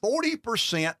that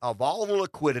 40% of all the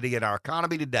liquidity in our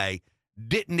economy today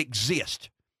didn't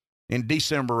exist in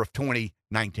December of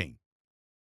 2019.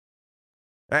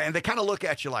 And they kind of look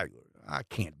at you like, I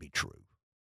can't be true.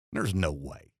 There's no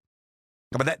way.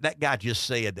 I mean, that guy just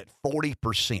said that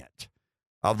 40%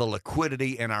 of the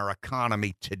liquidity in our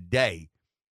economy today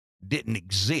didn't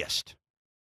exist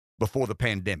before the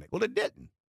pandemic. Well, it didn't.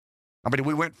 I mean,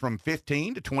 we went from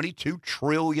 15 to $22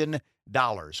 trillion.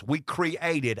 We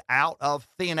created out of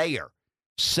thin air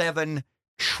 $7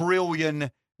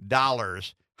 trillion.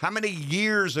 How many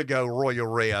years ago, Royal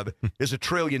Reb, is a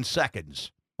trillion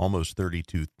seconds? Almost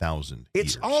 32,000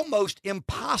 It's years. almost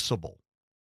impossible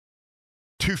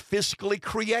to physically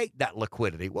create that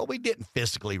liquidity. Well, we didn't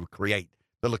physically create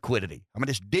the liquidity. I mean,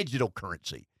 it's digital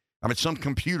currency. I mean, some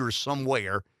computer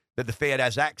somewhere that the Fed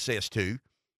has access to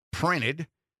printed,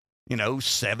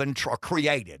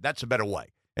 created. That's a better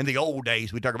way. In the old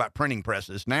days, we talk about printing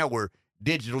presses. Now we're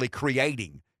digitally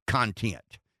creating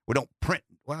content. We don't print.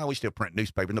 Well, we still print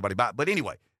newspapers. Nobody buy it. But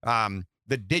anyway,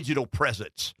 the digital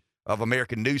presence of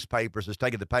American newspapers has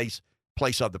taken the place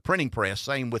of the printing press.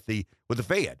 Same with the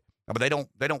Fed. I mean,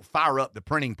 they don't fire up the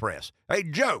printing press. Hey,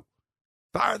 Joe,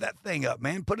 fire that thing up,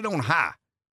 man. Put it on high.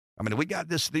 I mean, we got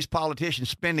these politicians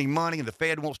spending money, and the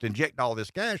Fed wants to inject all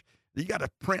this cash. You got to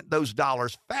print those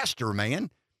dollars faster, man.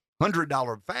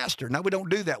 $100 faster. No, we don't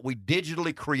do that. We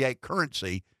digitally create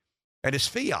currency, and it's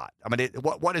fiat. I mean,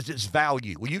 what is its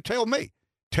value? Well, you tell me.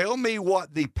 Tell me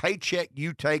what the paycheck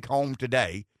you take home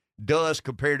today does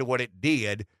compared to what it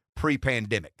did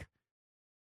pre-pandemic.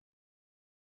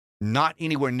 Not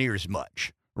anywhere near as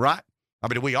much, right? I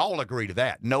mean, we all agree to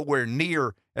that. Nowhere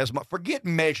near as much. Forget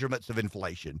measurements of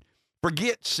inflation.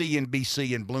 Forget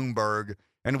CNBC and Bloomberg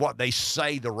and what they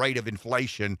say the rate of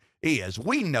inflation is.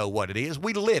 We know what it is.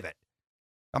 We live it.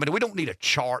 I mean, we don't need a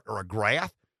chart or a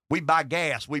graph. We buy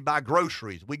gas. We buy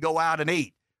groceries. We go out and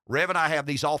eat. Rev and I have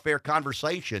these off-air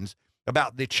conversations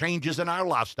about the changes in our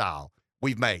lifestyle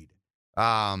we've made.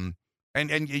 And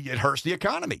it hurts the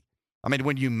economy. I mean,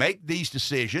 when you make these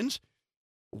decisions,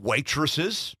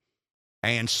 waitresses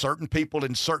and certain people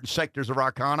in certain sectors of our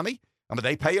economy, I mean,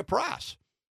 they pay a price.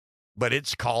 But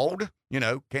it's called,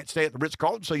 can't stay at the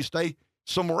Ritz-Carlton, so you stay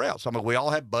somewhere else. I mean, we all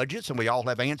have budgets and we all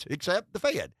have answers, except the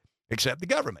Fed, except the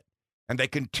government. And they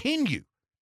continue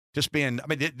to spend. I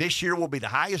mean, this year will be the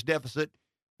highest deficit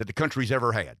that the country's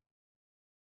ever had.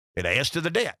 It adds to the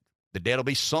debt. The debt will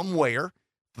be somewhere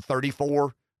for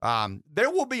 34. There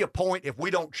will be a point if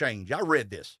we don't change. I read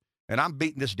this, and I'm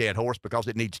beating this dead horse because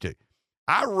it needs to.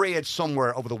 I read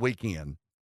somewhere over the weekend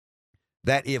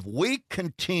that if we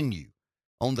continue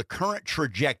on the current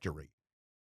trajectory,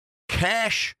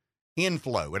 cash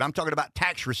inflow, and I'm talking about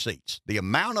tax receipts, the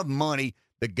amount of money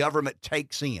the government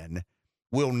takes in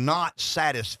will not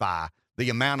satisfy the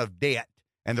amount of debt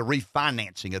and the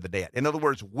refinancing of the debt. In other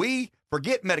words, we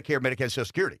forget Medicare, Medicaid, and Social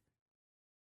Security.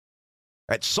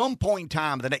 At some point in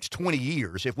time in the next 20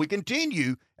 years, if we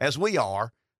continue as we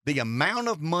are, the amount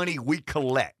of money we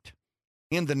collect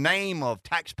in the name of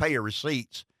taxpayer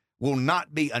receipts will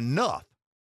not be enough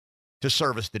to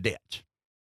service the debt.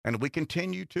 And we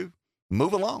continue to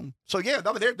move along. So, yeah,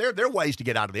 there are ways to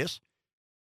get out of this.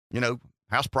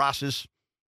 House prices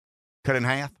cut in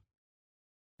half.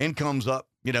 Income's up,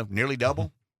 nearly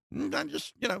double.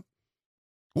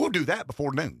 We'll do that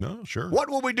before noon. No, sure. What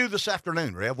will we do this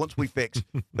afternoon, Rev, once we fix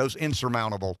those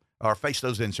insurmountable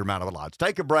odds?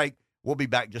 Take a break. We'll be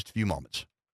back in just a few moments.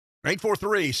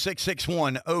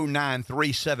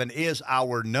 843-661-0937 is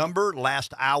our number.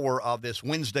 Last hour of this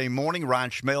Wednesday morning. Ryan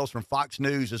Schmelz from Fox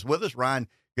News is with us. Ryan,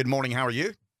 good morning. How are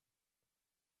you?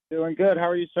 Doing good. How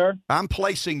are you, sir? I'm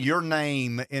placing your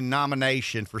name in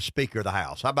nomination for Speaker of the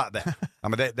House. How about that? I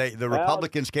mean, the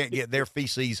Republicans can't get their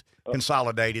feces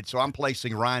consolidated, so I'm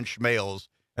placing Ryan Schmelz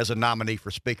as a nominee for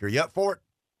Speaker. You up for it?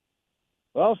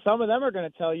 Well, some of them are going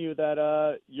to tell you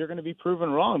that you're going to be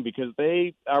proven wrong because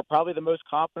they are probably the most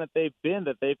confident they've been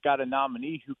that they've got a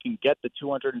nominee who can get the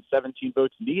 217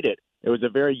 votes needed. It was a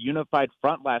very unified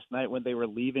front last night when they were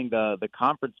leaving the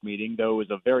conference meeting, though it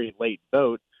was a very late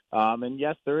vote. And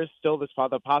yes, there is still the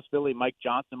possibility Mike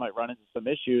Johnson might run into some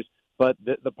issues, but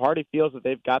the party feels that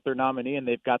they've got their nominee and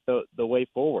they've got the way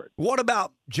forward. What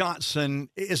about Johnson?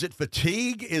 Is it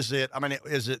fatigue? Is it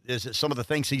some of the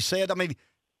things he said? I mean,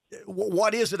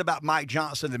 what is it about Mike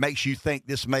Johnson that makes you think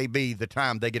this may be the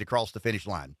time they get across the finish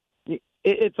line?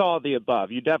 It's all of the above.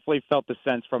 You definitely felt the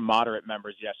sense from moderate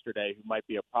members yesterday who might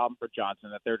be a problem for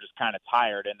Johnson that they're just kind of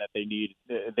tired and that they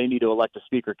need to elect a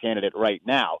speaker candidate right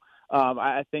now.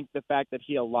 I think the fact that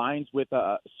he aligns with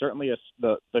certainly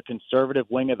the conservative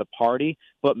wing of the party,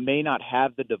 but may not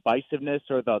have the divisiveness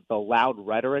or the loud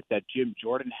rhetoric that Jim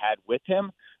Jordan had with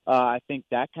him, I think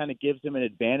that kind of gives him an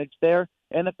advantage there.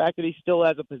 And the fact that he still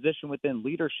has a position within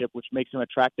leadership, which makes him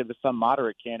attractive to some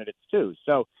moderate candidates too.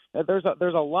 So there's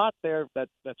a lot there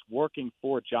that's working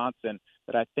for Johnson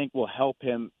that I think will help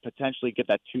him potentially get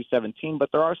that 217. But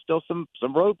there are still some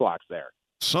roadblocks there.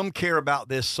 Some care about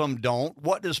this, some don't.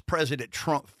 What does President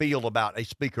Trump feel about a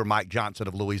Speaker Mike Johnson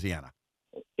of Louisiana?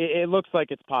 It looks like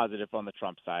it's positive on the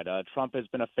Trump side. Trump has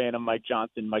been a fan of Mike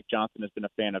Johnson. Mike Johnson has been a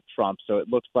fan of Trump. So it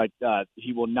looks like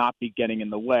he will not be getting in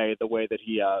the way that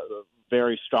he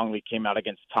very strongly came out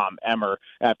against Tom Emmer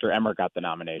after Emmer got the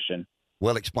nomination.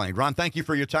 Well explained. Ron, thank you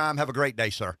for your time. Have a great day,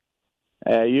 sir.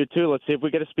 You too. Let's see if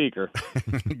we get a speaker.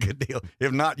 Good deal.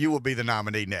 If not, you will be the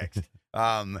nominee next.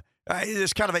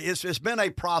 It's been a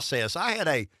process. I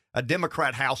had a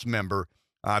Democrat House member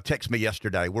text me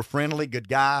yesterday. We're friendly, good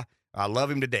guy. I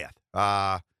love him to death.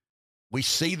 We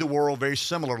see the world very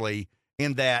similarly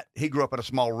in that he grew up in a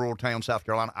small rural town, South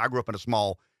Carolina. I grew up in a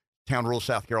small town, rural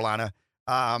South Carolina.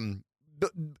 And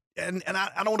I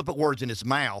don't want to put words in his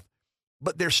mouth,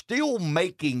 but they're still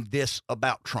making this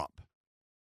about Trump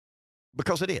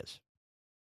because it is.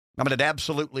 I mean, it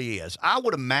absolutely is. I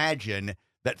would imagine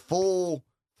that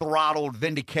full-throttled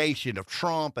vindication of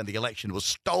Trump and the election was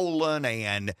stolen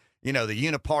and, the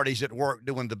uniparties at work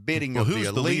doing the bidding of the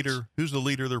elites. Who's the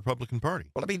leader of the Republican Party?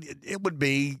 Well, I mean, it would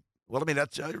be,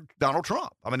 that's Donald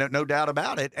Trump. I mean, no doubt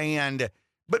about it.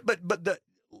 But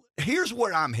here's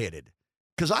where I'm headed,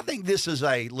 because I think this is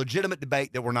a legitimate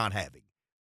debate that we're not having.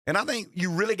 And I think you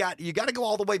got to go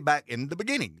all the way back in the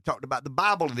beginning. You talked about the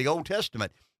Bible and the Old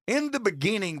Testament. In the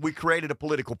beginning, we created a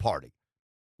political party.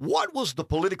 What was the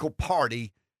political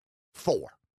party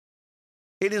for?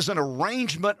 It is an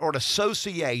arrangement or an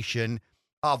association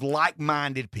of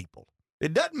like-minded people.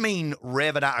 It doesn't mean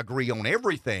Rev and I agree on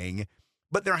everything,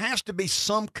 but there has to be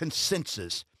some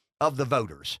consensus of the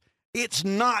voters. It's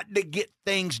not to get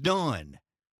things done.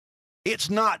 It's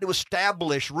not to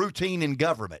establish routine in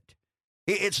government.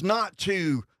 It's not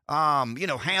to,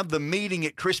 have the meeting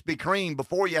at Krispy Kreme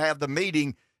before you have the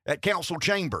meeting at council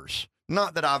chambers.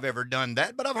 Not that I've ever done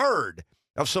that, but I've heard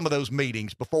of some of those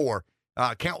meetings before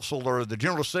council or the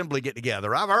General Assembly get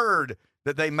together. I've heard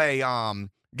that they may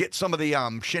get some of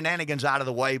the shenanigans out of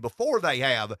the way before they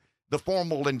have the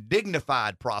formal and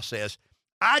dignified process.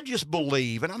 I just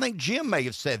believe, and I think Jim may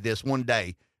have said this one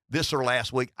day, this or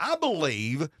last week, I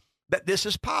believe that this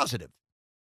is positive.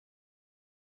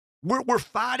 We're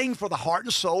fighting for the heart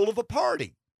and soul of a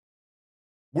party.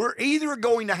 We're either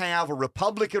going to have a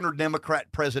Republican or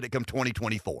Democrat president come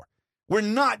 2024. We're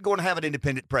not going to have an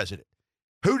independent president.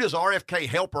 Who does RFK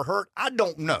help or hurt? I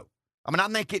don't know. I mean, I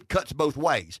think it cuts both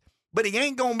ways. But he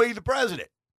ain't going to be the president.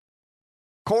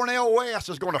 Cornel West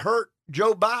is going to hurt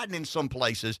Joe Biden in some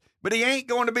places, but he ain't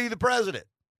going to be the president.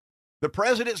 The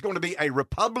president's going to be a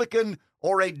Republican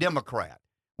or a Democrat.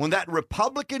 When that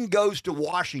Republican goes to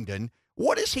Washington,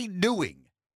 what is he doing?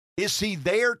 Is he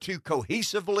there to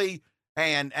cohesively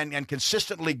and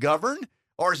consistently govern,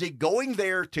 or is he going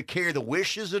there to carry the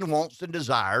wishes and wants and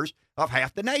desires of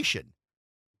half the nation?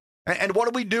 And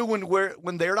what do we do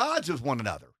when they're at odds with one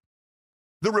another?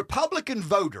 The Republican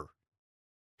voter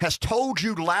has told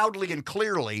you loudly and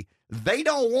clearly they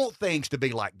don't want things to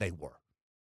be like they were.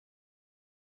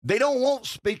 They don't want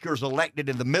speakers elected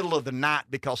in the middle of the night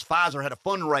because Pfizer had a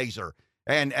fundraiser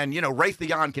and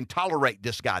Raytheon can tolerate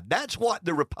this guy. That's what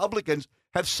the Republicans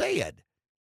have said.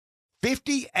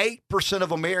 58%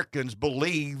 of Americans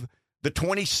believe the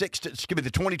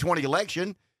 2020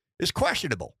 election is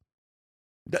questionable.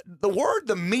 The word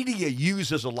the media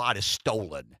uses a lot is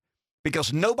stolen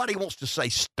because nobody wants to say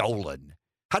stolen.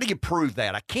 How do you prove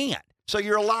that? I can't. So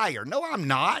you're a liar. No, I'm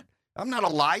not. I'm not a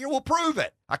liar. We'll prove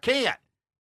it. I can't.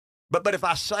 But if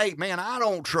I say, man, I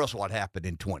don't trust what happened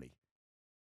in 20.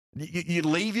 You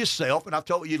leave yourself, and I've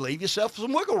told you leave yourself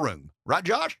some wiggle room. Right,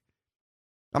 Josh?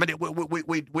 I mean,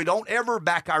 we don't ever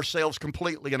back ourselves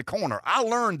completely in a corner. I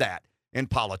learned that in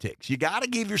politics. You got to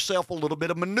give yourself a little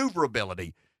bit of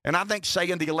maneuverability. And I think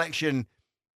saying the election,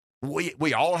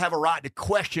 we all have a right to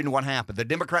question what happened. The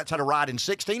Democrats had a right in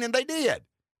 2016, and they did.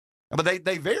 I mean,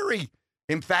 they very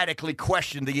emphatically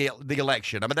questioned the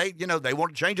election. I mean, they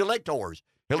want to change electors.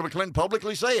 Hillary Clinton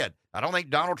publicly said, I don't think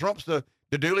Donald Trump's the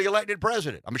duly elected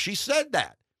president. I mean, she said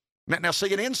that. Now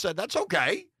CNN said that's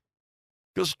okay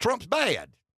because Trump's bad.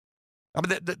 I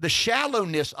mean, the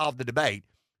shallowness of the debate.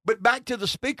 But back to the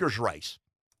speaker's race.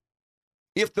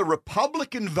 If the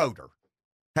Republican voter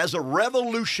has a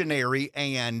revolutionary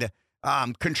and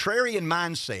contrarian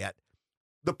mindset,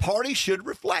 the party should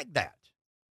reflect that.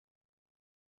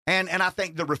 And I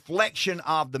think the reflection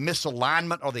of the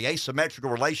misalignment or the asymmetrical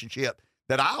relationship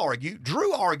that I argue,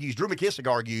 Drew McKissick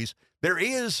argues, there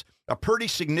is a pretty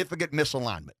significant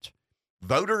misalignment.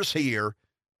 Voters here,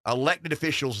 elected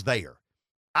officials there.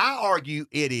 I argue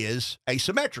it is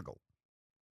asymmetrical.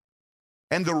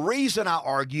 And the reason I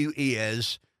argue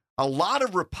is a lot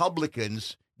of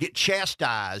Republicans get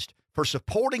chastised for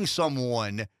supporting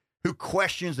someone who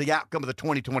questions the outcome of the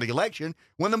 2020 election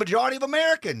when the majority of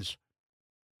Americans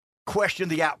question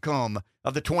the outcome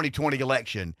of the 2020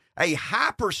 election. A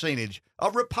high percentage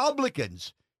of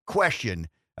Republicans question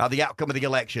the outcome of the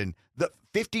election. The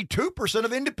 52%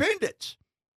 of independents.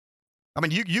 I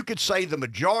mean, you could say the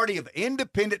majority of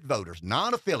independent voters,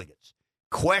 non-affiliates,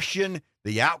 question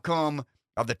the outcome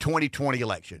of the 2020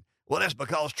 election. Well, that's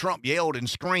because Trump yelled and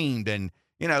screamed and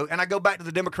I go back to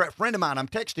the Democrat friend of mine I'm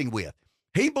texting with.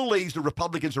 He believes the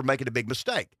Republicans are making a big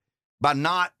mistake by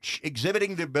not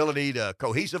exhibiting the ability to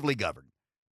cohesively govern.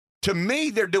 To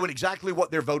me, they're doing exactly what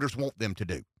their voters want them to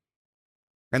do,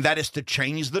 and that is to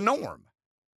change the norm,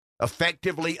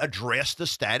 effectively address the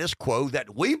status quo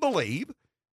that we believe.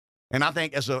 And I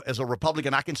think as a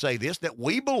Republican, I can say this, that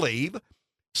we believe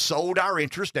sold our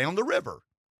interest down the river.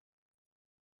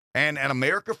 And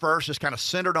America First is kind of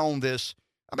centered on this.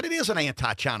 I mean, it is an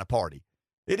anti-China party.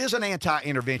 It is an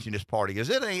anti-interventionist party. It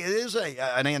is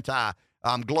an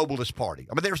anti-globalist party.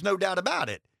 I mean, there's no doubt about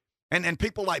it. And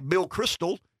people like Bill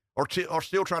Kristol are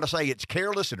still trying to say it's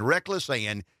careless and reckless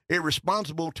and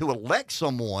irresponsible to elect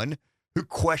someone who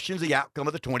questions the outcome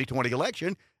of the 2020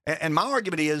 election. And my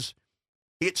argument is,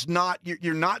 it's not,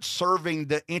 you're not serving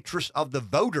the interests of the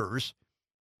voters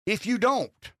if you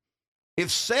don't. If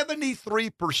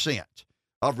 73%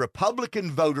 of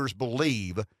Republican voters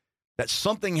believe that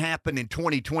something happened in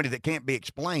 2020 that can't be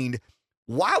explained,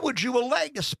 why would you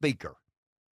elect a speaker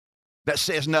that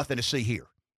says nothing to see here?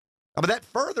 I mean, that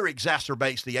further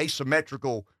exacerbates the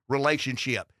asymmetrical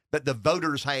relationship that the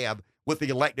voters have with the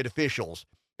elected officials.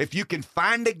 If you can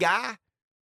find a guy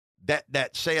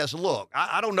that says, look,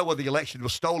 I don't know whether the election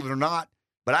was stolen or not,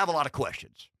 but I have a lot of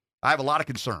questions. I have a lot of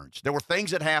concerns. There were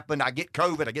things that happened. I get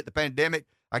COVID. I get the pandemic.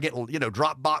 I get,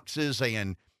 drop boxes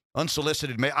and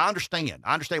unsolicited mail. I understand.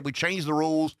 We changed the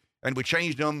rules, and we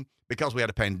changed them because we had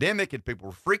a pandemic and people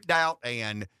were freaked out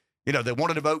and, they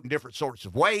wanted to vote in different sorts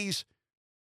of ways.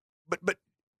 But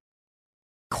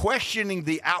questioning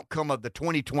the outcome of the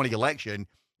 2020 election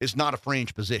is not a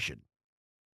fringe position.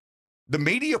 The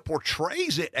media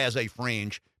portrays it as a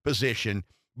fringe position,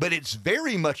 but it's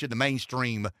very much in the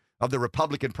mainstream of the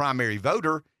Republican primary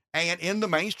voter and in the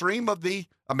mainstream of the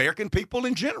American people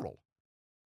in general.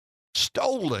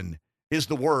 Stolen is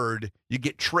the word you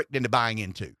get tricked into buying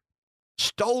into.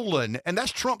 Stolen, and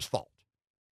that's Trump's fault.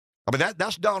 I mean,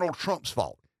 that's Donald Trump's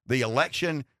fault. The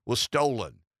election was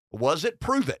stolen. Was it?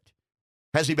 Prove it.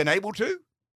 Has he been able to?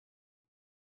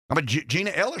 I mean,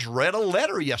 Gina Ellis read a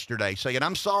letter yesterday saying,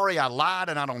 I'm sorry, I lied,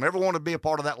 and I don't ever want to be a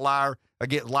part of that life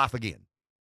again.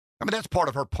 I mean, that's part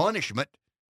of her punishment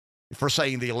for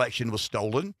saying the election was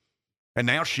stolen. And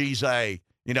now she's I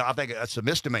think that's a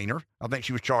misdemeanor. I think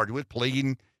she was charged with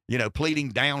pleading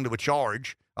down to a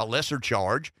charge, a lesser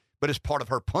charge. But as part of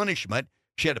her punishment,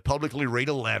 she had to publicly read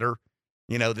a letter,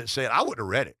 that said, I would have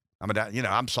read it. I mean,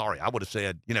 I'm sorry. I would have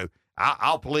said,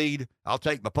 I'll plead. I'll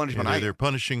take my punishment. Yeah, they're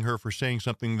punishing her for saying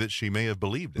something that she may have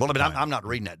believed. Well, I'm not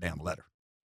reading that damn letter.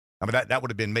 I mean, that would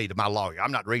have been me to my lawyer.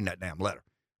 I'm not reading that damn letter.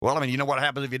 Well, I mean, you know what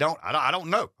happens if you don't? I don't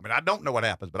know. I mean, I don't know what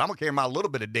happens, but I'm going to carry my little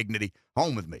bit of dignity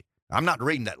home with me. I'm not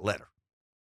reading that letter.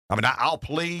 I mean, I'll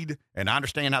plead, and I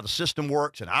understand how the system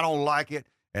works, and I don't like it,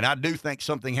 and I do think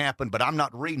something happened, but I'm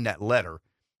not reading that letter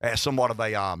as somewhat of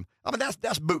a, I mean, that's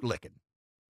bootlicking.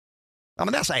 I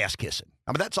mean, that's ass kissing.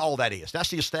 I mean, that's all that is. That's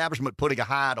the establishment putting a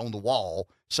hide on the wall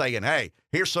saying, hey,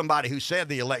 here's somebody who said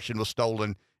the election was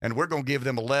stolen, and we're going to give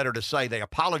them a letter to say they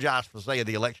apologize for saying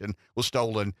the election was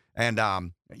stolen. And,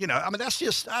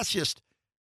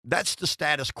 that's the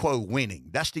status quo winning.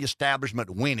 That's the establishment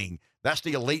winning. That's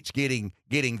the elites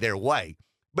getting their way.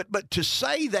 But to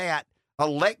say that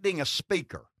electing a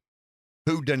speaker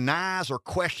who denies or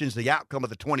questions the outcome of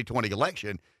the 2020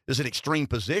 election is an extreme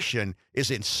position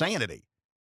is insanity,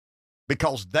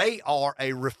 because they are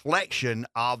a reflection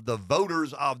of the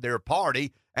voters of their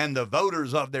party, and the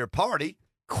voters of their party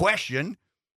question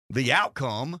the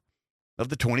outcome of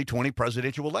the 2020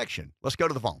 presidential election. Let's go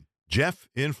to the phone. Jeff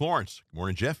in Florence. Good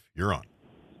morning, Jeff. You're on.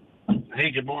 Hey,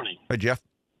 good morning. Hey, Jeff.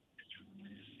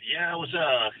 Yeah, it was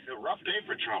a rough day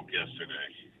for Trump yesterday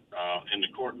in the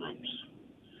courtrooms.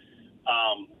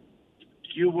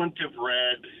 You wouldn't have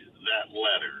read that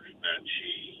letter that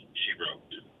she wrote.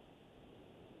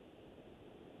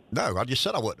 No, I just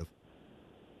said I wouldn't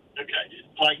have.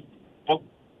 Okay.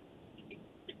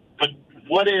 But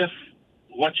what if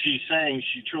what she's saying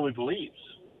she truly believes?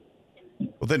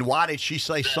 Well, then why did she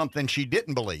say something she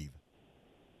didn't believe?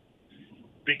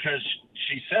 Because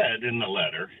she said in the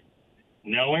letter,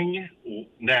 knowing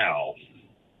now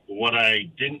what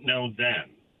I didn't know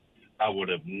then, I would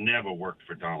have never worked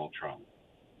for Donald Trump.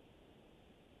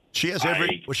 She has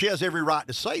every right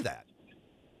to say that.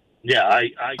 Yeah,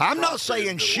 I'm not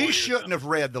saying she shouldn't have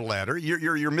read the letter.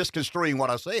 You're misconstruing what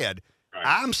I said. Right.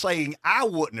 I'm saying I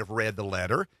wouldn't have read the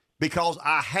letter because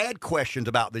I had questions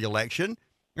about the election,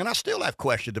 and I still have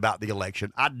questions about the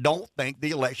election. I don't think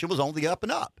the election was on the up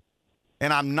and up,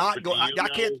 and I'm not going.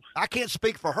 I can't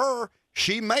speak for her.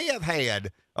 She may have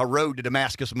had a road to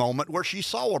Damascus moment where she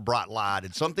saw a bright light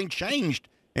and something changed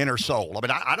in her soul. I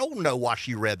mean, I don't know why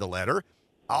she read the letter.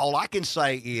 All I can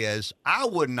say is I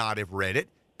would not have read it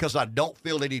because I don't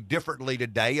feel any differently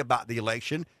today about the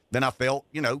election than I felt,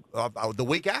 the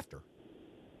week after.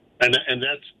 And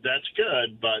that's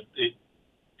good, but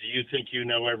do you think you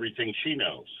know everything she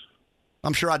knows?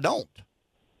 I'm sure I don't.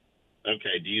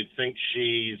 Okay. Do you think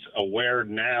she's aware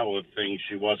now of things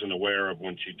she wasn't aware of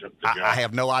when she took the job? I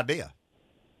have no idea.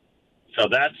 So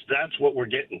that's what we're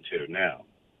getting to now,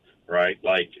 right?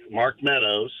 Like Mark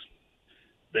Meadows,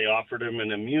 they offered him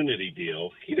an immunity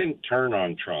deal. He didn't turn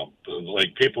on Trump.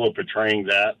 Like people are portraying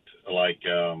that like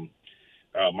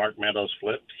Mark Meadows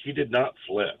flipped. He did not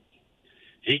flip.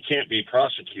 He can't be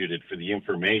prosecuted for the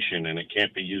information, and it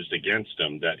can't be used against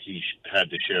him that he had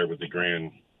to share with the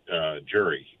grand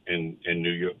jury in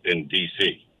New York, in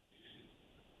D.C.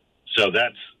 So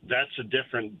that's a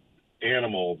different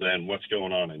animal than what's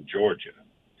going on in Georgia.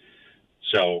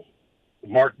 So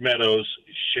Mark Meadows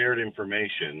shared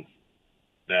information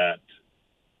that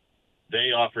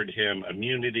they offered him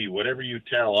immunity. Whatever you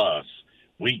tell us,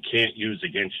 we can't use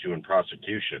against you in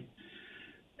prosecution.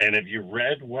 And have you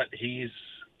read what he's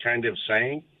kind of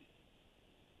saying?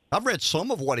 I've read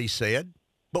some of what he said,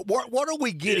 but what are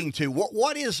we getting to?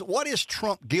 What is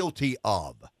Trump guilty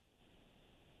of?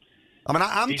 I mean,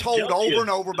 I'm told over and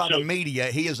over by the media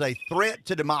he is a threat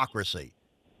to democracy.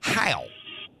 How?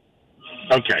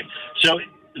 Okay, so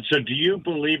do you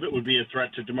believe it would be a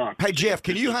threat to democracy? Hey, Jeff,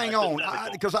 can you hang on?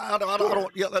 Because I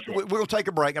don't. Yeah, we're going to take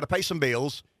a break. Got to pay some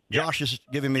bills. Josh is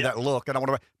giving me that look, and I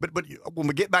want to. But when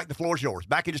we get back, the floor is yours.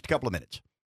 Back in just a couple of minutes.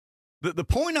 The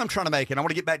point I'm trying to make, and I want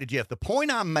to get back to Jeff. The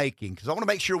point I'm making, because I want to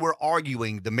make sure we're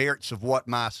arguing the merits of what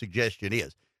my suggestion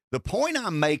is. The point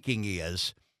I'm making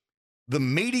is the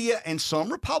media and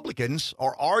some Republicans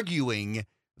are arguing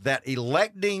that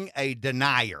electing a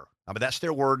denier, I mean, that's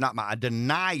their word, not mine, a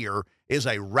denier is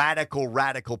a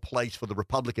radical place for the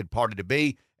Republican Party to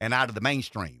be and out of the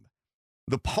mainstream.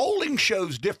 The polling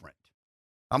shows different.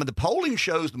 I mean, the polling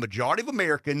shows the majority of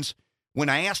Americans, when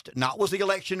asked not was the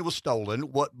election was stolen,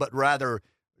 but rather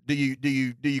do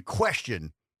you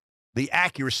question the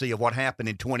accuracy of what happened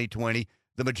in 2020?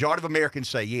 The majority of Americans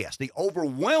say yes. The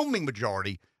overwhelming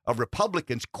majority of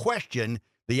Republicans question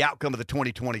the outcome of the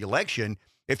 2020 election.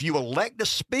 If you elect a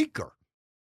speaker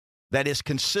that is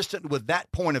consistent with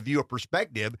that point of view or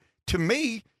perspective, to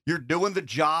me, you're doing the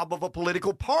job of a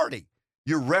political party.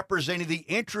 You're representing the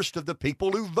interest of the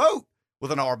people who vote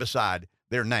with an R beside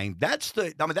their name. That's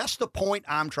the point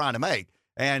I'm trying to make.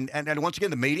 And once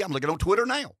again, the media, I'm looking on Twitter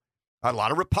now. A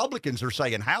lot of Republicans are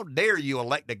saying, how dare you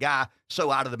elect a guy so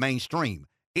out of the mainstream?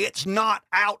 It's not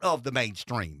out of the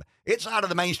mainstream. It's out of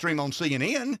the mainstream on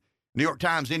CNN, New York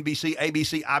Times, NBC,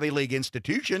 ABC, Ivy League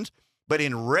institutions. But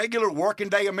in regular working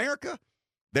day America,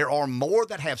 there are more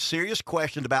that have serious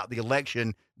questions about the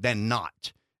election than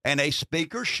not. And a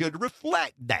speaker should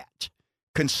reflect that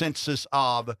consensus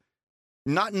of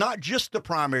not just the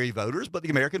primary voters, but the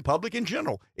American public in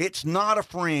general. It's not a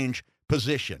fringe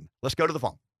position. Let's go to the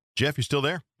phone. Jeff, you still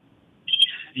there?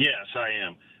 Yes, I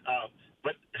am.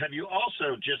 But have you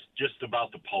also just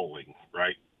about the polling,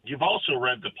 right? You've also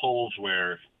read the polls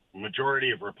where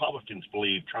majority of Republicans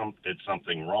believe Trump did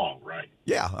something wrong, right?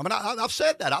 Yeah, I mean, I've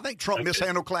said that. I think Trump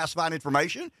mishandled classified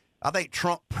information. I think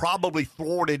Trump probably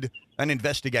thwarted an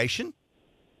investigation.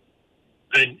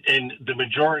 And the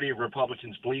majority of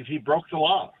Republicans believe he broke the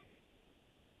law.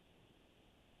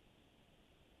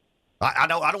 I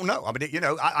don't know. I mean,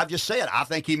 I've just said I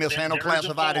think he mishandled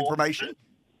classified information.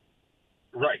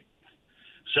 Right.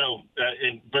 So,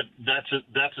 but that's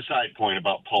a side point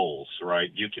about polls, right?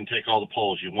 You can take all the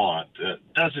polls you want.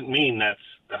 Doesn't mean that's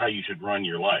how you should run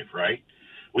your life, right?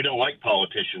 We don't like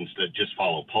politicians that just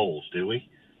follow polls, do we?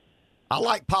 I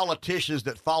like politicians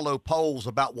that follow polls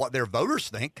about what their voters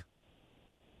think.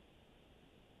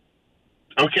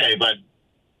 Okay, but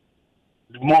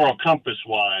moral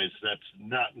compass-wise, that's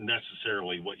not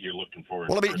necessarily what you're looking for.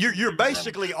 Well, I mean, you're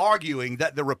basically arguing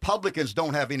that the Republicans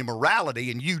don't have any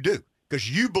morality, and you do, because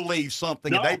you believe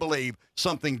something and they believe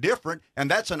something different,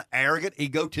 and that's an arrogant,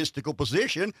 egotistical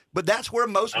position. But that's where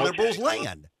most liberals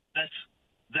land.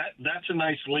 That's a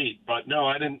nice leap, but no,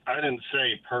 I didn't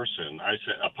say person. I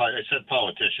said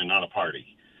politician, not a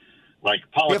party. Like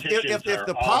politicians if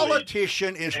the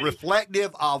politician is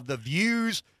reflective of the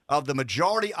views of the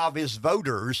majority of his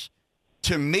voters,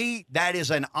 to me, that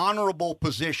is an honorable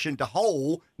position to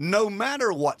hold, no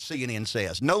matter what CNN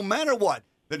says, no matter what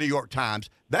the New York Times.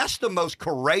 That's the most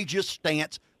courageous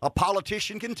stance a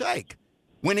politician can take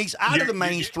when he's out of the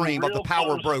mainstream of the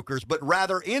power brokers, but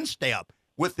rather in step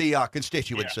with the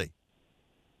constituency.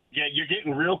 Yeah, you're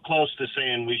getting real close to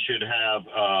saying we should have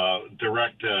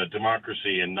direct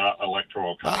democracy and not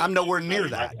electoral college. I'm nowhere near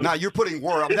that. No, you're putting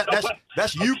word.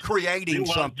 That's you creating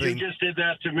something. You just did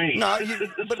that to me. No,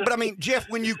 but I mean, Jeff,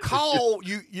 when you call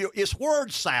you, it's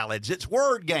word salads, it's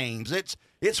word games,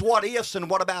 it's what ifs and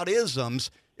what about isms.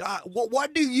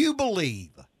 What do you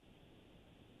believe?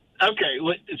 Okay,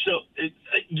 so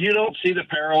you don't see the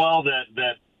parallel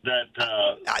that.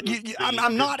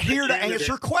 I'm not here to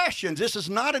answer questions. This is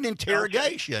not an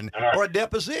interrogation or a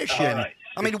deposition. Right.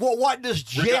 I mean, what does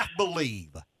Jeff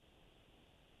believe?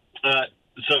 So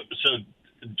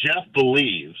Jeff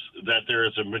believes that there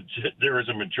is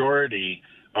a majority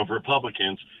of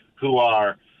Republicans who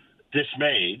are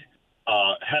dismayed,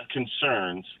 have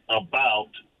concerns about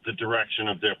the direction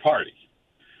of their party.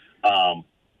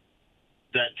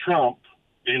 That Trump,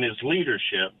 in his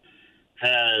leadership,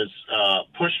 has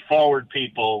pushed forward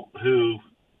people who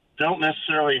don't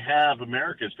necessarily have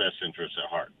America's best interests at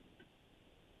heart.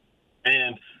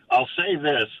 And I'll say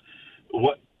this,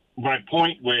 what my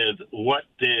point with what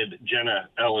did Jenna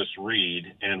Ellis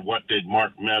read and what did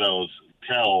Mark Meadows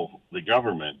tell the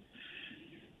government,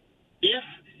 if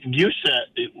you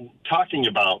said, talking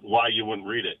about why you wouldn't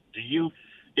read it,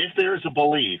 if there's a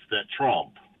belief that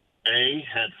Trump, A,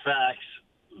 had facts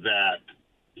that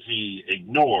he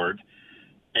ignored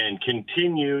and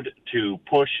continued to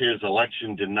push his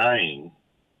election denying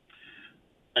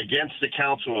against the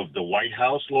counsel of the White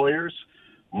House lawyers.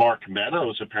 Mark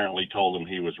Meadows apparently told him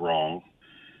he was wrong.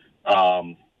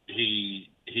 He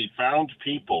found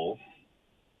people,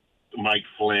 Mike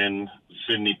Flynn,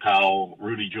 Sidney Powell,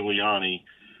 Rudy Giuliani,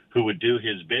 who would do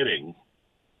his bidding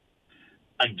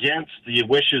against the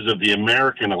wishes of the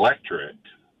American electorate,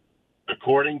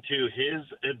 according to his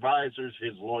advisors,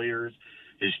 his lawyers,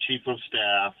 his chief of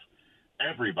staff,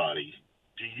 everybody.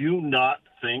 Do you not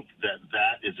think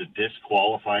that is a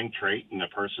disqualifying trait in a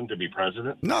person to be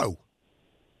president? No.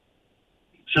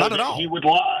 So not at all. He would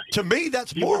lie. To me,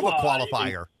 that's more of a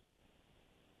qualifier.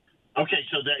 Okay,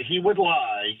 so that he would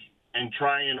lie and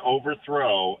try and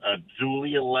overthrow a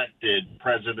duly elected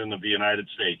president of the United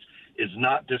States is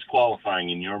not disqualifying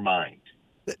in your mind.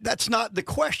 That's not the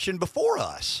question before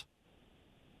us.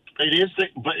 It is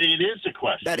the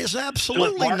question. That is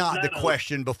absolutely not the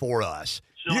question before us.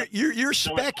 You're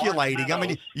speculating. I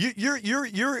mean,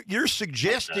 you're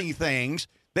suggesting things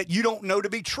that you don't know to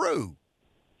be true,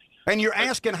 and you're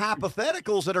asking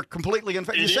hypotheticals that are completely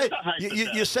unfair.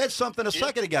 You said something a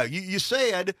second ago. You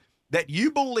said that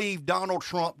you believe Donald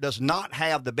Trump does not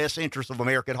have the best interest of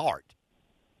America at heart.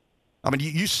 I mean,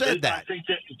 you said that. I think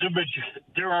that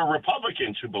there are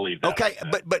Republicans who believe that. Okay,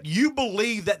 but you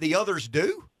believe that the others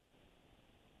do?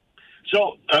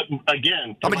 So,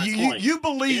 again, I mean, you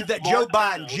believe that Joe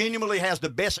Biden genuinely has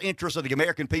the best interests of the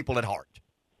American people at heart?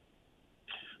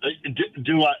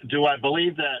 Do I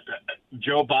believe that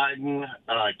Joe Biden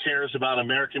cares about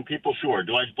American people? Sure.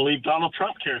 Do I believe Donald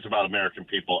Trump cares about American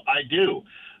people? I do.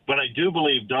 But I do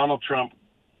believe Donald Trump,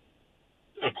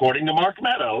 according to Mark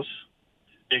Meadows,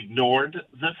 ignored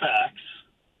the facts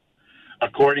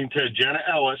according to Jenna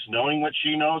Ellis, knowing what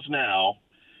she knows now,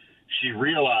 she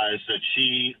realized that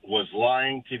she was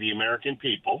lying to the American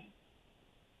people.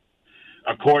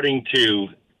 According to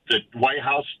the White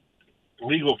House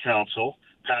legal counsel,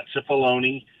 Pat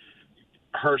Cipollone,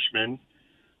 Hirschman,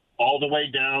 all the way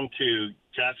down to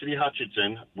Cassidy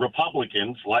Hutchinson,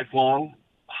 Republicans, lifelong,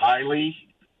 highly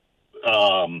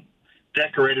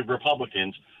decorated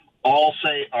Republicans, all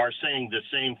are saying the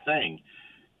same thing.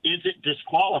 Is it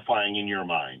disqualifying in your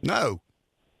mind? No.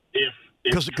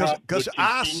 Because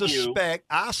I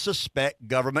suspect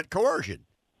government coercion.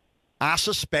 I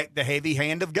suspect the heavy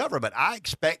hand of government. I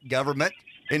expect government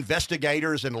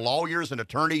investigators and lawyers and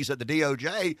attorneys at the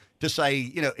DOJ to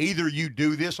say, either you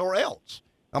do this or else.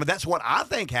 I mean, that's what I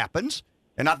think happens,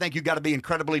 and I think you've got to be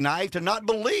incredibly naive to not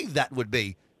believe that would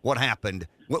be what happened.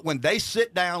 When they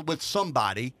sit down with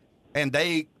somebody and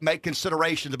they make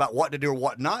considerations about what to do or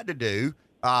what not to do,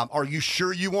 are you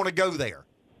sure you want to go there?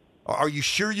 Are you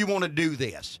sure you want to do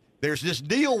this? There's this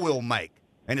deal we'll make,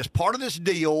 and as part of this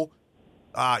deal,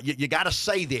 you got to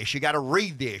say this, you got to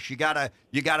read this, you got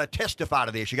to testify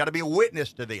to this, you got to be a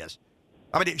witness to this.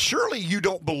 I mean, surely you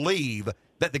don't believe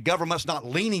that the government's not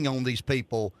leaning on these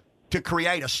people to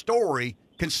create a story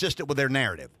consistent with their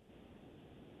narrative.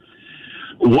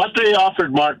 What they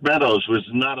offered Mark Meadows was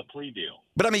not a plea deal.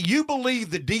 But I mean, you believe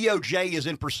the DOJ is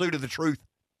in pursuit of the truth?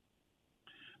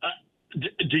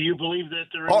 Do you believe that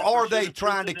they're in or are they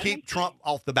trying to keep Trump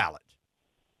off the ballot?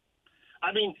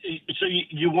 I mean, so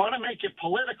you want to make it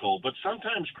political, but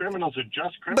sometimes criminals are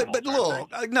just criminals. But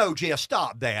look, no, Jeff,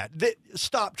 stop that.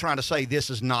 Stop trying to say this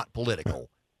is not political.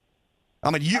 I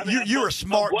mean, you're a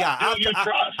smart guy.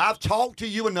 I've talked to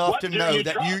you enough to know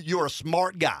that you're a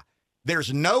smart guy.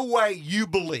 There's no way you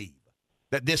believe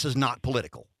that this is not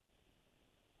political.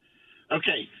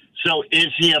 Okay, so is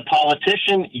he a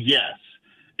politician? Yes.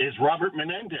 Is Robert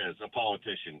Menendez a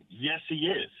politician? Yes, he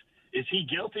is. Is he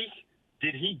guilty?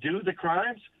 Did he do the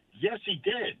crimes? Yes, he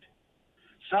did.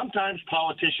 Sometimes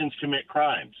politicians commit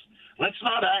crimes. Let's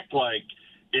not act like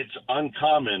it's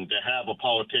uncommon to have a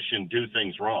politician do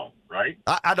things wrong, right?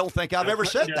 I don't think I've ever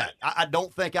said that. I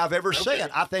don't think I've ever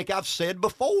said. I think I've said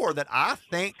before that I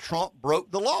think Trump broke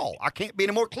the law. I can't be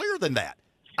any more clear than that.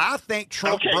 I think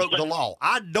Trump broke the law.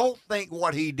 I don't think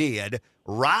what he did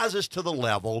rises to the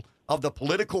level of the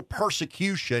political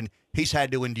persecution he's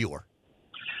had to endure.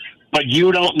 But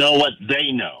you don't know what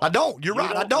they know. I don't. You're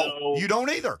right. I don't. You don't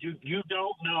either. You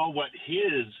don't know what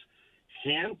his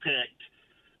handpicked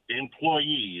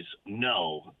employees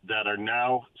know that are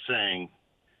now saying,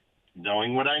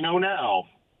 knowing what I know now,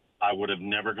 I would have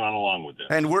never gone along with this.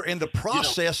 And we're in the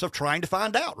process of trying to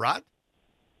find out, right?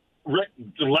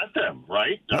 Let them,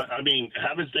 right? I mean,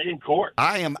 have his day in court.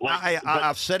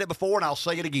 I've said it before, and I'll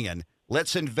say it again.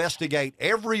 Let's investigate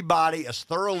everybody as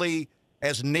thoroughly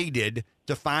as needed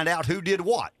to find out who did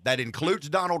what. That includes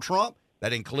Donald Trump.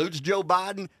 That includes Joe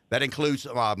Biden. That includes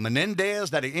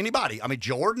Menendez. That anybody. I mean,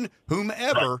 Jordan,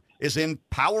 whomever is in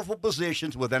powerful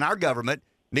positions within our government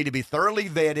need to be thoroughly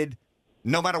vetted,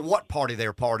 no matter what party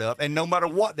they're part of, and no matter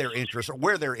what their interests or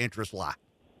where their interests lie.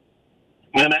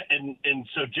 And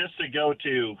so just to go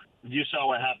to, you saw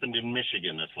what happened in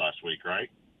Michigan this last week, right?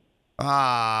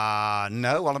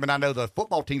 No. Well, I mean, I know the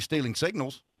football team stealing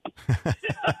signals.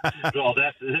 Well,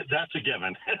 that's a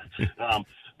given.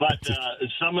 But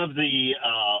some of the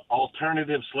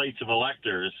alternative slates of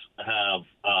electors have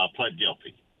pled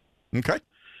guilty. Okay.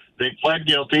 They pled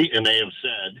guilty, and they have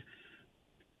said,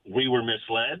 we were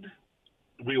misled.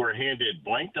 We were handed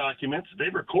blank documents. They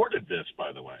recorded this,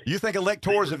 by the way. You think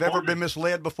electors have ever been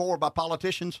misled before by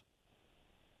politicians?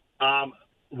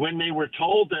 When they were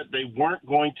told that they weren't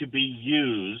going to be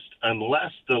used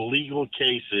unless the legal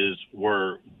cases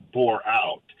were bore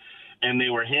out, and they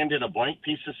were handed a blank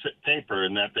piece of paper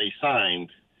and that they signed,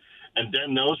 and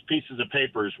then those pieces of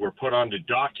papers were put onto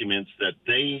documents that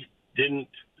they didn't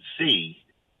see,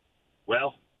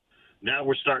 well, now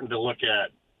we're starting to look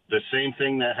at the same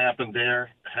thing that happened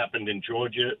in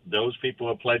Georgia. Those people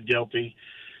have pled guilty.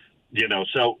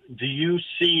 So do you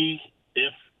see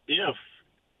if,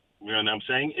 and I'm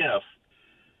saying if,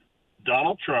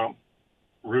 Donald Trump,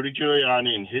 Rudy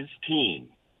Giuliani, and his team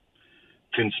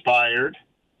conspired,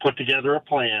 put together a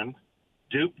plan,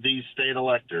 duped these state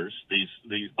electors,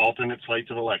 these alternate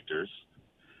slates of electors,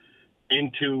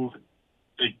 into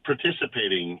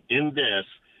participating in this,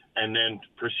 and then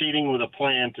proceeding with a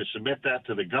plan to submit that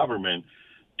to the government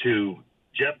to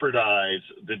jeopardize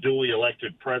the duly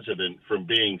elected president from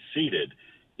being seated.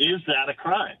 Is that a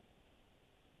crime?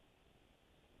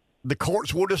 The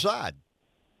courts will decide.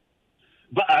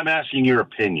 But I'm asking your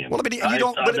opinion. Well, I mean, you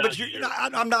don't.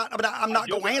 I'm not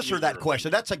going to answer that question.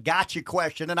 That's a gotcha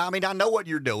question, and I mean, I know what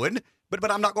you're doing,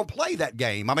 but I'm not going to play that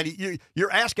game. I mean,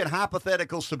 you're asking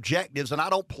hypothetical subjectives, and I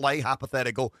don't play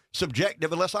hypothetical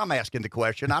subjective unless I'm asking the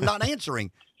question. I'm not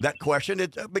answering that question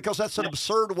because that's an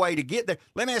absurd way to get there.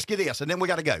 Let me ask you this, and then we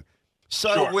got to go.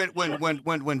 So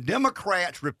when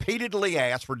Democrats repeatedly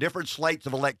asked for different slates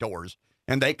of electors,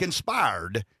 and they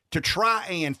conspired to try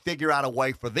and figure out a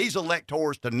way for these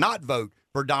electors to not vote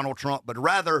for Donald Trump, but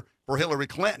rather for Hillary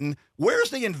Clinton, where's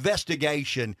the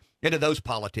investigation into those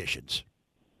politicians?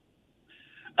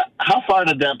 How far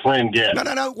did that plan get?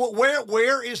 No. Well,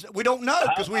 where is we don't know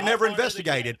because we never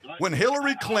investigated. When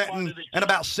Hillary Clinton and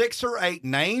about 6 or 8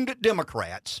 named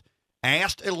Democrats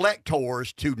asked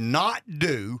electors to not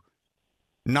do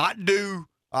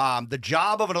the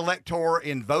job of an elector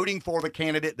in voting for the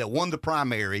candidate that won the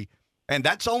primary. And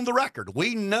that's on the record.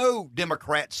 We know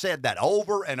Democrats said that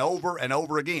over and over and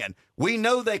over again. We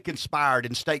know they conspired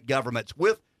in state governments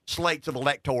with slates of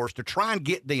electors to try and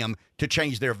get them to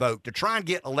change their vote, to try and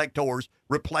get electors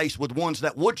replaced with ones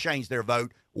that would change their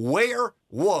vote. Where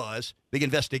was the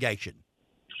investigation?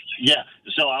 Yeah,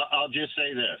 so I'll just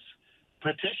say this.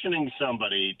 Petitioning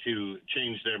somebody to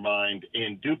change their mind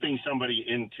and duping somebody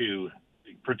into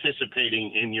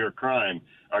participating in your crime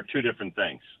are two different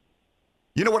things.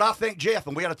 You know what I think, Jeff,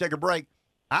 and we got to take a break.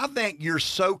 I think you're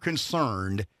so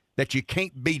concerned that you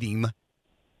can't beat him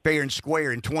fair and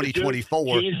square in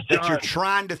 2024 that you're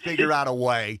trying to figure out a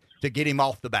way to get him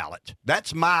off the ballot.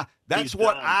 That's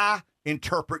what I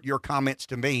interpret your comments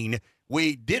to mean.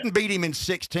 We didn't beat him in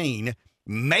 16.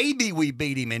 Maybe we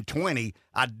beat him in 20.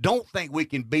 I don't think we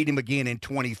can beat him again in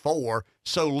 24.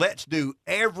 So let's do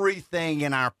everything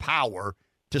in our power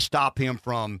to stop him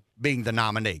from being the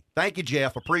nominee. Thank you,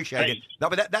 Jeff. Appreciate it. No,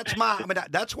 but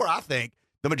that's where I think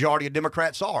the majority of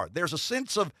Democrats are. There's a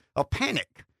sense of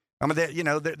panic. I mean,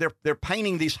 they're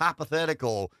painting these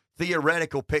hypothetical,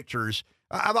 theoretical pictures.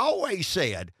 I've always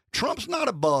said Trump's not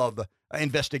above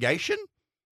investigation.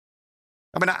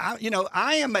 I mean,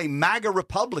 I am a MAGA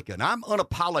Republican. I'm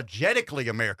unapologetically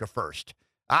America First.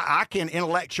 I can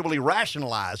intellectually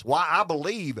rationalize why I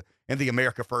believe in the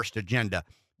America First agenda.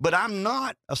 But I'm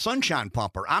not a sunshine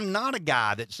pumper. I'm not a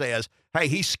guy that says, hey,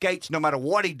 he skates no matter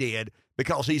what he did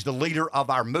because he's the leader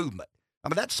of our movement. I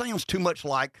mean, that sounds too much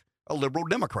like a liberal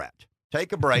Democrat.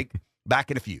 Take a break. Back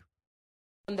in a few.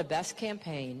 On the best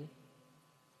campaign,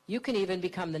 you can even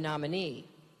become the nominee,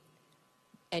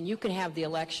 and you can have the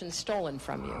election stolen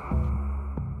from you.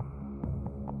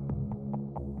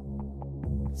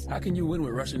 How can you win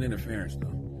with Russian interference,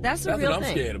 though? That's the real what I'm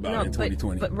thing. scared about in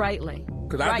 2020. But rightly.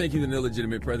 Because I think he's an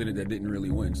illegitimate president that didn't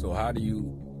really win. So how do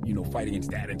you fight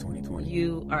against that in 2020?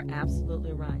 You are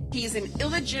absolutely right. He's an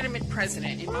illegitimate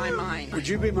president in my mind. Would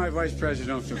you be my vice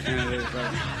presidential candidate?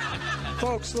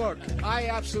 Folks, look, I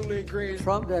absolutely agree.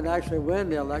 Trump didn't actually win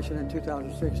the election in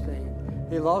 2016.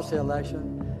 He lost the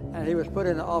election, and he was put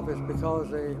into office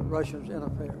because the Russians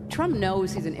interfered. Trump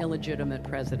knows he's an illegitimate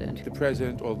president. The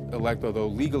president-elect, although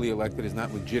legally elected, is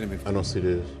not legitimate. I don't see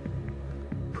this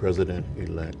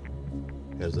president-elect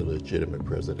as a legitimate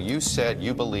president. You said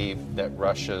you believe that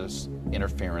Russia's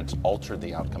interference altered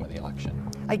the outcome of the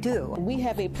election. I do. We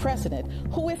have a president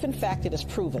who, if in fact it is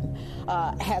proven,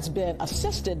 has been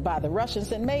assisted by the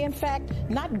Russians and may in fact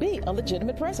not be a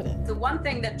legitimate president. The one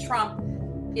thing that Trump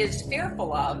is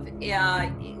fearful of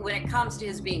when it comes to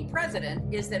his being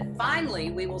president is that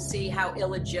finally we will see how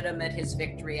illegitimate his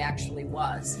victory actually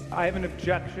was. I have an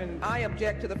objection. I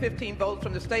object to the 15 votes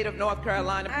from the state of North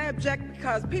Carolina. I object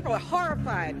because people are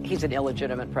horrified. He's an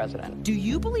illegitimate president. Do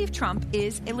you believe Trump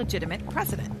is a legitimate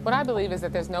president? What I believe is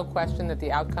that there's no question that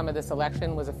the outcome of this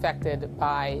election was affected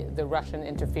by the Russian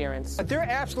interference. There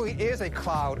absolutely is a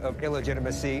cloud of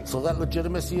illegitimacy. So that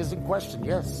legitimacy is in question,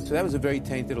 yes. So that was a very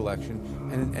tainted election.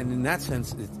 And in that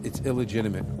sense, it's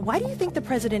illegitimate. Why do you think the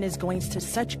president is going to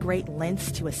such great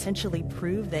lengths to essentially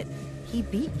prove that he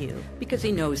beat you? Because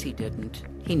he knows he didn't.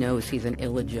 He knows he's an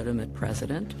illegitimate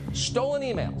president. Stolen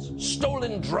emails,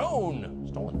 stolen drone,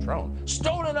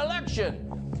 stolen election.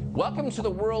 Welcome to the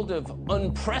world of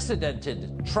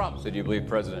unprecedented Trump. So do you believe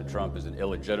President Trump is an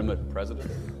illegitimate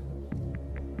president?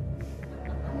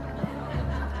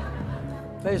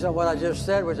 Based on what I just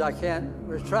said, which I can't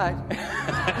retract.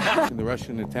 The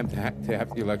Russian attempt to have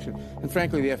the election, and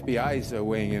frankly, the FBI is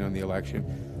weighing in on the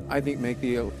election, I think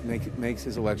makes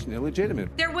his election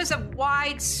illegitimate. There was a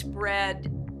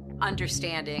widespread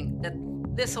understanding that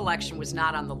this election was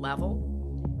not on the level.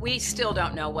 We still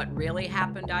don't know what really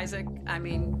happened, Isaac. I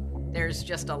mean, there's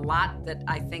just a lot that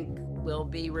I think will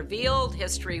be revealed,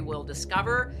 history will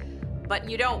discover. But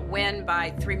you don't win by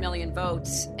 3 million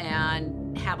votes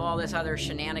and have all this other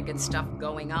shenanigan stuff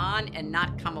going on and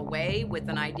not come away with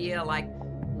an idea like,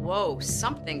 whoa,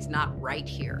 something's not right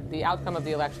here. The outcome of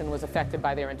the election was affected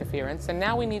by their interference, and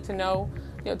now we need to know,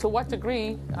 to what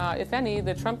degree, if any,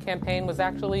 the Trump campaign was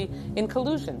actually in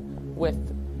collusion with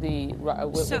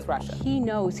with Russia. He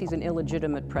knows he's an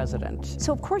illegitimate president.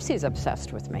 So of course he's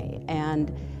obsessed with me.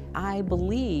 And I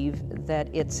believe that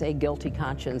it's a guilty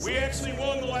conscience. We actually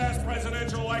won the last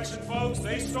presidential election, folks.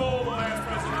 They stole the last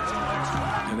presidential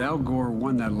election. If Al Gore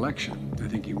won that election, I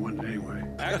think he won it anyway.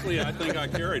 Actually, I think I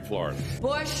carried Florida.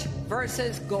 Bush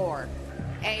versus Gore.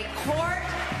 A court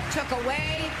took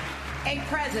away a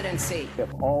presidency.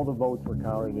 If all the votes were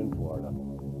counted in Florida,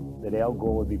 that Al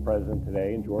Gore would be president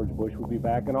today and George Bush would be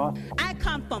back in office. I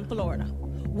come from Florida,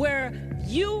 where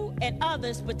you and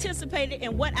others participated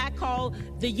in what I call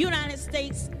the United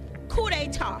States coup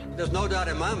d'etat. There's no doubt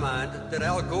in my mind that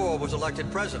Al Gore was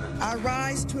elected president. I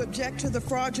rise to object to the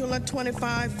fraudulent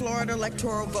 25 Florida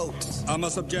electoral votes. I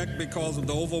must object because of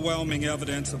the overwhelming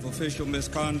evidence of official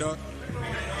misconduct,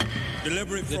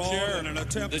 deliberate fraud, and an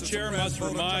attempt to suppress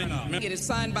voter turnout. It is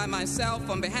signed by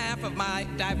myself on behalf of my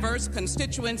diverse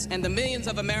constituents and the millions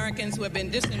of Americans who have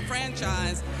been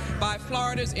disenfranchised by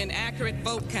Florida's inaccurate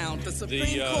vote count. The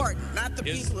Supreme Court, not the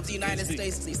people of the United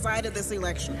States, decided this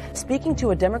election. Speaking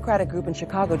to a Democratic group in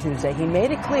Chicago Tuesday, he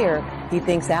made it clear he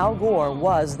thinks Al Gore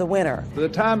was the winner. By the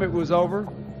time it was over,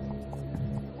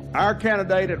 our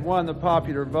candidate had won the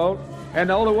popular vote, and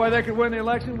the only way they could win the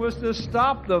election was to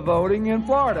stop the voting in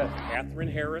Florida. Catherine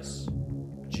Harris,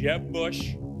 Jeb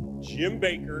Bush, Jim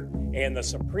Baker, and the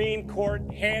Supreme Court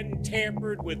hadn't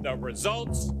tampered with the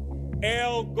results,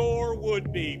 Al Gore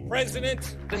would be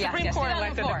president. The Supreme Court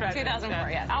elected the president. 2004,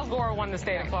 yes. Al Gore won the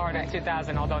state of Florida in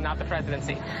 2000, although not the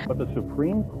presidency. But the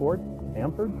Supreme Court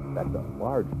tampered? That's a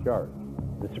large charge.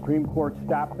 The Supreme Court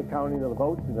stopped the counting of the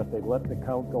votes, and if they'd let the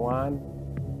count go on,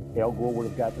 Al Gore would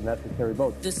have got the necessary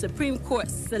votes. The Supreme Court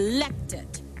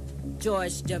selected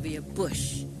George W.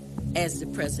 Bush as the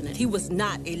president. He was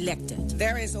not elected.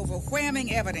 There is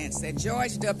overwhelming evidence that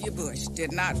George W. Bush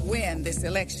did not win this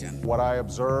election. What I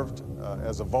observed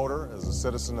as a voter, as a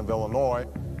citizen of Illinois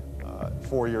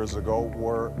 4 years ago,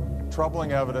 were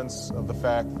troubling evidence of the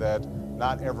fact that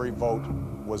not every vote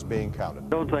was being counted. I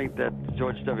don't think that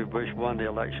George W. Bush won the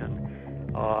election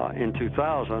in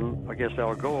 2000 against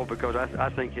Al Gore, because I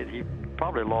think he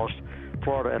probably lost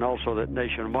Florida and also that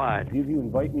nationwide. If you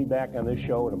invite me back on this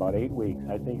show in about 8 weeks,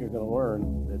 I think you're going to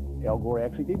learn that Al Gore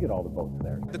actually did get all the votes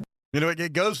there. You know,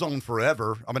 it goes on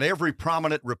forever. I mean, every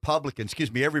prominent Republican,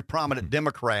 every prominent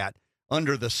Democrat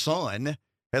under the sun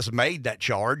has made that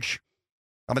charge.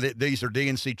 I mean, these are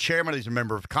DNC chairmen, these are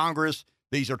members of Congress.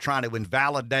 These are trying to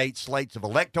invalidate slates of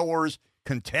electors,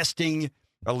 contesting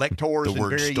electors in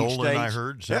varying states. The word stolen, I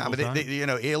heard several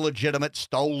times. Illegitimate,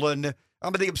 stolen. I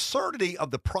mean, the absurdity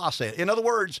of the process. In other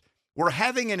words, we're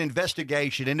having an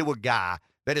investigation into a guy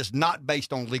that is not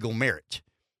based on legal merit.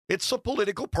 It's a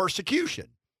political persecution.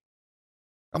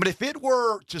 I mean, if it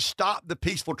were to stop the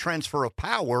peaceful transfer of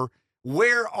power,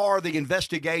 where are the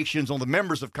investigations on the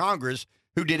members of Congress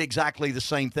who did exactly the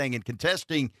same thing in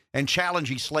contesting and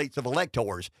challenging slates of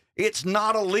electors? It's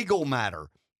not a legal matter.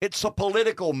 It's a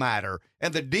political matter.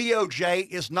 And the DOJ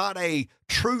is not a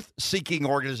truth-seeking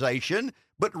organization,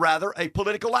 but rather a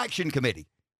political action committee.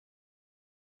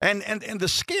 And the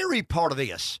scary part of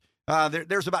this,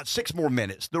 there's about 6 more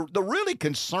minutes. The really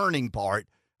concerning part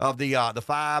of the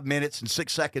 5 minutes and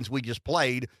 6 seconds we just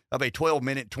played of a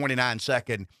 12-minute,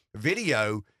 29-second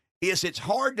video is it's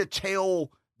hard to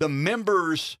tell the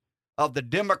members of the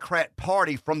Democrat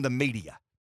Party from the media.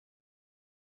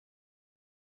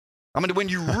 I mean, when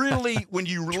you really,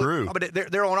 True. I mean,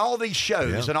 they're on all these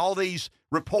shows and all these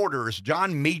reporters.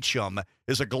 John Meacham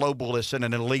is a globalist and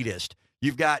an elitist.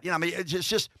 You've got,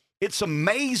 it's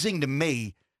amazing to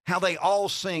me how they all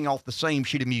sing off the same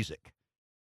sheet of music.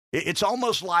 It's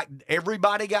almost like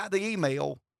everybody got the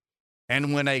email,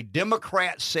 and when a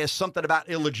Democrat says something about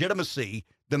illegitimacy,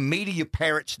 the media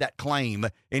parrots that claim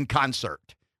in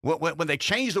concert. When they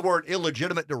change the word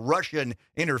illegitimate to Russian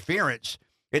interference,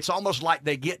 it's almost like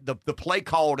they get the play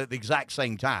called at the exact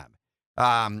same time.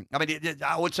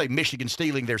 I would say Michigan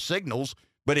stealing their signals,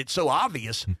 but it's so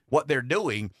obvious what they're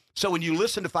doing. So when you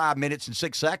listen to 5 minutes and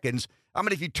 6 seconds, I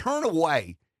mean, if you turn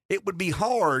away, it would be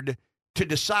hard to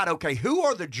decide, okay, who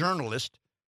are the journalists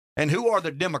and who are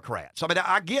the Democrats? I mean,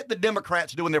 I get the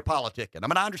Democrats doing their politicking. I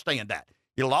mean, I understand that.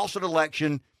 You lost an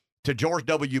election to George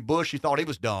W. Bush. You thought he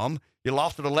was dumb. You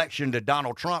lost an election to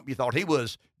Donald Trump. You thought he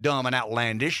was dumb and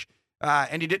outlandish.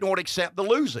 And you didn't want to accept the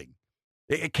losing.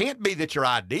 It can't be that your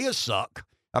ideas suck.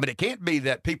 I mean, it can't be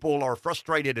that people are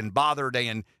frustrated and bothered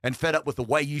and fed up with the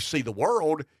way you see the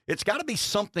world. It's got to be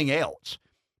something else.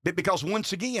 Because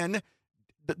once again,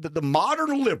 the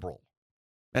modern liberal,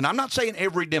 and I'm not saying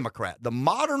every Democrat, the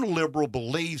modern liberal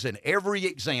believes in every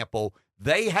example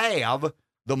they have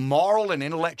the moral and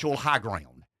intellectual high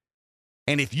ground.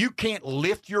 And if you can't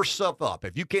lift yourself up,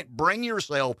 if you can't bring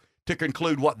yourself to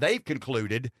conclude what they've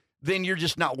concluded, then you're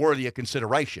just not worthy of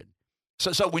consideration.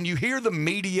 So when you hear the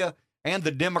media and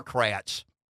the Democrats,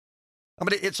 I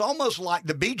mean, it's almost like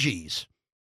the Bee Gees.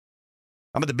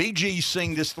 I mean, the Bee Gees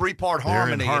sing this three-part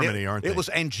harmony. They're in harmony, aren't they? It was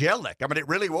angelic. I mean, it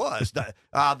really was. The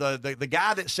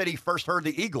guy that said he first heard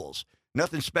the Eagles,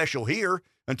 nothing special here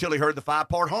until he heard the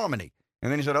 5-part harmony.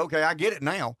 And then he said, okay, I get it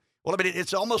now. Well, I mean,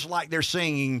 it's almost like they're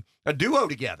singing a duo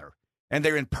together, and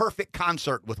they're in perfect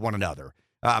concert with one another.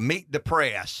 Meet the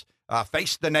Press,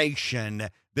 Face the Nation,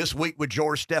 This Week with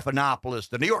George Stephanopoulos,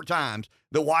 the New York Times,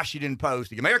 the Washington Post,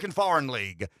 the American Foreign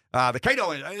League, the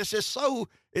Cato. It's just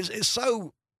it's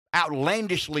so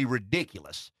outlandishly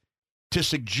ridiculous to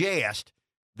suggest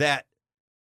that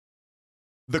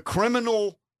the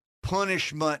criminal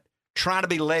punishment trying to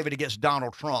be levied against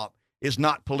Donald Trump is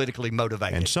not politically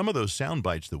motivated. And some of those sound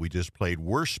bites that we just played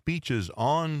were speeches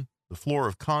on the floor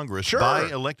of Congress Sure. by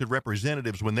elected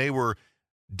representatives when they were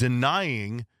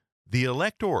denying the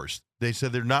electors. They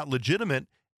said they're not legitimate,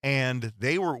 and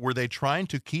were they trying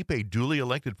to keep a duly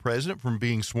elected president from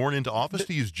being sworn into office,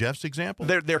 to use Jeff's example?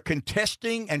 They're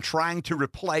contesting and trying to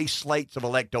replace slates of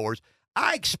electors.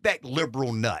 I expect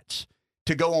liberal nuts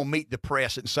to go on Meet the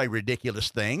Press and say ridiculous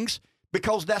things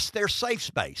because that's their safe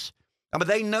space. I mean,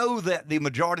 they know that the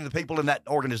majority of the people in that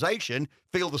organization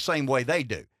feel the same way they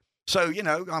do. So,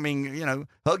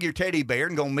 hug your teddy bear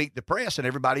and go Meet the Press, and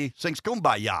everybody sings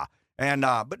Kumbaya.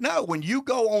 But no, when you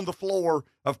go on the floor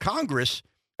of Congress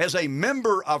as a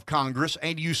member of Congress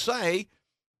and you say,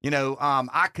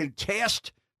 I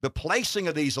contest the placing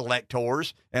of these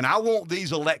electors and I want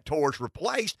these electors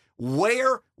replaced,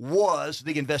 where was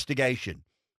the investigation?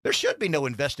 There should be no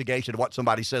investigation of what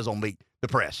somebody says on Meet the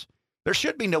Press. There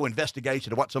should be no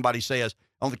investigation of what somebody says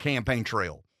on the campaign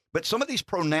trail. But some of these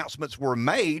pronouncements were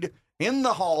made in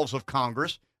the halls of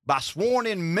Congress by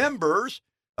sworn-in members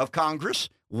of Congress.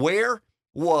 Where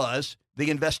was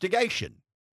the investigation?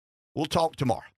 We'll talk tomorrow.